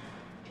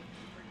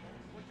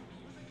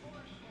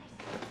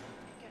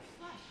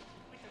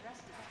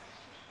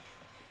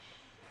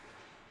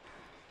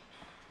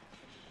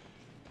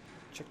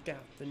 Check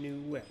out the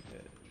new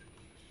weapon.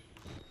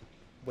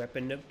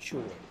 Weapon of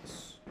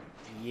choice.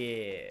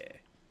 Yeah.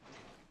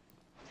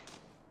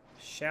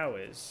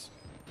 Showers.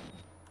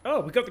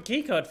 Oh, we got the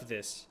key card for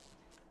this.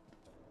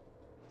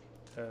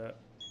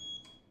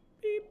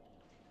 Beep.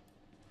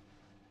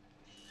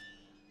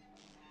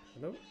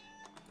 Hello?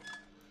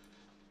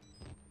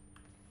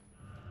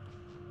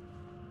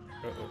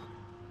 Uh-oh.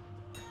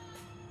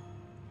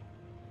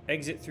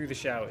 Exit through the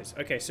showers.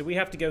 Okay, so we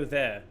have to go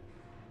there.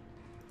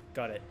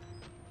 Got it.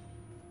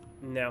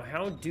 Now,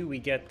 how do we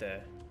get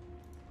there?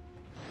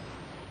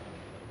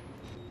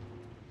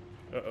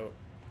 Uh-oh.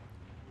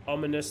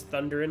 Ominous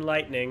thunder and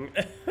lightning.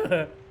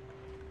 I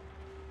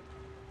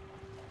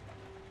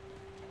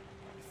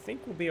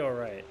think we'll be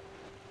alright.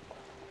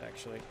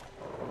 Actually.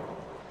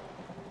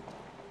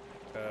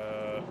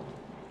 Oh.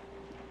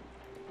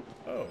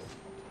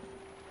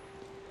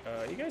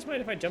 You guys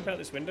mind if I jump out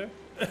this window?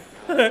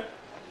 Vanished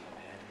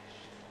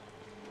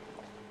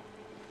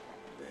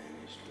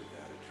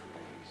without a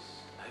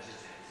trace. I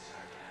just had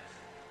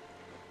sarcasm.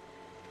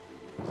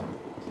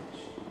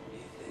 He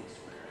thinks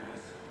we're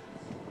assholes.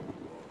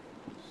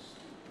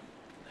 Stupid.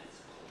 Let's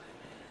pull him in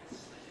and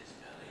slit his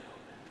belly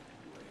open.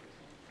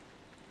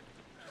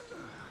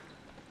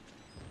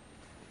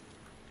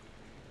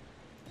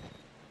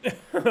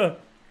 Wait.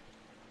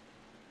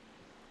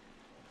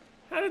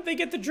 How did they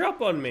get the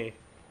drop on me?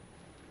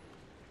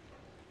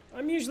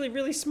 I'm usually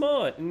really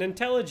smart and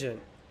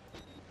intelligent.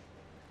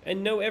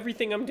 And know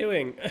everything I'm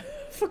doing.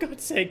 For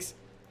God's sakes.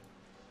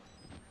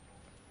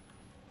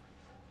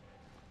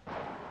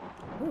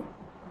 Ooh.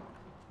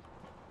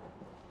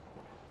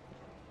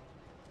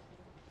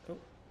 Oh,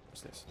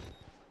 what's this?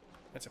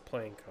 That's a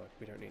playing card.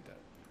 We don't need that.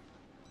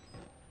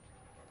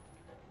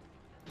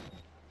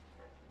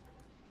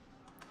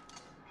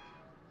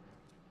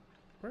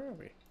 Where are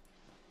we?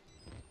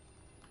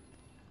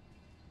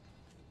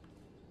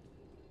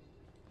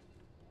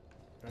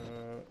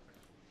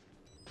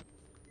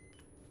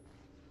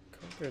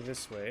 Can't go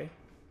this way.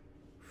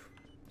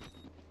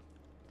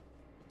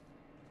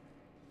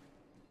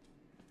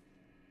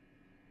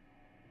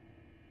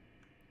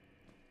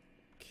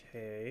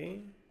 Okay.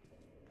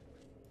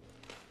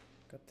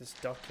 Got this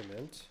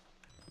document.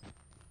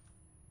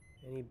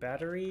 Any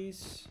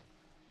batteries?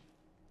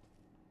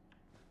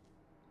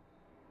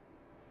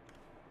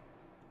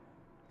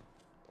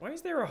 Why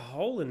is there a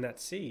hole in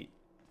that seat?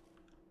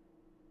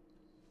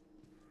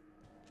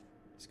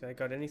 This guy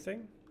got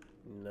anything?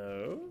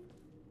 No.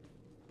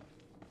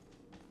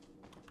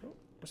 Oh,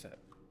 what's that?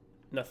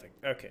 Nothing.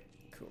 Okay,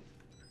 cool.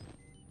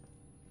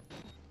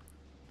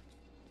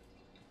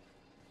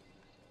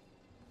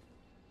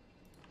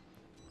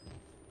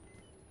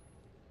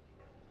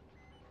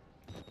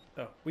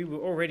 Oh, we were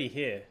already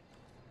here.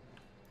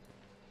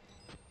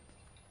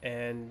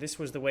 And this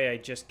was the way I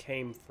just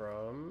came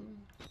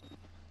from.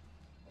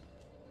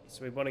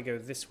 So we want to go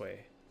this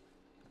way.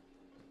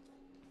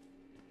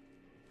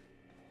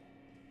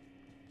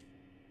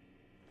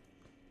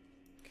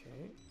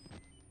 Okay.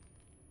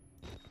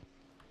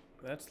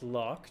 That's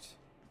locked.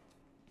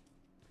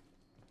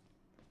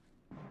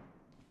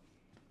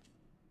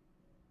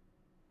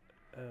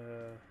 Oh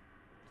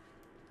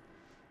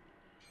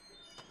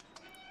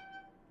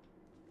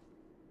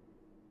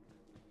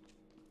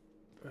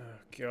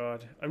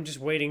God, I'm just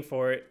waiting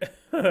for it.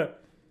 Okay,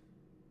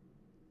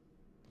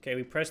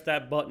 we pressed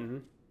that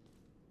button.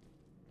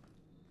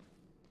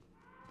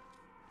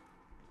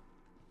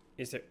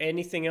 Is there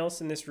anything else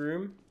in this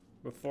room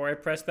before I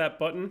press that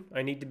button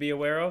I need to be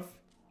aware of?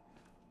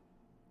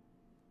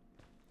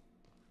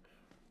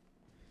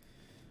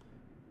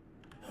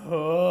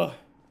 Oh.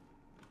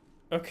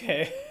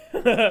 Okay.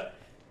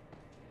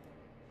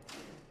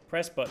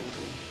 Press button.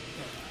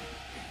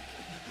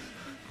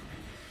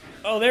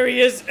 Oh, there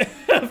he is.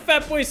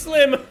 Fatboy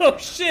Slim. Oh,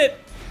 shit.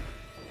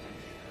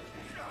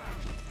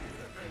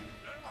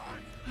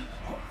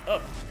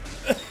 Oh.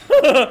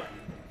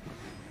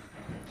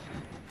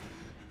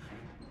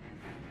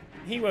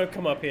 He won't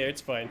come up here. It's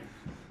fine.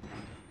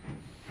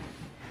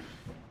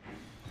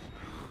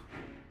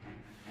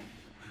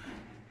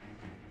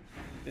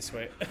 This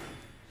way.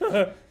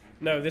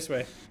 No, this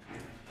way.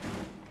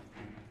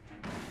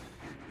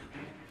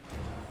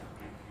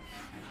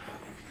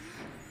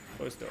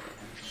 Close door.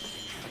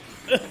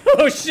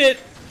 Oh shit!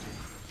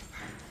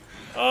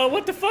 Oh,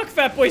 what the fuck,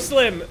 Fatboy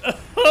Slim?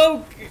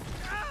 Oh!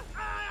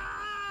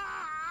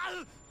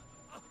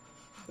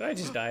 Did I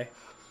just die?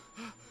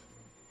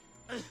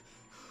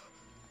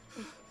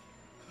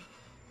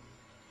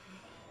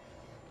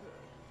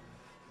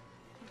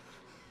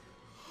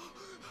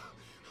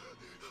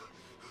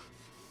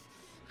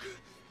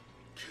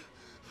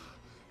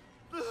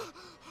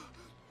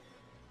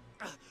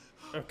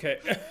 Okay,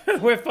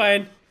 we're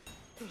fine.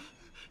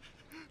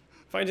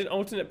 Find an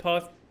alternate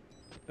path.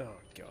 Oh,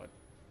 God.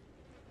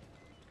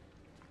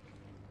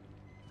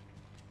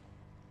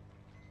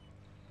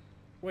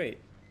 Wait.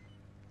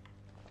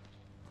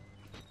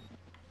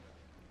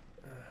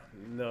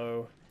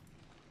 No.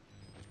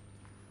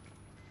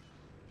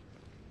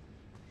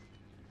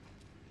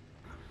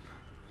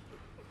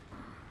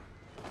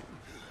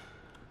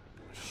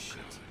 Shit.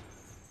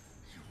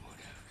 You won't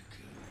have to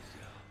kill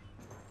yourself.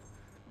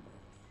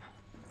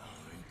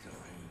 Only the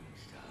rain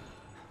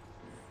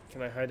stop.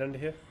 Can I hide under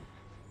here?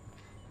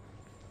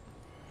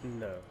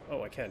 No.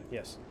 Oh, I can.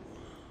 Yes.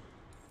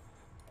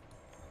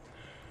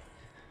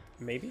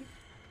 Maybe?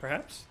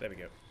 Perhaps? There we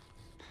go.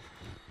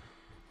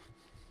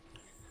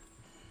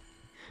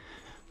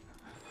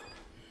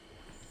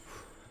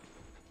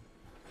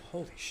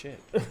 Holy shit.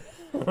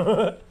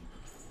 Oh,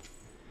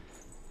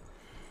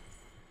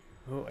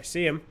 I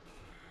see him.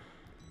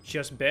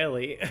 Just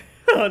barely.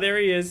 Oh, there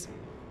he is.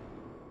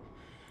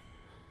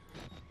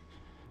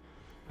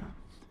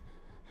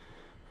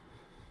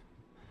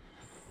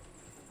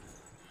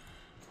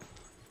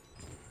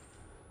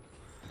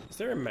 Is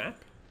there a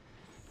map?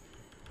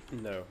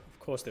 No, of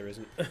course there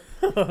isn't.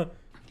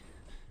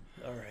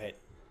 Alright.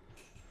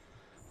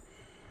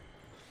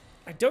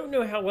 I don't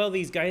know how well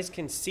these guys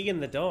can see in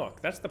the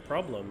dark. That's the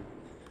problem.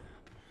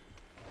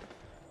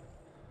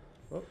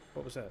 Oh,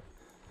 what was that?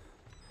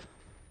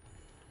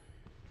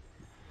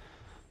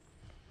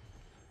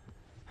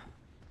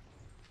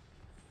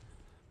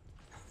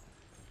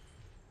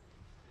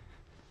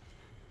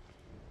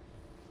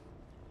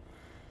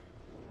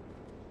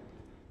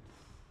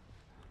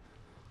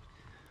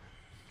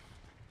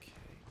 Okay,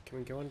 can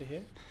we go under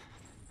here?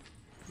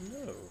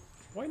 No.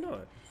 Why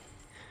not?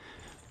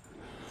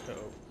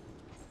 Uh-oh.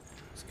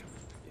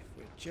 If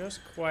we're just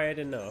quiet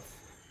enough.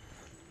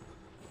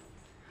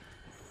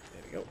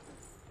 There we go.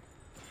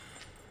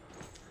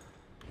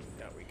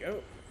 There we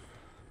go.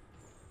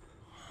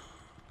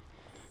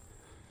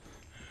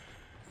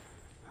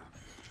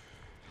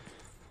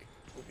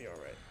 We'll be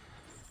alright.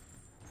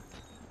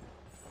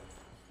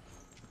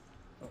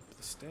 Up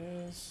the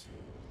stairs.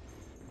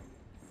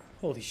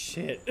 Holy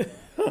shit.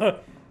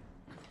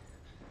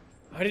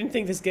 I didn't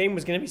think this game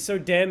was gonna be so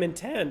damn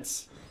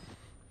intense.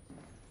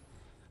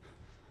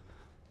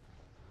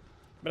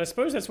 But I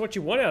suppose that's what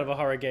you want out of a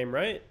horror game,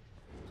 right?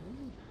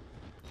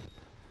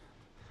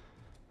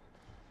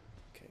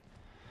 Okay.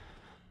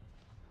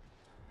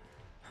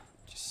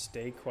 Just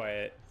stay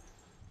quiet.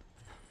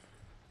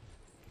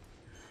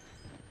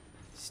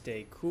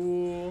 Stay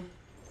cool.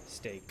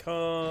 Stay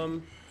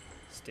calm.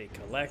 Stay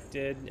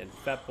collected. And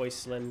Fatboy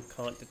Slim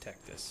can't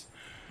detect us.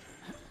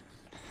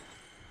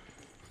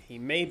 He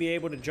may be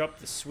able to drop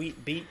the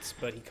sweet beats,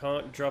 but he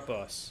can't drop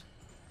us.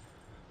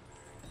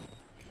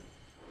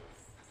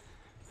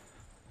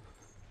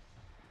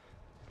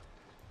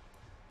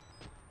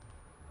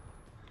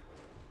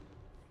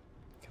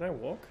 Can I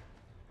walk?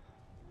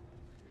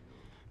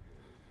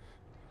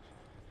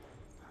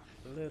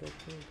 Little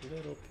pig,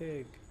 little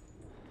pig.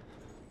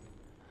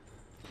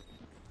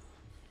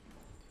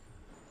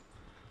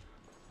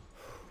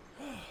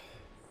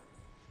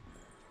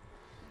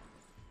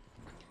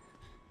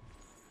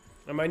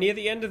 Am I near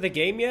the end of the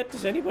game yet?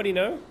 Does anybody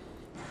know?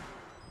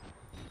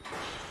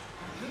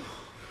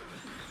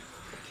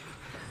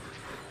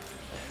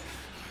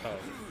 Oh.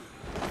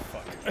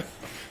 Fuck.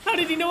 How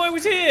did he know I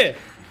was here?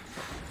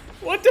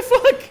 What the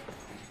fuck?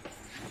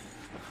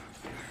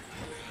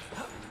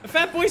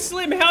 Fatboy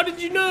Slim, how did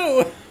you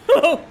know?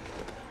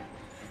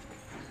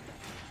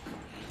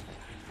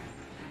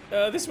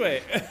 This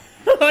way.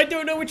 I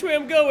don't know which way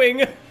I'm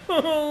going.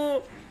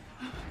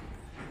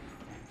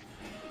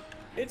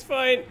 It's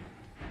fine.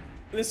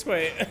 This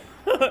way.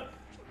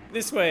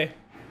 This way.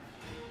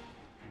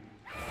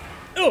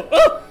 Oh!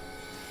 Oh!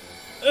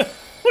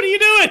 What are you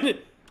doing?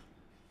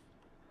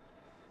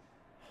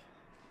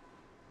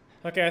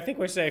 Okay, I think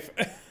we're safe.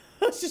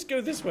 Let's just go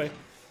this way.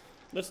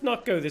 Let's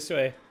not go this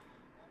way.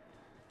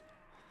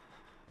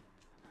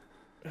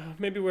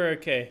 Maybe we're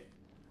okay.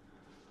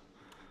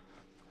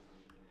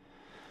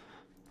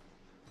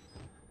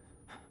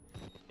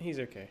 He's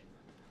okay.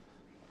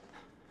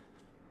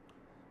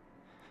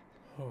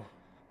 Oh.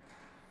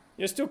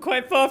 You're still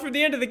quite far from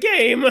the end of the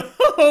game.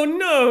 Oh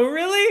no,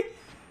 really?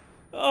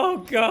 Oh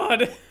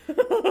god.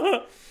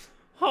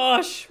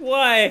 Harsh,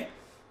 why?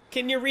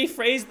 Can you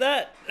rephrase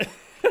that?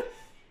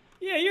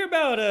 Yeah, you're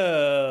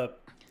about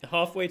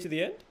halfway to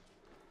the end.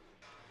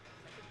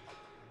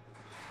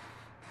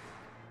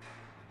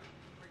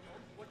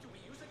 What do we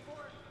use it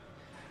for?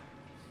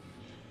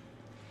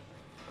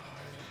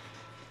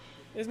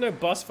 There's no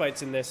boss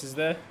fights in this, is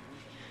there?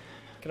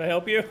 Can I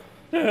help you?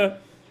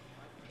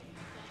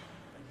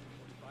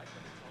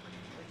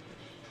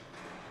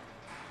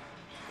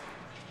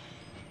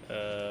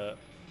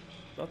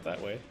 Not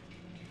that way.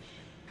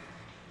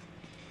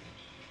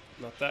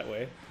 Not that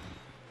way.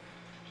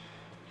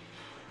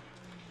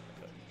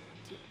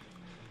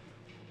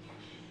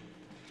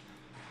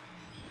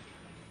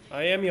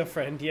 I am your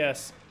friend,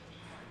 yes.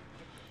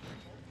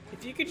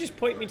 If you could just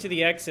point me to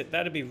the exit,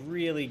 that'd be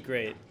really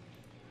great.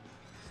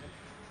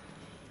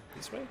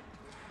 This way?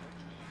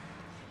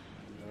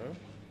 No.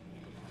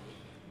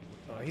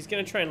 Oh, he's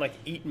gonna try and, like,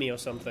 eat me or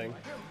something.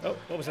 Oh,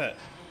 what was that?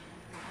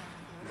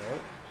 No.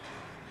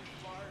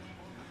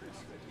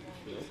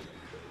 Nope.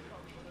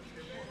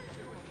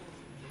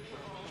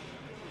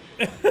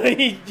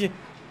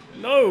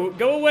 No,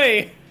 go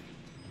away.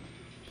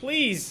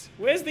 Please,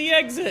 where's the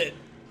exit?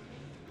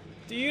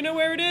 Do you know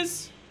where it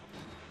is?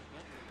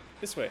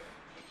 This way.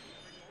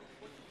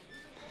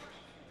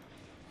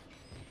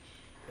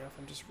 Now, if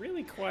I'm just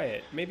really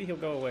quiet, maybe he'll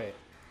go away.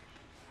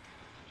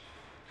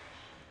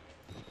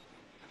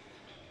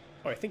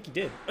 Oh, I think he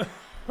did.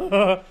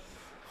 Oh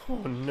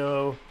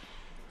no.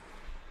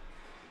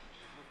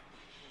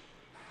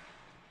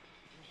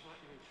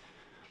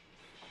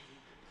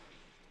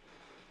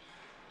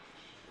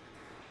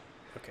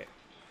 Okay.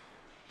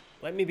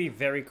 Let me be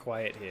very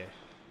quiet here.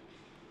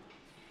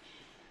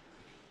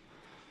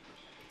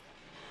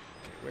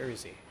 Okay, where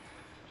is he?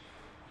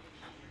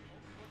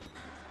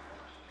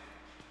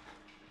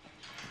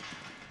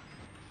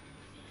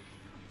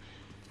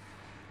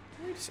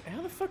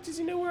 How the fuck does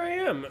he know where I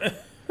am?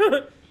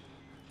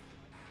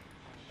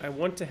 I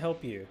want to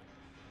help you.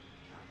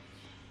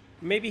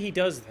 Maybe he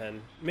does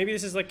then. Maybe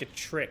this is like a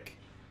trick.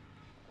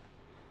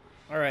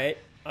 Alright,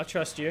 I'll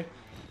trust you.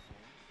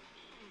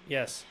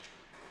 Yes.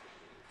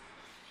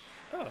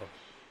 Oh.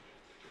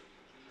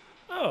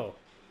 Oh.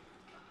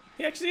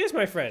 He actually is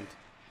my friend.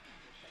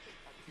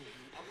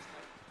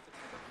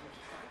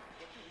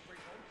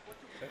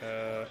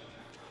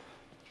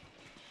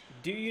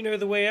 Do you know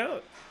the way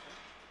out?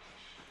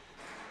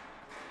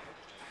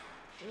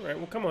 Alright,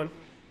 well, come on.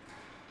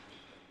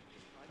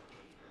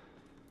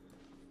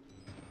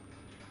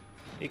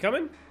 You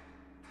coming?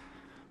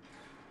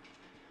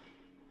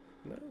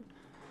 No.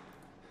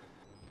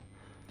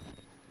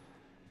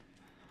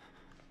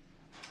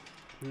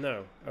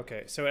 No.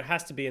 Okay, so it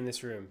has to be in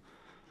this room.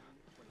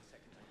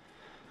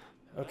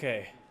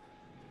 Okay.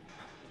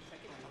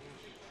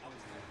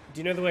 Do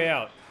you know the way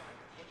out?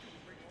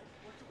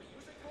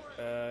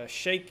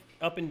 Shake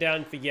up and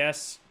down for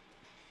yes.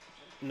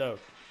 No.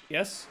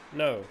 Yes?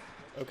 No.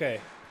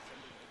 Okay.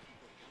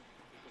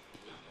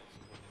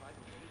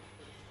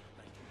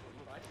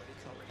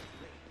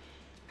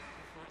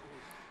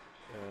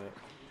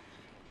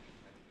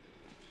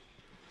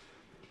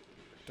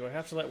 Do I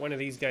have to let one of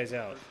these guys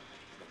out?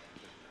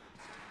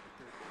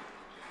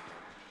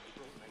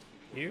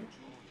 You?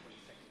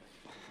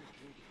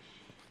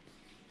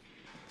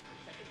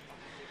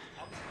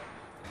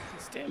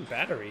 These damn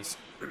batteries.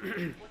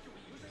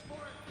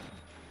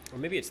 Or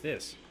maybe it's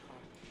this.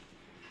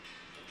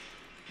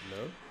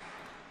 No?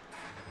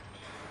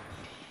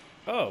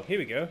 Oh, here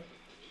we go.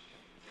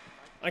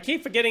 I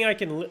keep forgetting I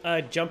can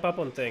jump up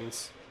on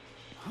things.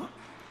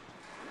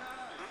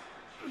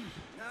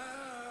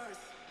 Nurse!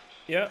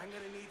 Yeah. I'm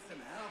gonna need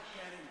some help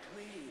getting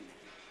clean.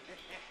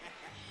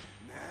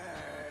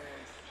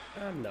 Nurse!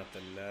 I'm not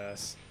the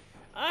nurse.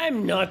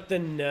 I'm not the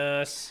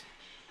nurse.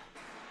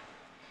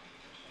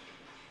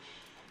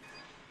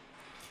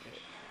 Okay.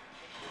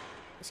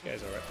 This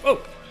guy's alright.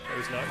 Oh! No,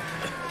 he's not.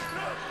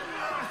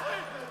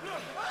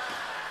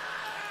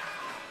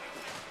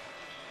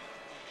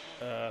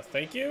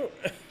 Thank you.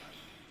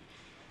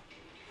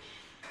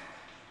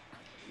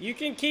 You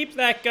can keep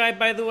that guy,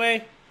 by the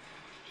way.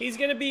 He's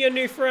gonna be your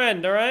new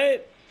friend,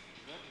 alright?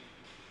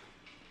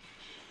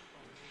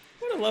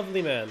 What a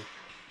lovely man.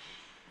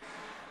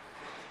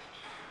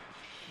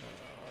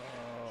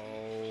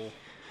 Oh.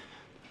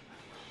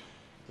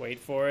 Wait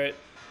for it.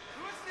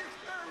 What's the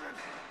experiment?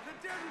 The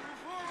dead will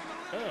perform on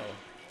the living.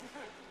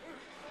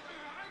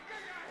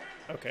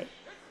 Oh. Okay.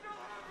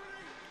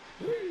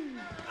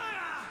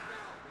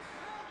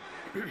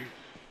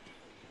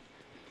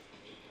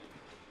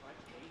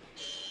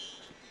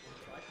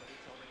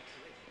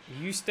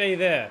 You stay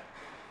there.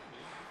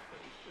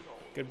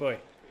 Good boy.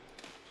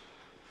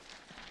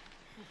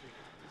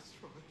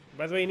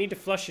 By the way, you need to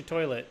flush your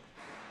toilet.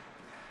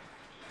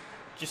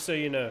 Just so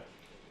you know.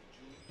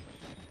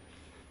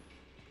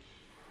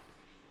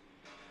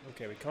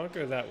 Okay, we can't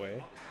go that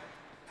way.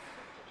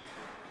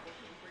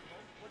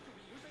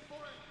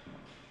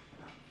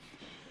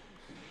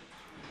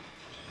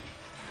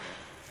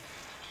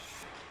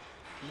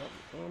 No,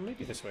 well,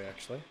 maybe this way,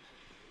 actually.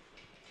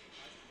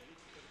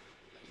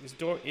 This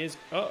door is...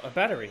 Oh, a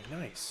battery.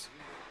 Nice.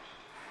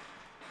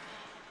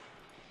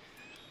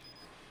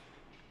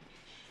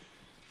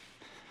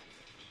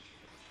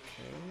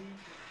 Okay.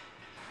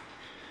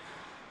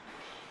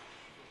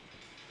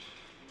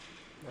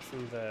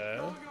 Nothing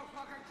there.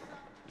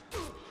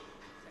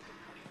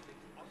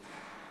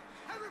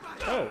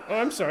 Oh,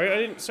 I'm sorry. I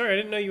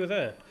didn't know you were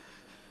there.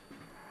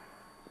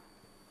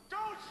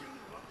 Don't you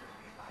look at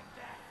me like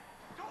that!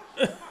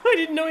 Don't I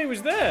didn't know he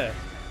was there.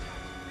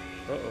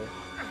 Uh-oh.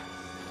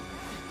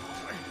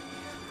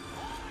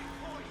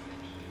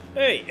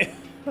 Hey!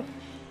 Oh,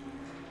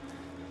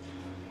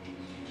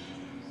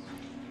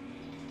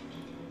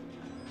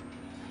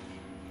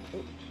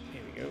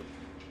 here we go.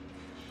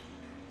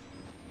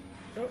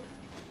 Oh,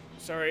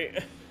 sorry.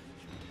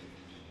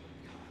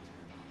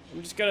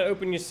 I'm just gonna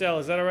open your cell.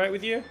 Is that alright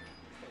with you?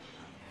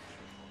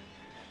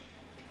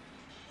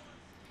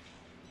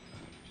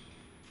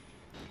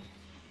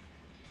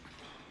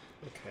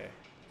 Okay.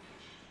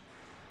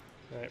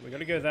 Alright, we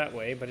gotta go that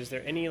way, but is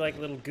there any, like,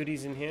 little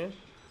goodies in here?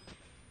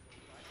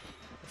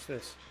 What's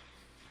this?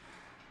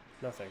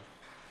 Nothing.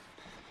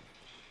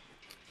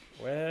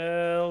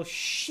 Well,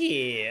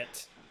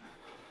 shit.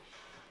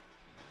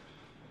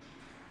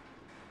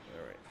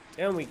 Alright,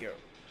 down we go.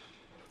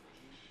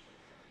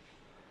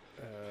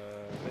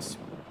 This...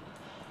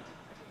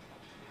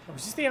 Oh,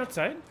 is this the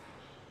outside?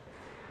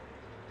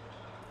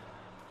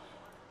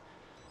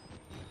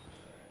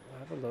 I'll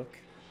have a look.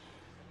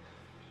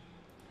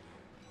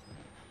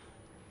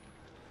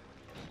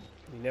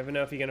 You never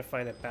know if you're gonna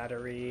find a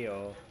battery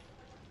or...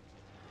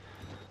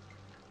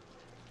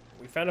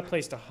 We found a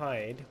place to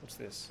hide. What's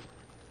this?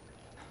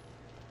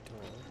 Door.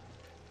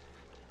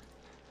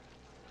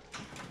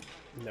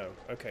 No.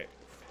 Okay.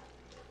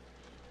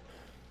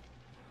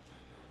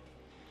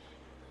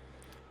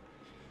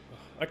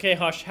 Okay,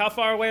 Hush. How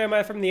far away am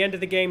I from the end of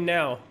the game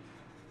now?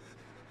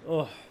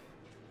 Oh.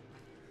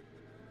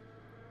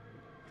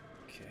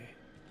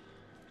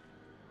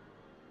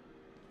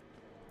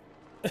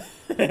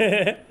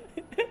 Okay.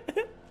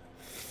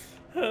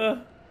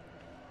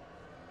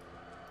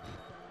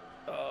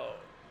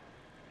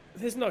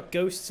 There's not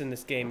ghosts in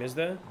this game, is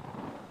there?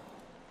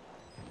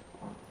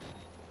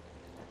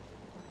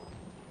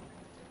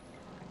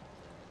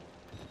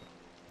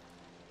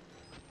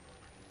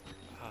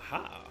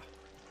 Aha.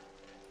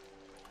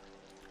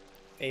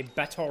 A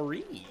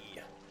battery.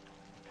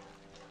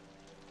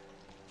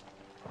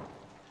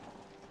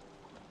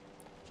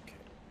 Okay.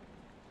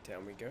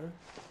 Down we go.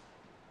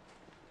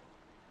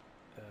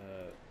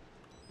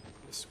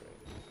 This way.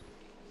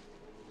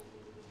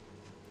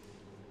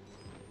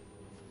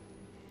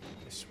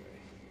 This way.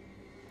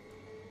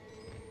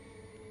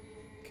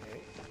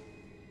 Okay.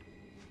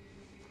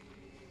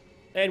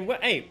 And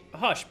what? Hey,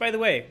 Hush, by the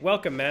way,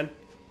 welcome, man.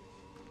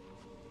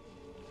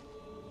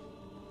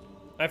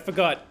 I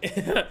forgot.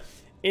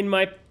 in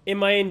my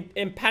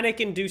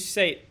panic-induced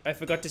state, I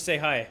forgot to say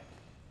hi.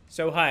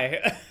 So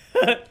hi.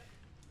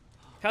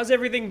 How's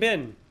everything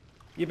been?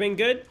 You been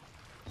good?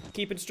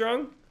 Keeping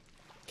strong?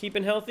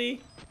 Keeping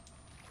healthy?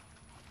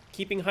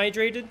 Keeping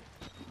hydrated?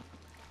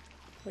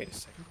 Wait a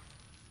second.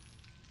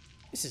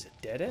 This is a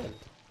dead end.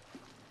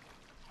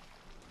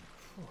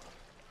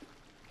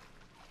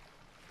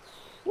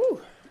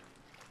 Whew.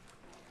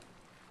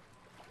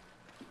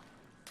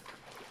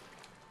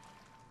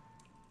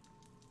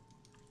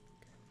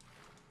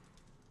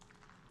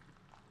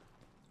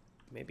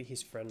 Maybe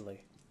he's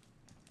friendly.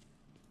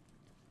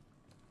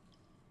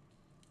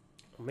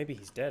 Or maybe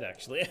he's dead,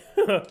 actually.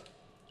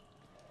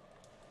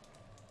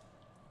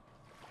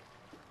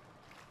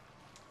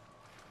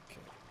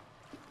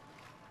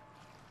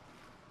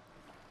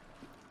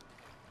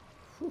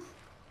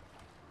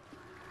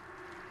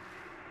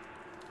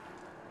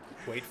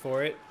 Wait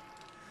for it.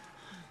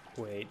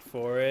 Wait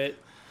for it.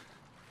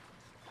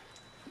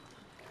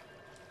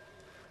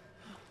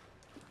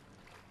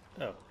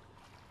 Oh.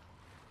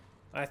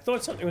 I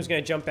thought something was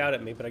going to jump out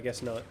at me, but I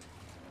guess not.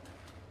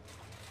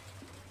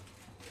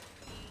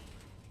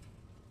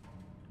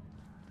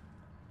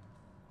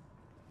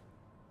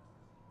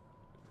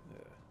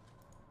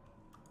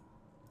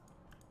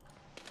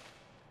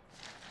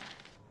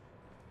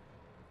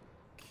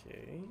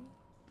 Okay.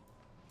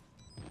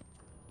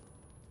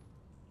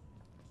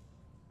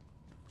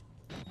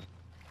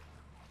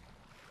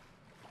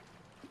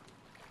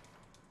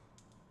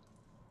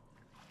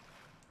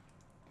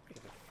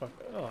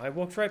 Oh, I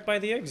walked right by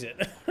the exit.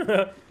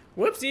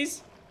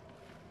 Whoopsies.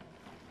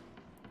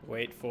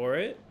 Wait for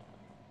it.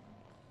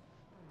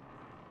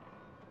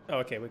 Oh,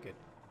 okay, we're good.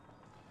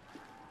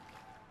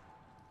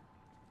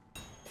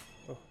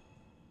 Oh.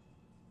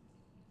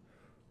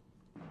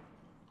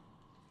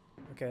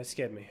 Okay, that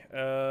scared me.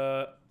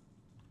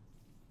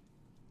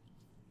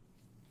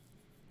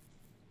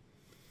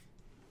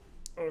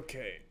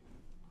 Okay.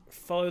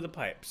 Follow the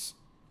pipes.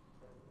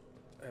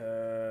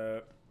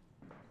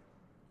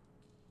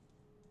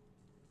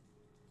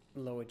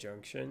 Lower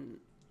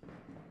junction.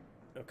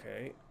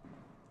 Okay.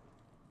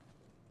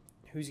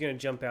 Who's gonna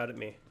jump out at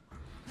me?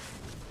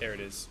 There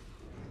it is.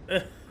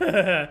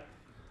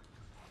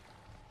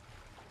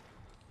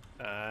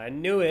 I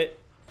knew it.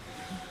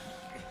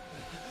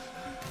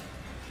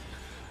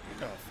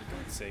 Oh, for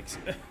God's sakes.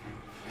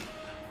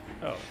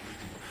 Oh.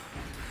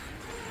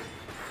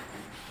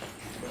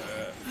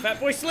 Fat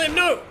Boy Slim,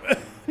 no!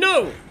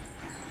 No!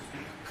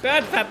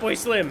 Bad Fat Boy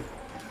Slim.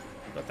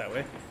 Not that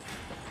way.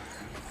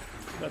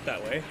 Not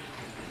that way.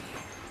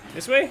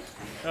 This way?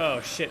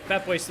 Oh shit,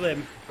 Fat Boy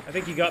Slim. I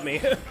think you got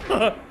me.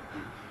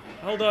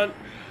 Hold on.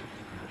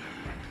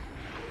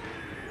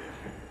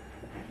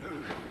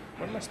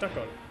 What am I stuck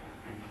on?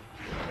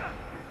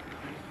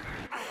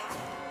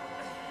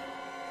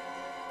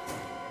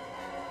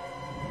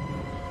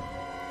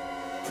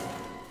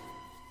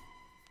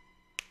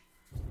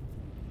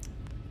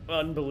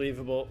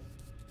 Unbelievable.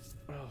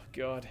 Oh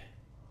god.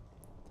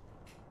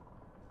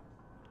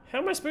 How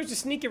am I supposed to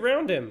sneak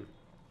around him?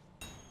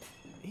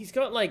 He's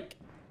got like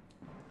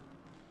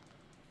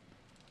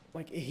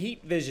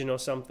heat vision or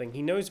something.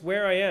 He knows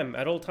where I am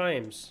at all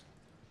times.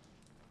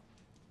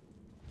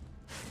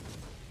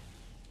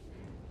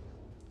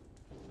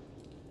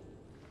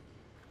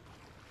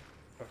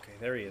 Okay,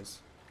 there he is.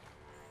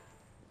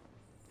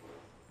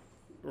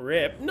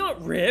 Rip.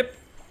 Not rip!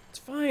 It's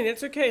fine,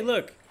 it's okay,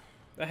 look.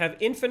 I have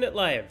infinite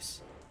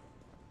lives.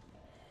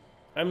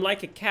 I'm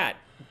like a cat,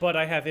 but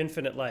I have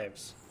infinite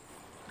lives.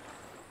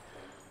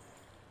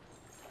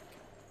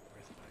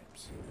 Where's the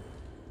pipes?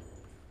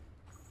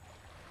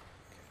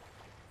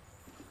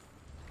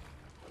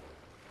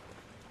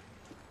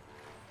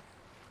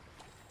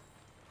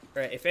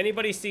 Alright, if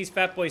anybody sees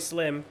Fat Boy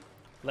Slim,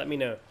 let me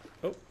know.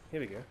 Oh, here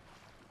we go.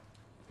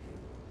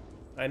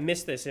 I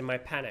missed this in my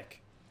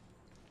panic.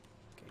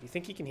 Okay, you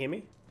think he can hear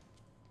me?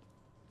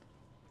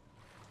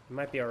 It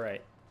might be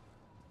alright.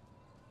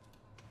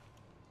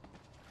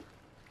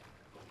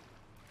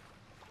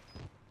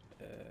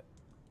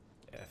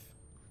 F.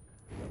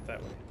 Not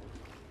that way.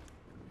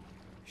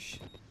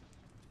 Shit.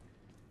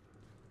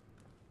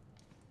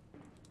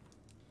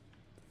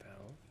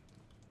 Valve.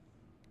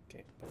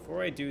 Okay,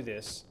 before I do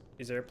this,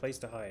 is there a place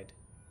to hide?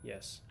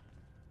 Yes.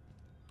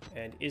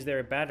 And is there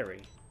a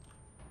battery?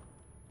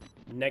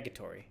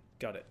 Negatory.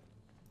 Got it.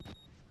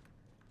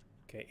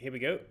 Okay, here we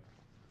go.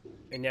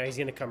 And now he's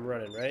gonna come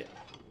running, right?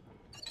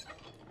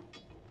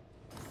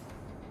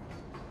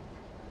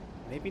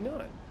 Maybe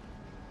not.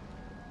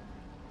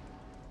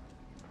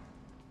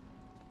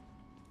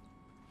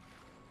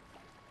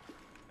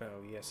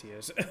 Oh, yes he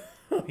is.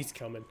 He's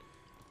coming.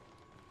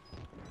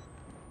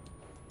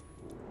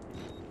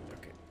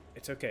 Okay,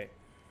 it's okay.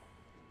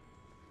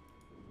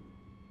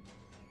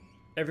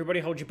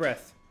 Everybody hold your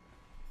breath.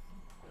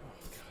 Oh,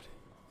 God.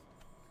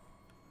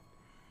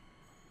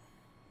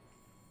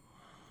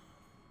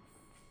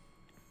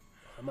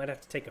 I might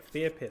have to take a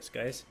fear piss,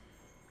 guys.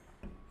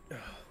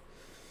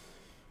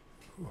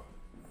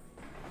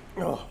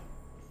 Oh.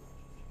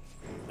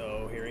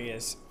 Oh, here he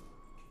is.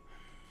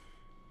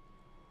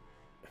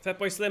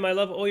 Fatboy Slim, I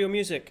love all your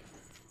music.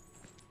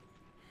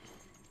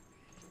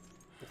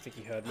 I think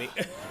he heard me.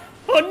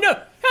 Oh no!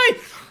 Hey!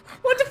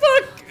 What the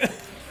fuck?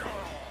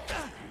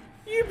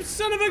 You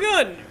son of a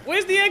gun!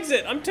 Where's the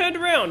exit? I'm turned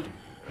around.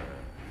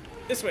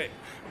 This way.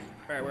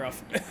 Alright, we're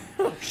off.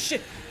 Oh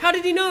shit! How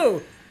did he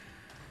know?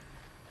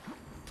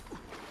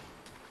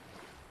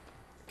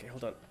 Okay,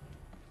 hold on.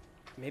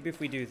 Maybe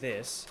if we do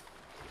this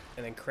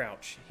and then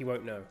crouch, he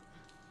won't know.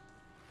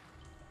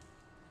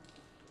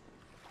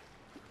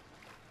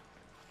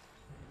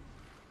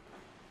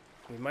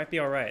 We might be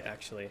alright,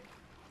 actually.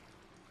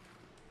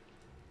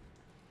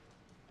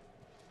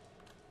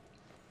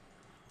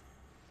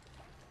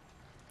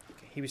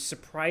 Okay, he was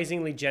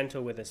surprisingly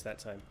gentle with us that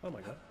time. Oh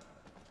my god.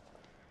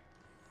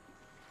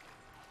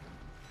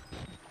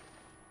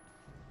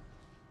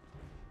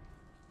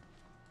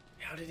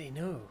 How did he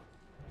know?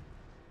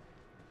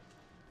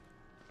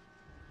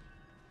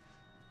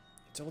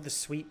 It's all the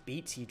sweet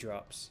beats he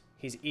drops.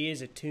 His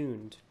ears are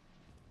tuned.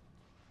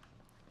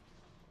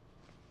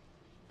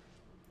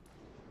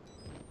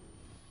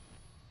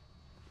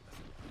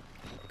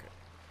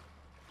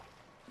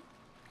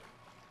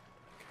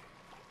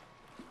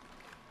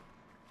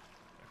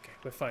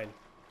 We're fine.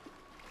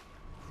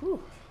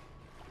 Whew.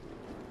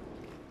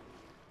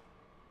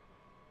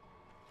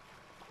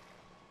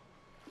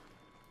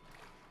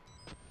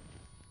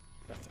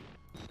 Nothing.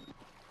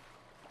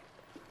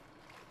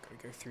 Gotta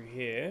go through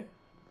here.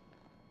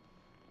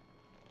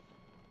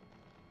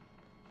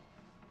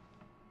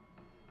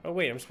 Oh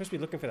wait, I'm supposed to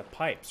be looking for the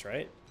pipes,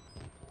 right?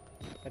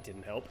 That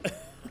didn't help.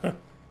 Oh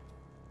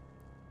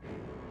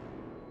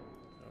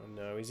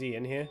no, is he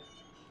in here?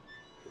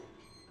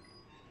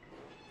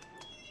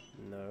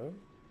 No.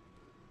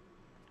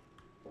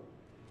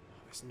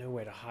 There's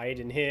nowhere to hide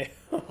in here.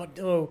 Oh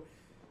no.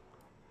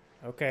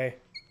 Okay.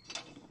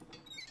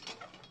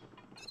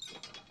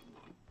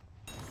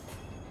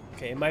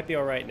 Okay, it might be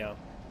alright now.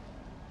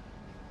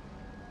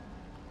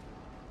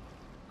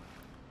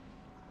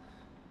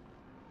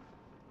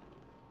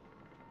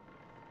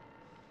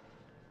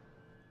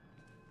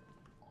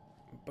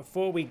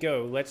 Before we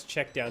go, let's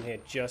check down here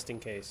just in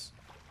case.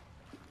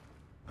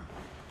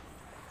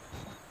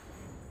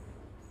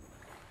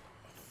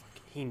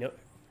 He know,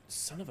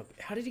 son of a.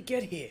 How did he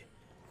get here?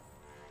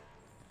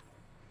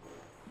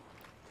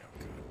 Oh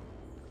god.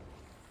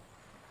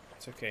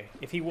 It's okay.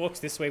 If he walks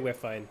this way, we're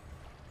fine.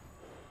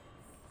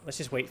 Let's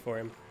just wait for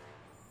him.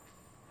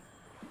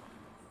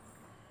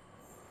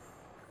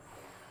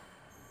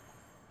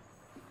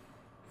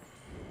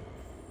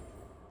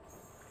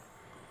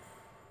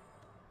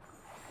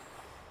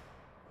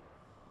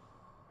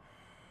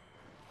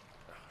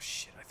 Oh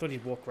shit! I thought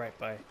he'd walk right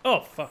by. Oh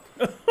fuck!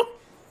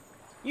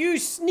 You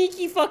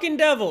sneaky fucking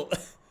devil!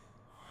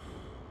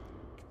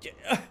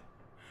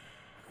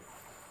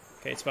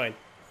 Okay, it's fine.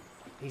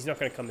 He's not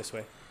gonna come this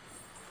way.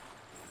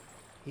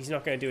 He's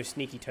not gonna do a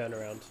sneaky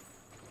turnaround.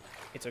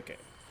 It's okay.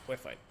 We're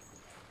fine.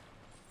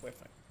 We're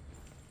fine.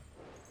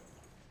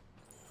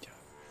 Oh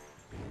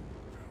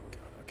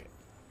god, okay.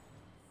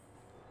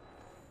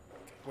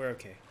 Okay, we're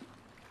okay.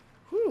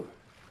 Whew.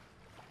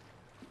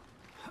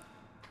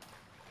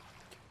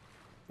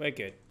 We're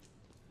good.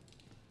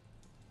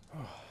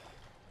 Oh.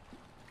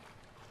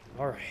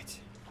 All right.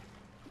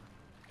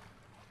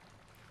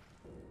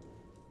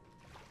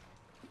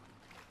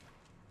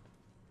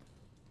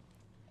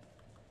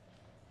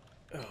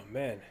 Oh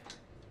man.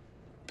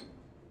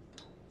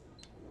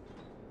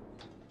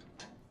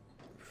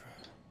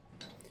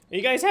 Are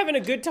you guys having a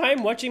good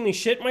time watching me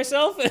shit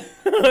myself?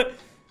 Ugh.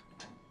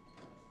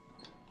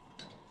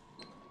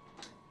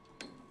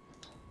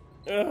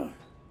 Oh.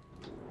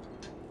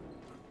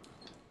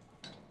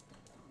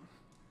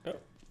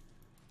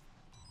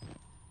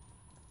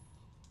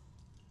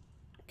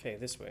 Okay,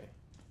 this way.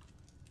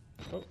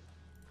 Oh.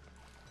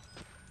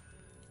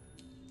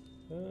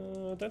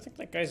 I don't think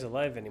that guy's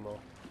alive anymore.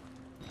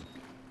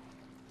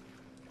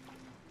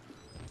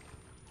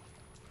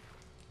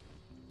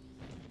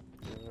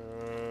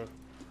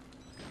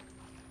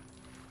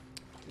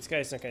 This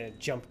guy's not gonna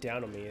jump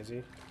down on me, is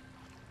he?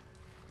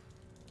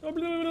 Oh,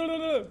 blah, blah, blah,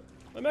 blah.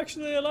 I'm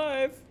actually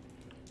alive.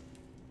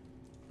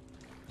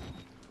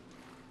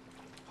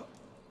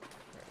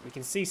 Right, we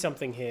can see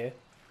something here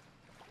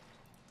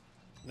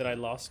that I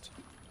lost.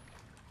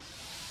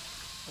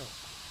 Oh.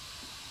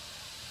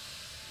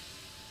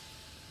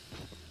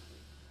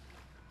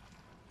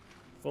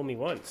 Fool me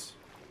once.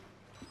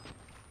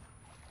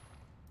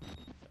 Oh,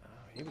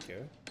 here we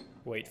go.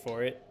 Wait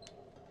for it.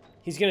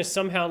 He's gonna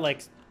somehow,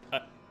 like...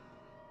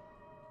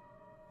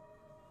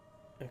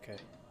 Okay.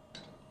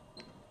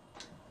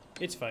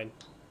 It's fine.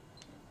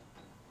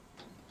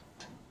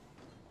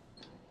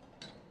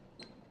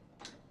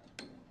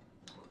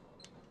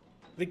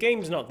 The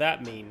game's not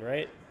that mean,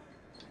 right?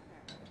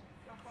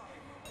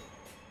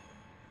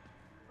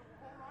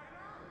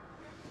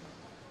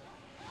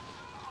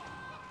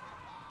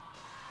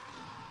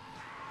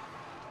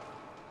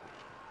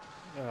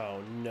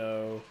 Oh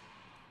no.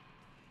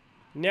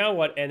 Now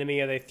what enemy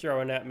are they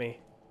throwing at me?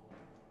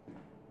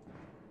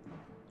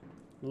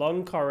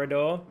 Long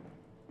corridor.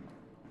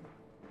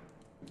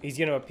 He's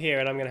gonna appear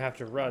and I'm gonna have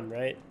to run,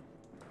 right?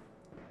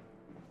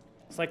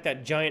 It's like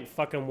that giant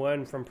fucking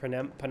worm from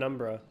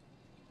Penumbra.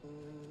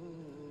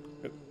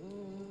 Oh.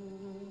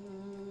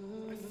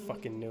 I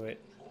fucking knew it.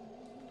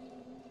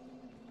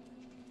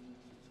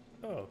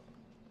 Oh.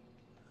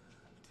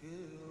 You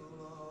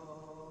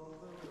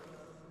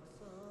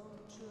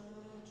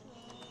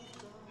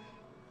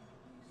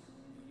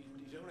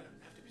don't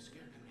have to be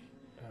scared of me.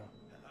 Oh.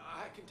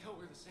 I can tell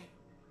we're the same.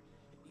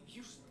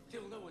 You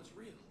still know it's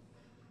real.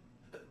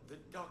 The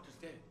doctor's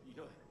dead. You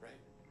know that, right?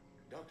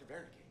 Dr.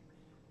 Wernicke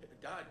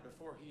died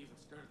before he even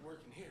started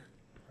working here.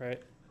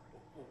 Right.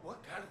 Well,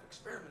 what kind of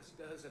experiments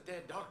does a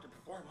dead doctor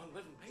perform on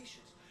living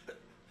patients?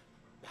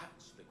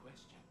 That's the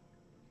question.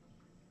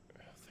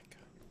 Oh, thank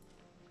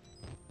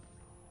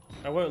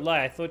God. I won't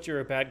lie, I thought you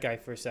were a bad guy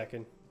for a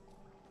second.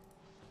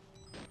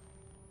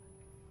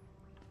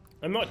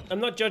 I'm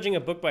not judging a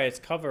book by its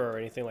cover or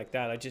anything like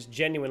that. I just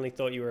genuinely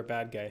thought you were a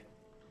bad guy.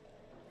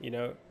 You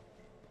know?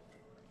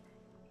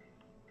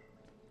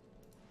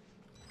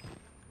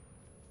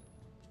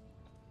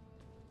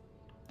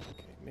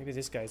 Okay, maybe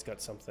this guy's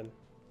got something.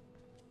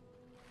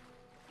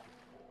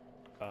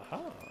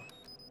 Aha.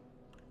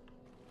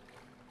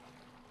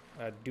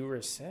 A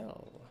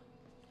Duracell.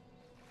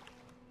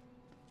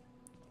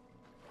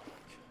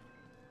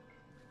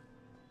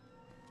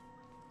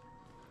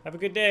 Have a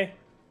good day.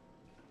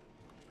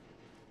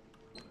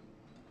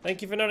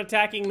 Thank you for not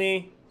attacking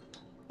me.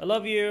 I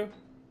love you.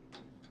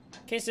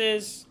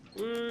 Kisses.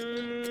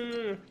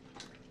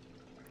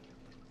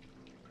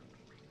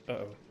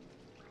 Uh-oh.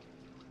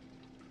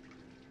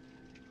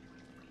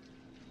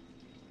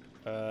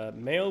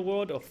 Male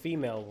ward or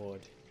female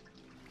ward?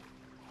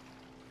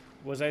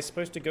 Was I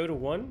supposed to go to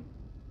one?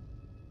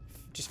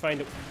 Just find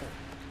a...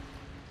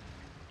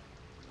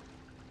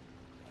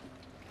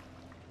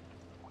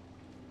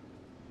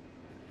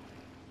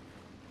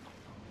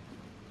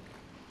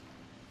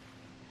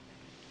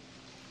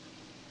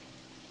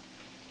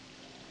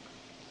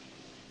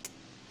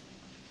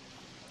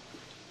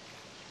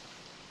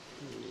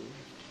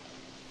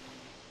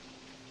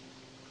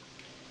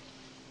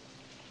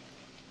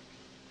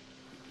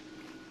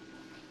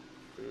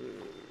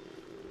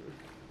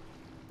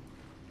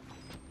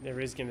 There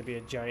is going to be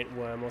a giant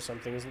worm or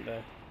something, isn't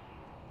there?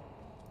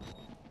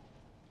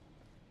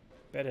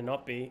 Better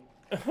not be.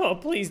 Oh,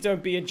 please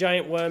don't be a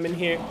giant worm in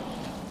here.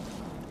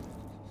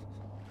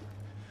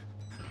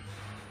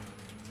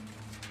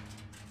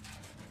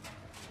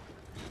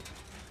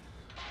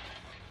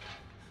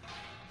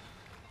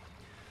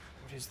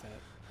 What is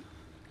that?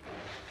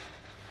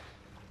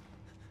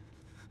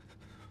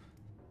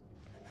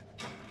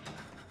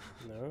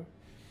 No?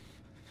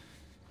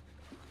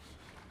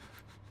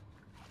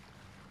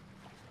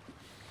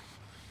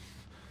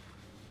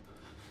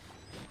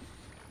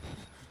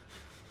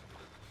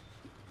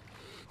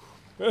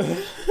 Oh,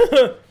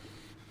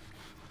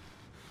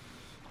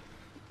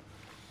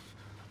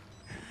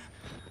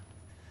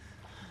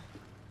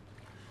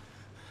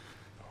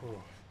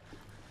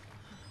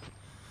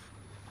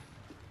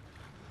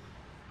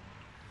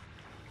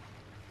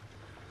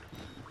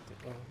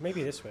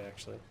 maybe this way,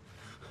 actually.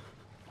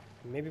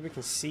 Maybe we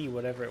can see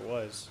whatever it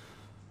was.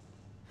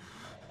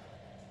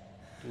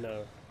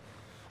 No.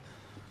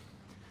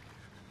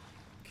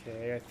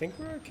 Okay, I think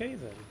we're okay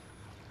then.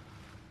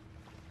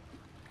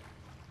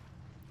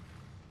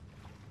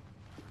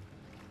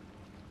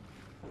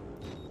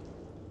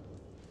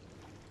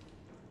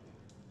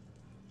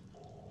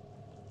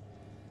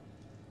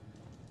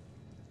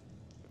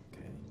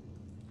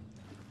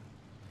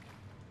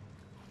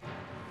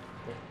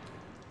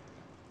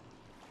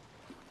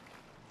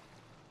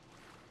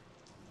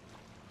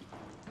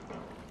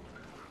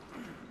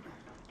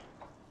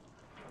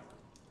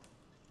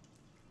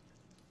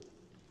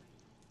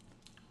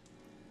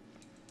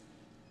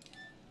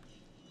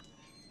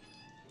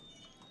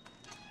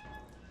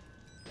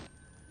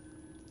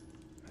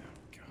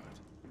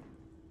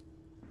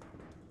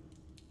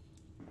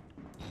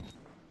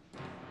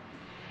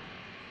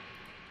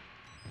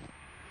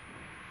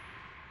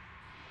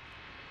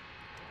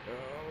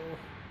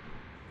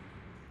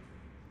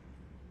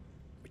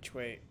 Which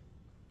way?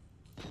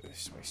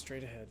 This way,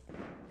 straight ahead.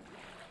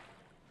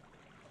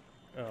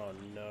 Oh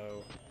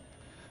no.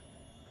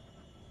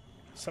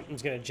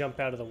 Something's gonna jump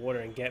out of the water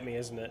and get me,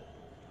 isn't it?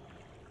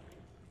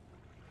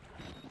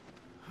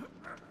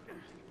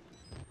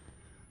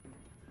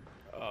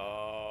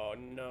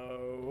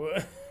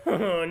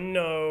 Oh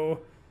no.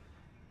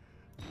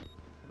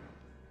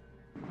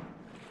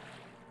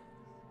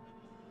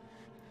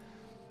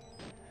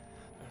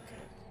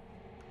 Okay.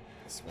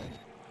 This way.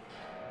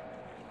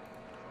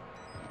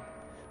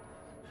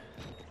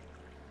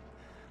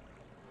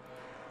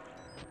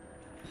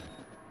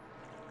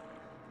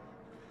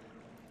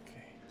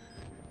 Okay.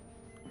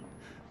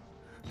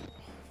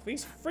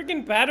 These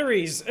friggin'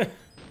 batteries.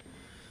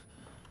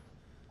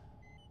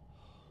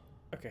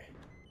 Okay.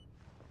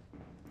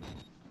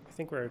 I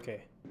think we're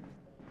okay.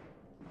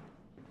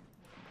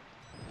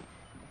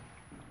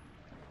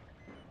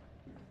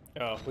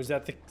 Oh, was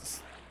that the...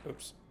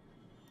 Oops.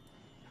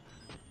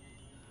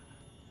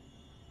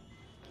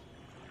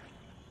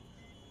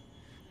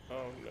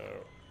 Oh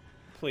no.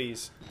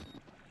 Please.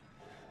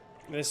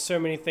 There's so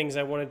many things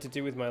I wanted to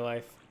do with my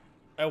life.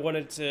 I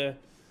wanted to...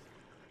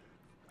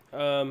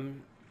 God,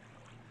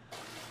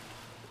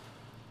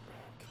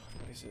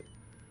 what is it?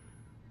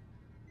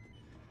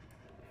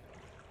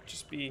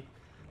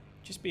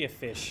 Just be a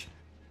fish.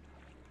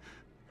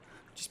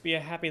 Just be a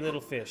happy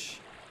little fish.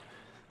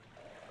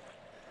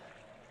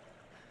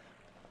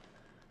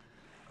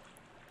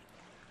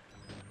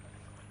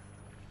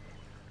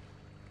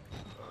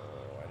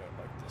 Oh, I don't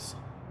like this.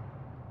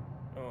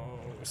 Oh,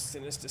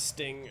 sinister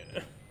sting.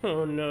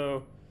 Oh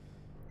no.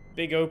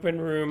 Big open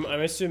room.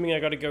 I'm assuming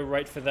I gotta go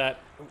right for that.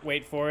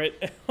 Wait for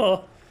it.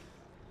 Oh.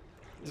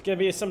 There's gonna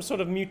be some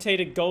sort of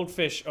mutated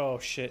goldfish. Oh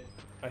shit.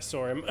 I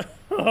saw him.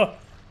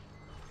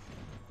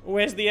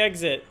 Where's the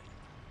exit?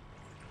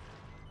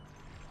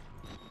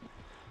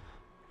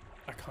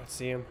 I can't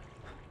see him.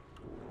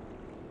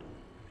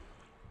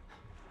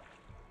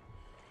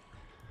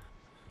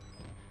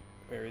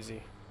 Where is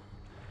he?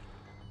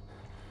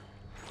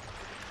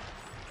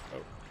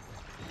 Oh.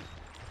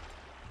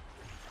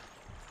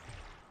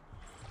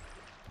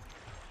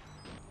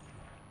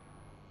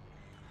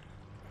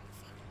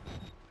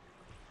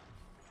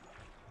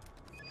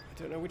 I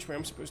don't know which way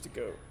I'm supposed to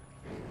go.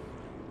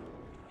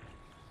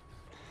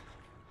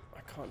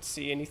 I can't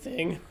see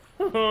anything.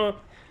 Okay.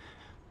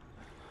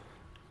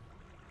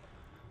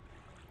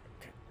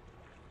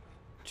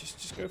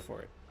 Just go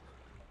for it.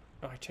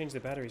 Oh, I changed the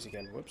batteries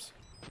again. Whoops.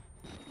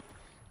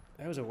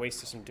 That was a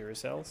waste of some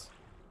Duracells.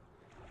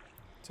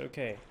 It's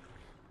okay.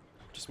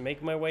 Just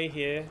make my way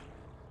here.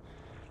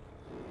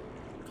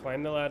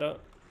 Climb the ladder.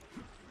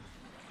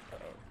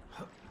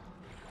 Uh-oh.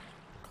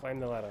 Climb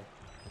the ladder.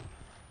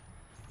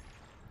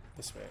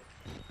 This way.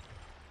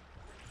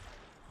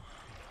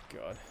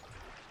 God.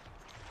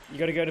 You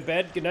gotta go to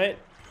bed. Good night.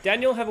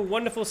 Daniel, have a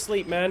wonderful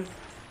sleep, man.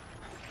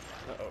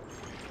 Uh-oh.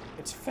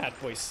 It's Fat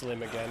Boy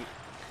Slim again.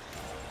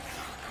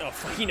 Oh,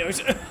 fuck, he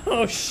knows.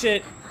 Oh,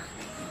 shit.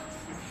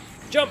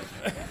 Jump!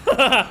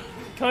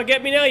 Can't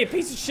get me now, you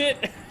piece of shit!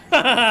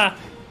 Oh.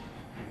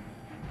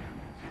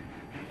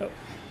 Oh,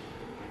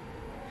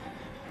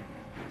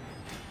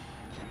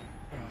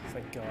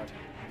 thank God.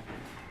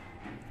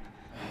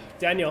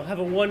 Daniel, have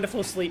a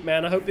wonderful sleep,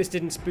 man. I hope this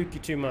didn't spook you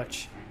too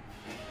much.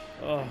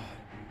 Oh.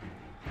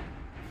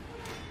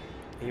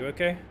 Are you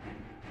okay?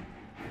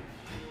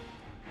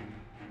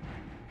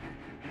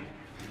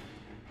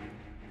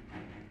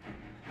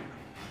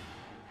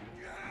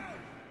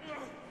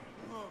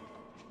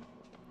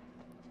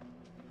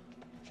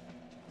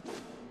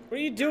 What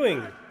are you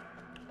doing?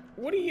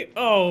 What are you...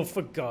 Oh,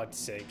 for God's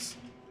sakes.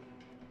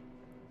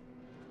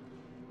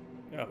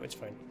 Oh, it's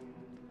fine.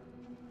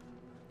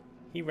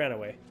 He ran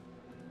away.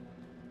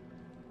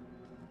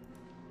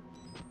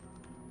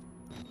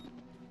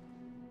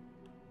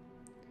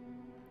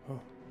 Oh.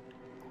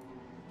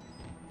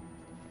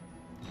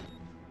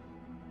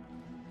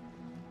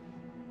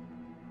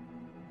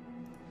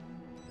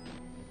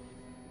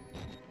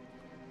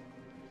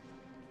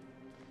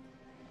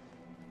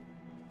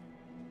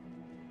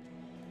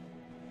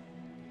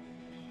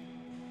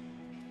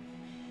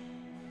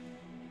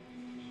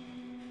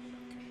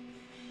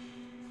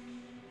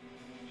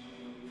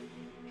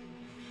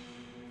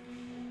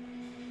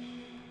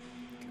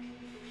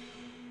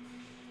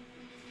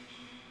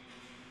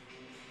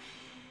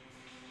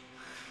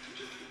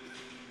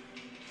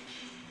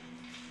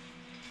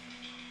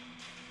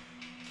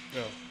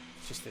 No,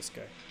 it's just this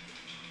guy.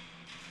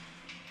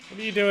 What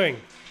are you doing?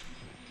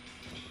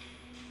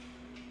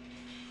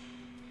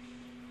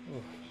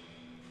 Oh.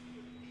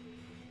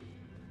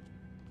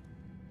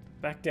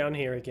 Back down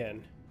here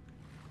again.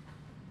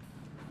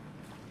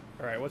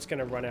 Alright, what's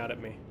gonna run out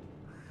at me?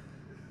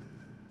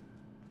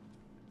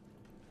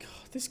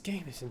 God, this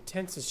game is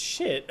intense as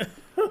shit.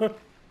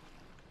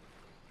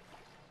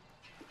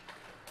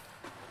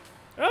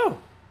 Oh!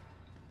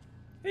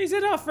 Hey, is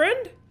that our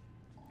friend?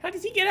 How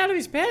did he get out of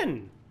his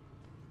pen?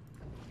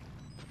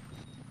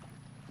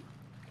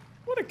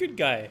 What a good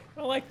guy.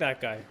 I like that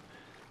guy.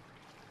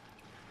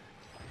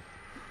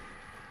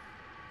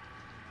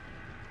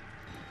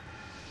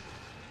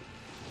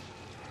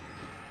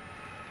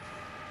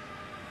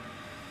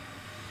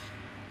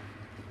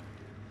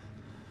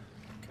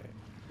 Okay.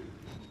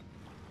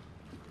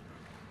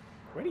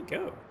 Where'd he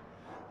go?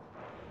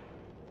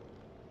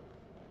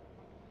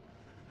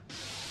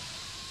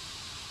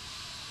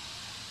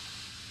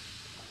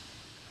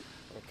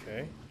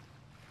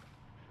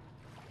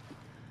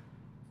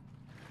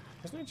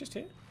 Isn't it just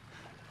here?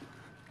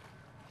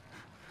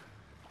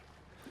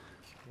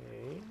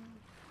 Okay.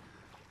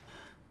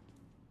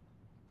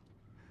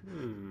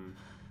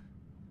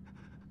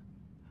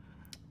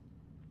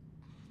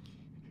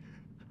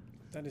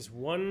 That is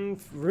one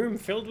room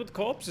filled with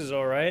corpses,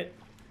 alright.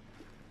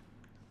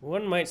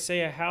 One might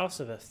say a house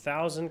of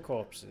 1,000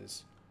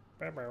 corpses.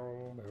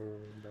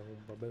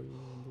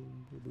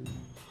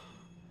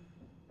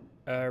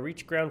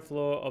 Reach ground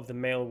floor of the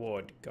male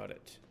ward. Got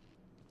it.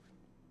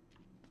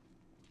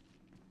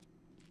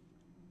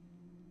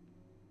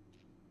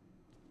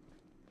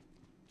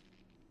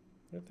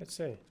 What did that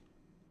say?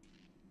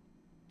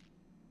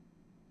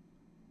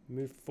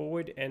 Move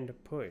forward and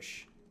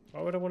push.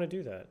 Why would I want to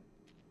do that?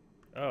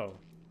 Oh.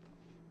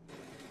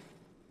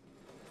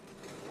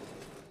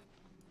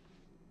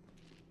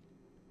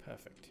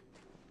 Perfect.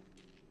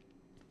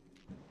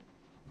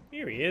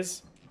 Here he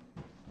is.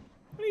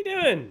 What are you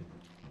doing?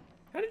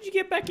 How did you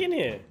get back in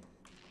here?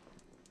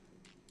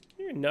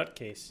 You're a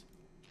nutcase.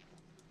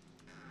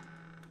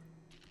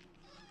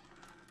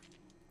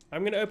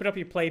 I'm gonna open up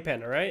your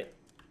playpen, alright?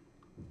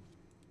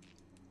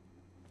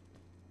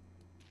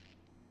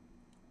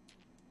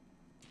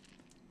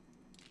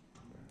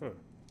 Huh.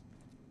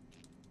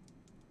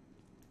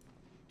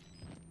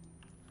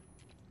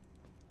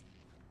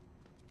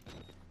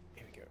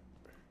 Here we go.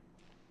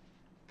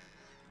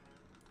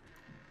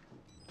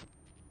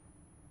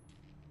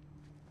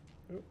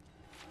 Ooh.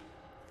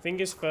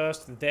 Fingers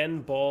first,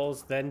 then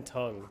balls, then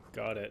tongue.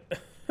 Got it.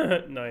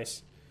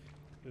 Nice.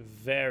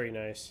 Very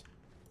nice.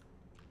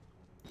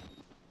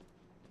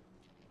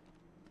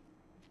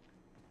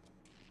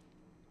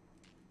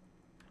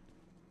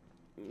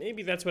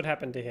 Maybe that's what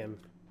happened to him.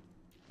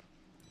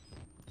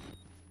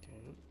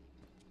 Okay.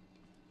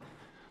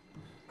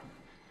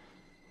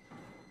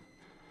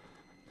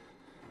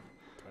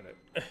 Got it.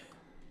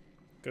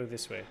 Go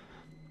this way.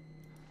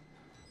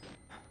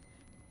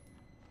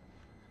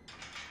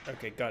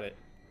 Okay, got it.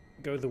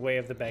 Go the way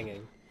of the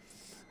banging.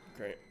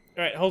 Great.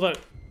 Alright, hold on.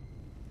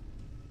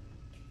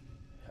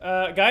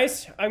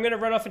 Guys, I'm gonna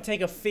run off and take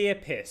a fear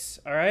piss,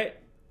 alright?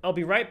 I'll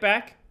be right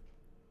back.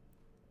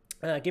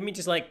 Give me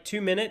just like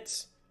 2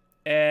 minutes.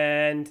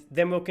 And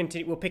then we'll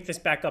continue. We'll pick this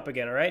back up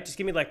again, alright? Just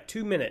give me like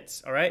 2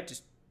 minutes, alright?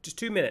 Just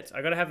 2 minutes.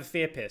 I gotta have a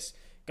fear piss.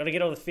 Gotta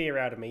get all the fear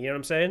out of me, you know what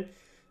I'm saying?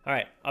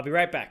 Alright, I'll be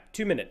right back.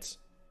 2 minutes.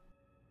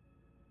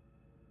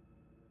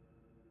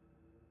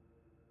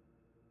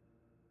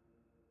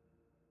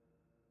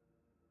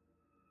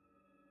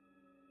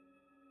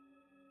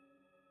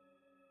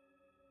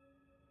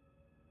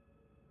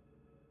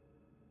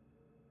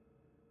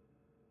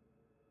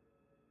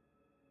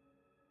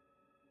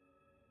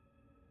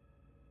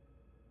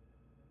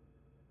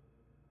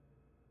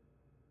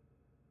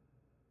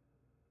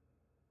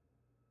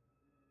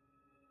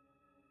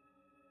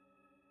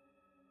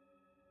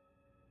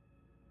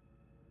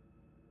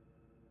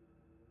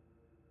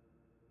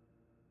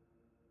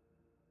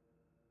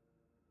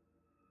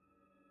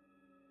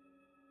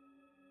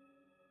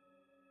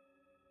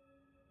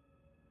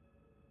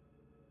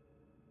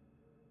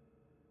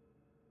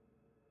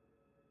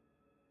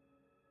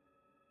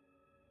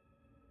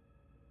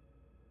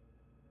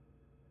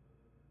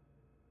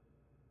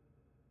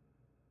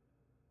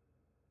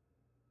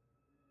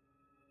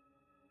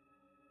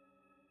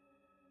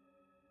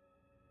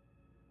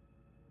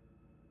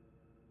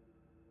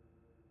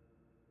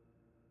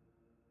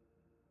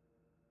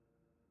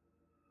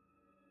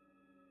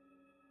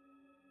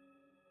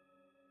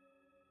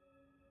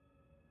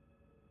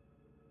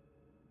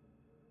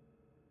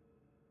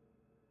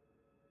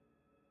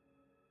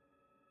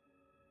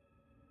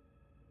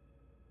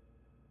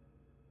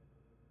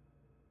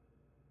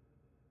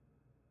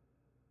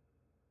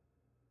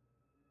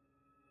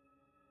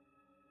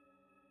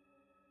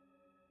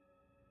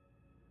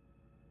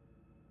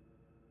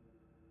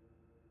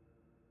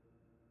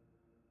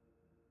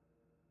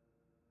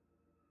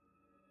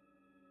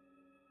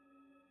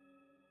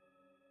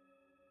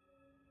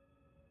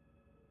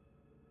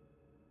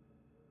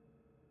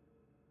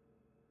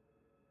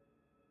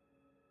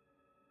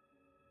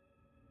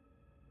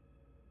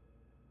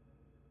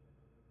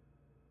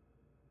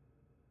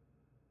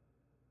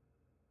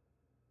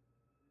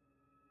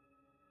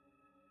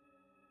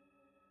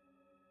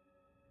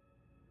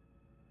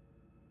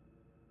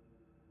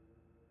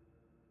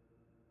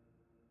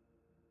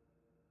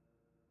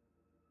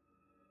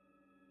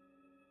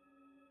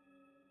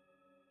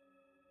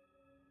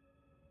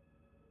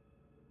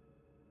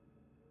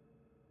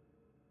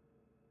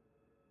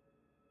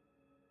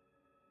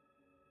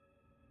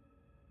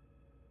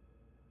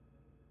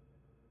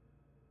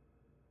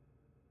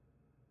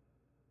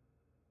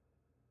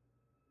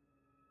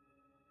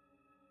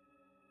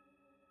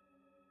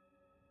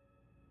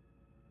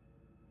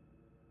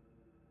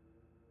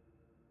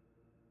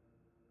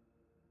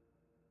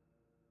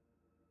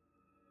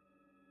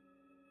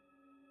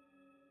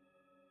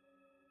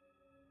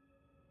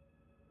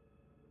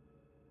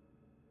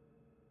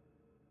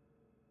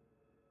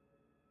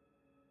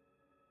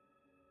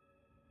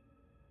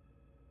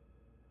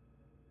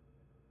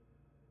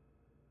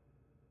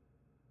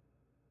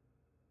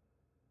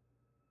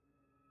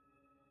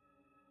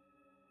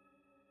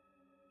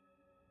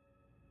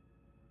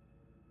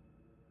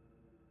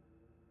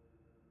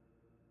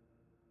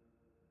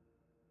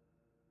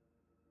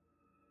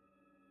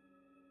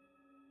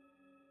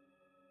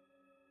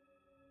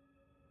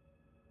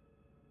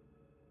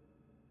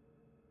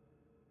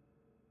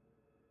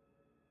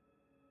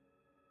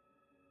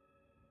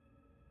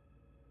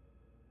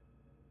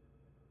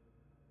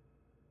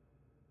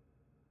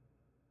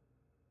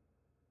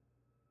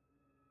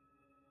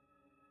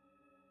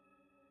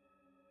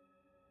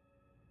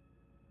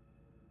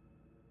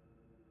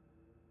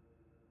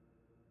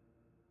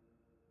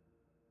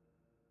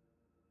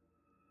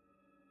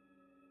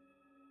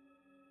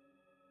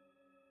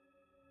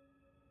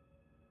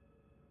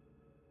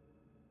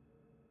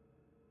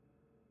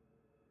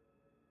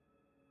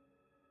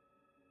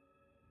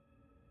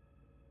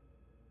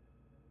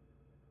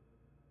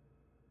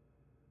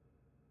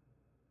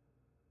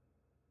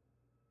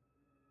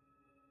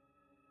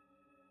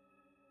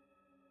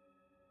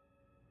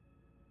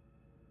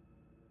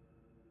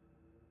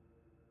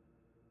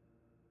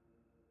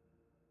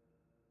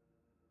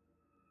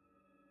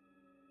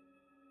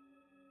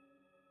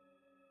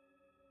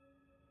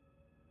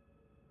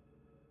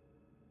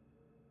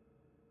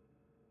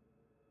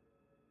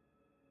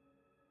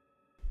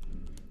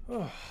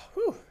 Oh,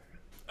 whew.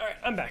 Alright,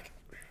 I'm back.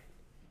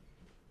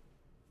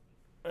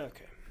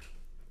 Okay.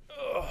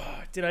 Oh,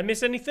 did I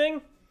miss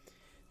anything?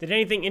 Did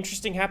anything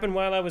interesting happen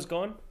while I was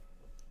gone?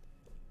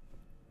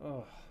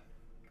 Oh.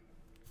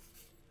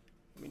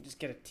 Let me just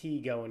get a tea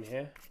going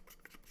here.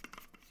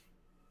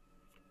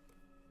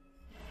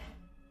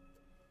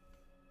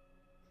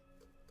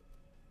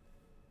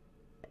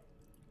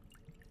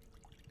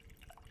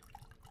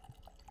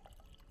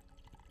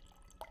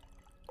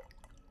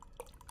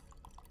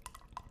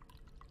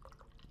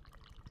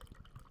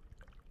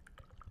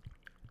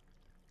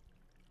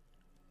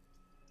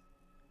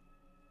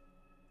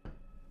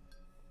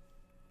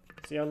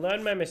 See, I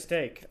learned my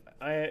mistake.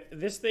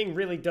 This thing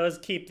really does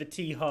keep the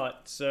tea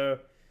hot, so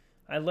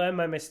I learned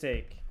my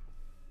mistake.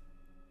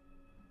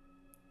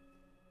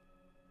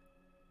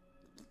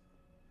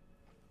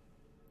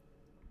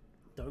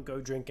 Don't go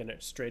drinking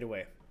it straight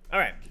away.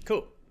 Alright,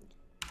 cool.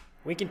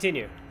 We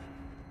continue.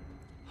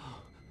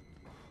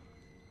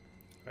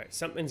 Alright,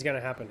 something's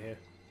gonna happen here.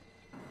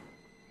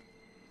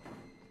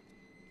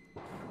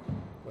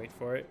 Wait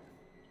for it.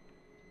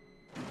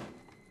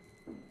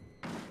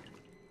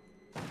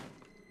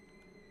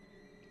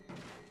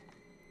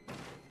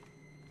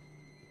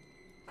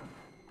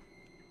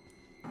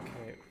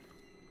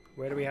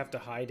 Where do we have to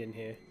hide in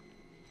here?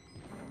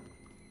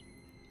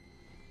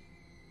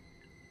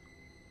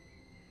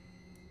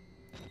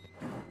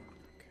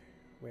 Okay,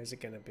 where's it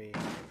gonna be?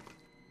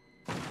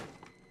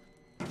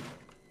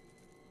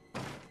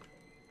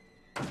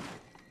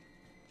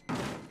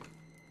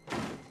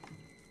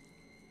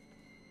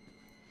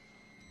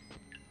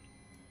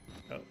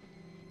 Oh.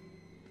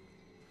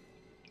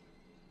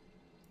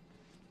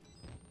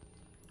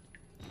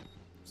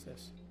 What's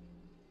this?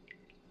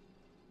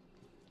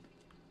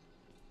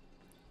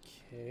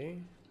 Okay.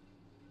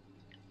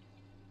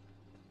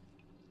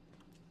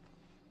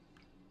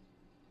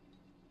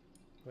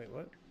 Wait,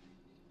 what?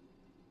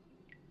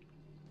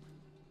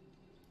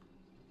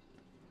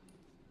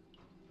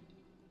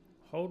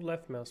 Hold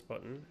left mouse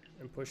button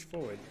and push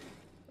forward.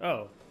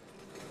 Oh.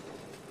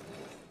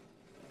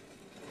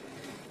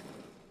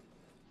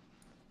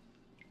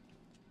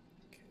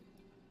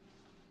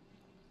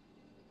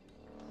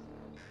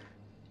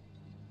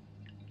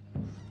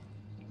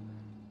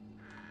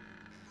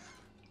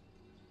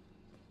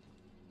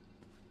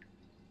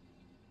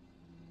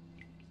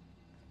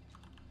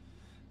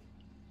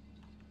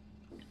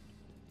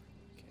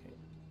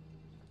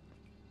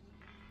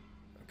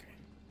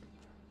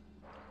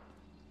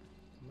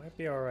 Might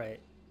be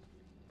alright.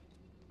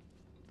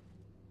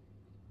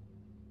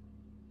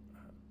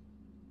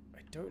 I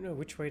don't know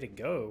which way to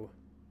go.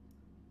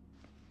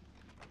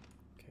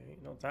 Okay,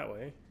 not that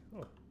way.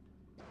 Oh.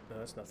 No,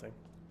 that's nothing.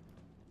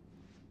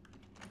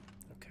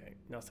 Okay,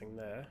 nothing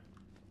there.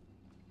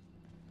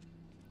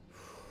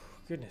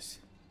 Goodness.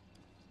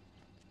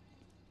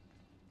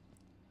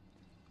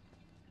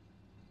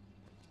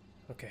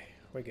 Okay,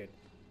 we're good.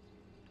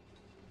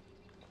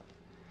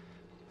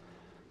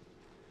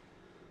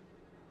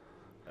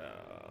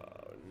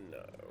 Oh no.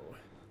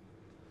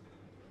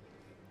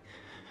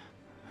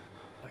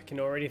 I can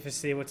already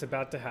foresee what's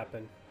about to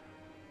happen.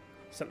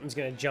 Something's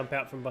gonna jump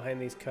out from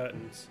behind these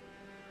curtains.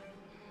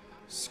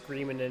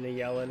 Screaming and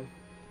yelling.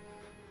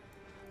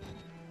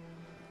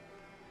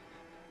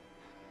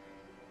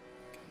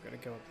 Okay, I've gotta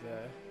go up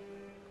there.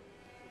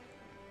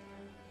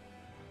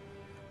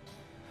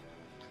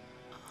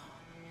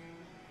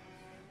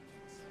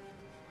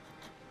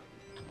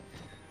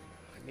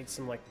 I need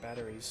some, like,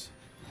 batteries.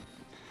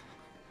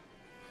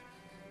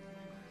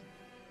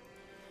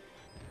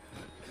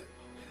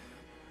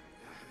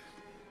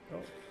 Oh,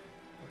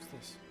 what's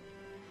this?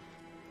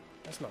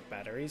 That's not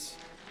batteries.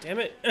 Damn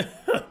it!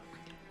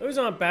 Those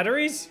aren't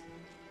batteries!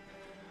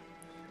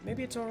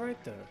 Maybe it's alright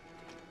though.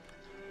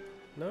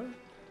 No?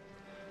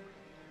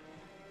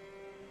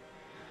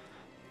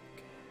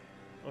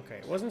 Okay,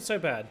 it wasn't so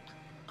bad.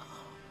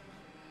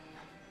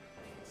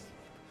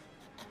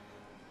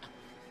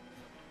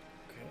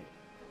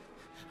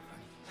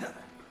 Okay.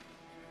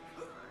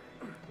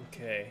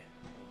 Okay.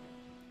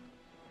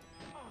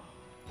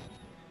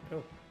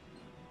 Oh.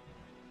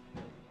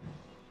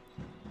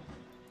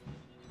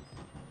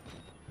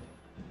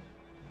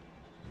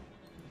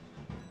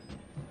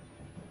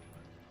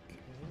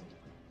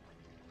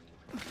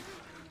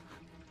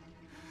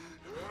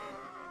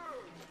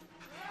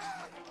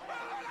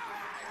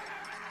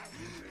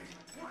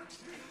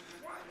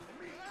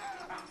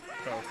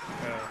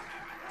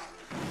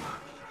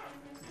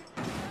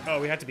 Oh,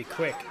 we had to be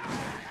quick.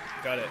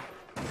 Got it.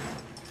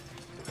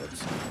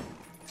 Whoops.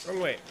 Wrong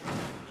way.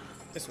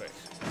 This way.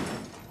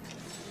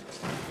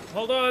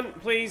 Hold on,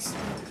 please.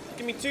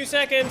 Give me 2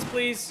 seconds,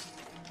 please.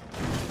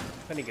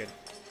 Plenty good.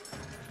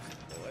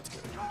 Oh, that's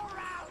good.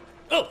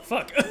 Oh,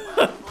 fuck.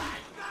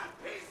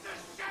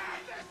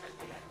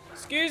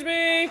 Excuse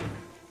me.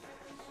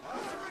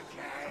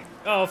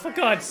 Oh, for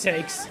God's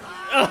sakes.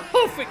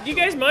 Oh, do you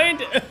guys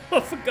mind?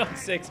 Oh, for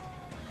God's sakes.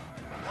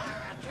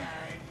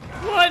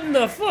 What in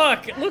the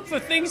fuck? Look for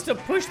things to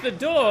push the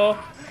door?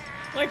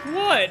 Like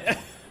what?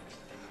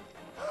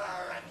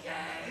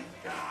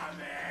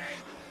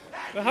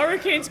 The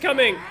hurricane's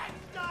coming!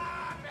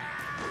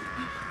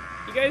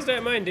 You guys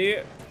don't mind, do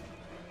you?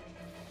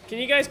 Can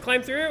you guys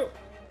climb through?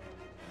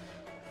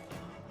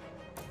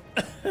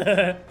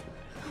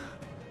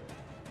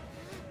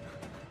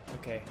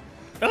 Okay.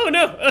 Oh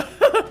no!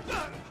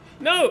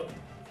 No!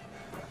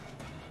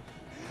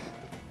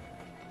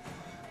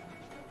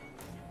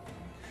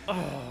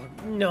 Oh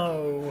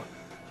no!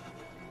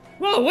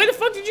 Whoa, where the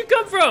fuck did you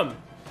come from?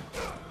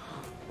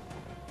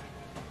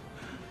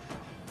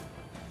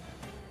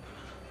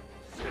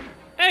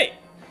 Hey!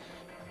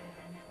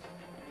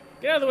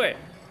 Get out of the way.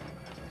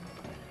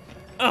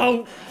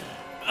 Oh!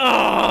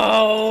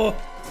 Oh!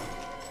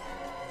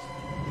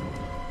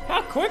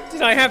 How quick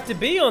did I have to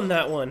be on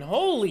that one?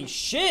 Holy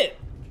shit!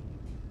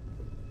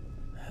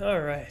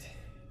 Alright.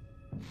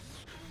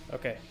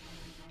 Okay.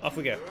 Off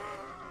we go.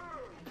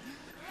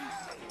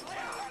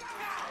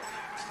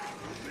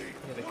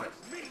 Here they come.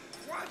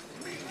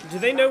 Do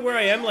they know where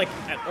I am, like,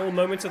 at all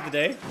moments of the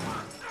day?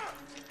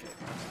 Okay.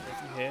 Straight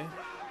through here.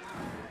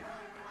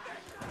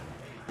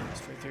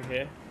 Straight through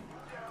here.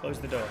 Close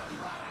the door.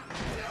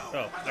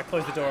 Oh, I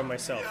closed the door on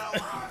myself.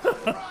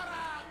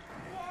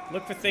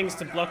 Look for things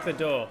to block the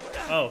door.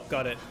 Oh,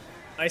 got it.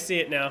 I see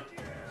it now.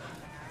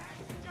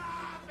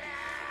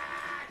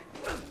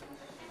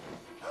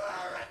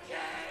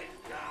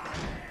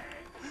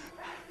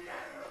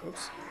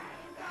 Oops.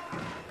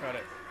 Got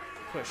it.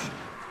 Push.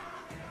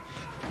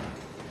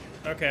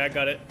 Okay, I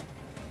got it.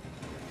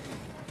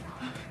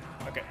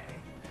 Okay.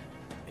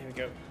 Here we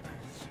go.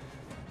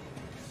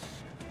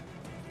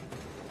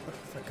 Oh,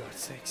 for God's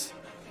sakes.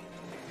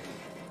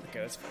 Okay,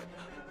 that's fine.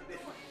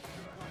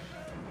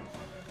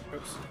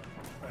 Oops.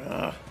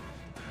 Ah.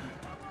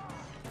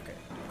 Okay,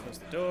 close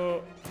the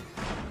door.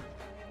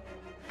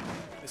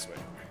 This way.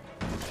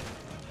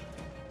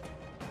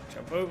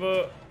 Jump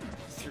over.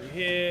 Through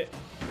here.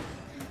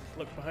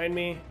 Look behind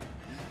me.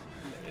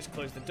 Just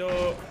close the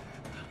door.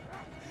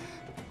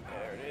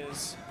 There it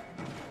is.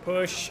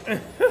 Push.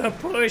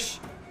 Push.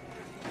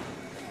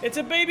 It's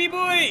a baby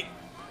boy.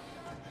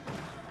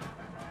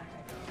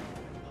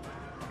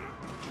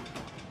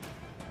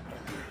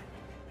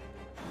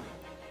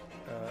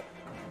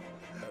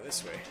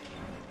 This way.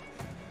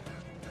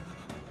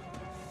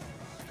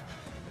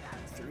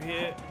 Through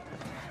here.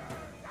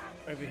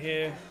 Over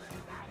here.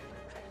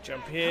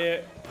 Jump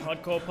here.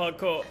 Hardcore,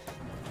 parkour.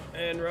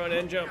 And run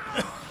and jump.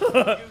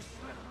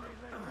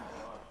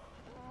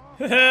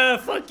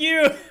 Fuck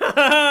you!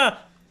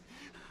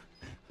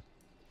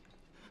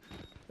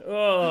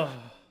 Oh.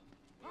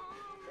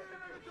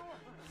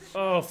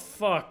 Oh,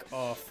 fuck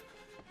off.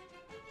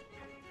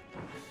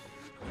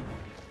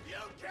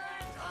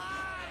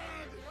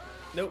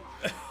 Nope.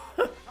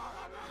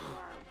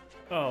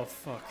 Oh,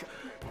 fuck.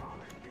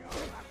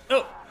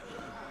 Oh!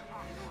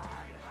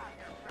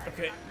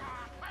 Okay.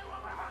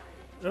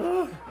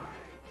 Oh.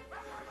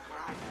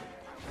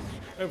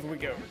 Over we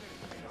go.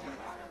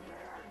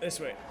 This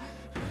way.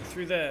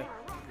 Through there.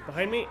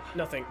 Behind me?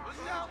 Nothing. Who's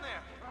down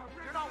there?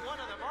 You're not one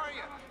of them, are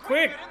you?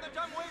 Quick! Get in the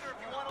dumbwaiter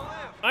if you want to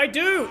live. I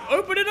do!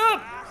 Open it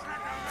up!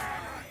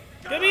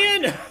 Get me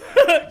in!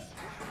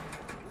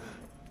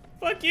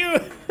 Fuck you!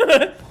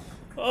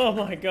 Oh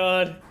my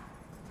god.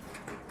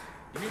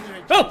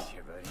 Oh!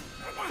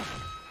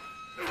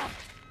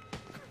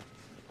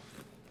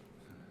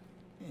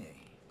 Hey,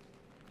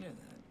 you're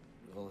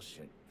that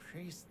bullshit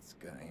priest's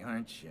guy,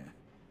 aren't you?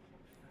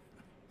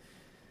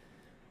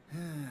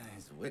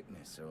 His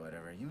witness or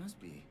whatever. You must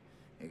be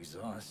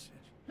exhausted.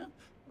 Huh?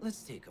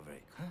 Let's take a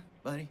break, huh,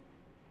 buddy?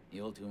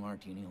 The old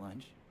 2-martini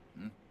lunch?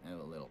 Have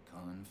a little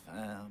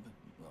confab,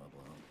 blah,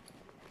 blah.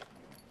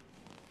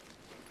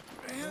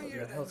 Well,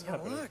 you're the hell's now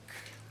happening? look.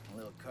 A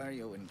little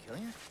cardio wouldn't kill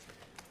you.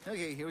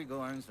 Okay, here we go,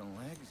 arms and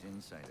legs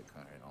inside the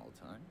car at all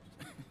times.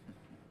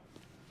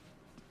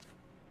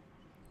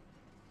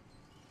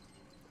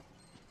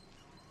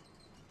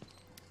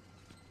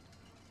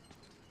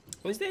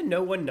 Is there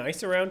no one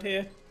nice around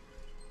here?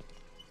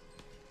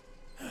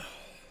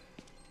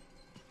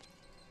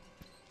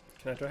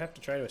 Do I have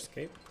to try to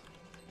escape?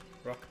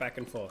 Rock back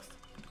and forth.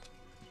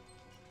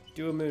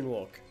 Do a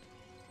moonwalk.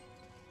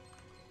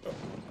 Oh,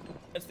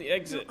 that's the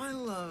exit. I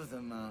love the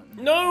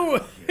mountain.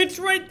 No! It's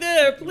right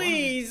there,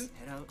 please!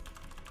 Head out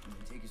and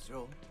take a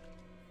stroll.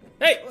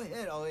 Hey! Go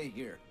ahead, I'll wait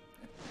here.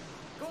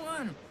 Go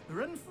on,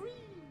 run free.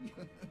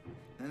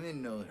 I'm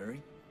in no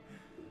hurry.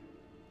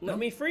 Let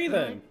me free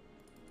then.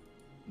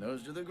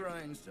 Nose to the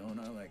grindstone,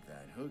 I like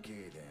that.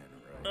 Okay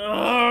then, right.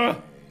 Ugh!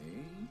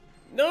 Okay.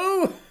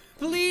 No!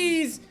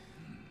 Please!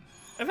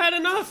 I've had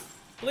enough!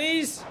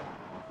 Please!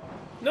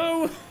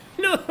 No!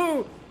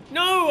 No!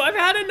 No! I've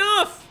had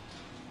enough!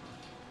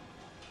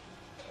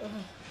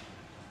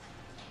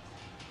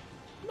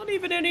 Not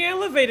even any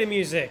elevator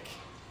music!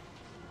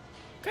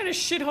 What kind of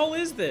shithole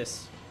is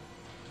this?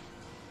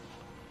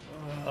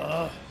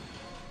 Ugh.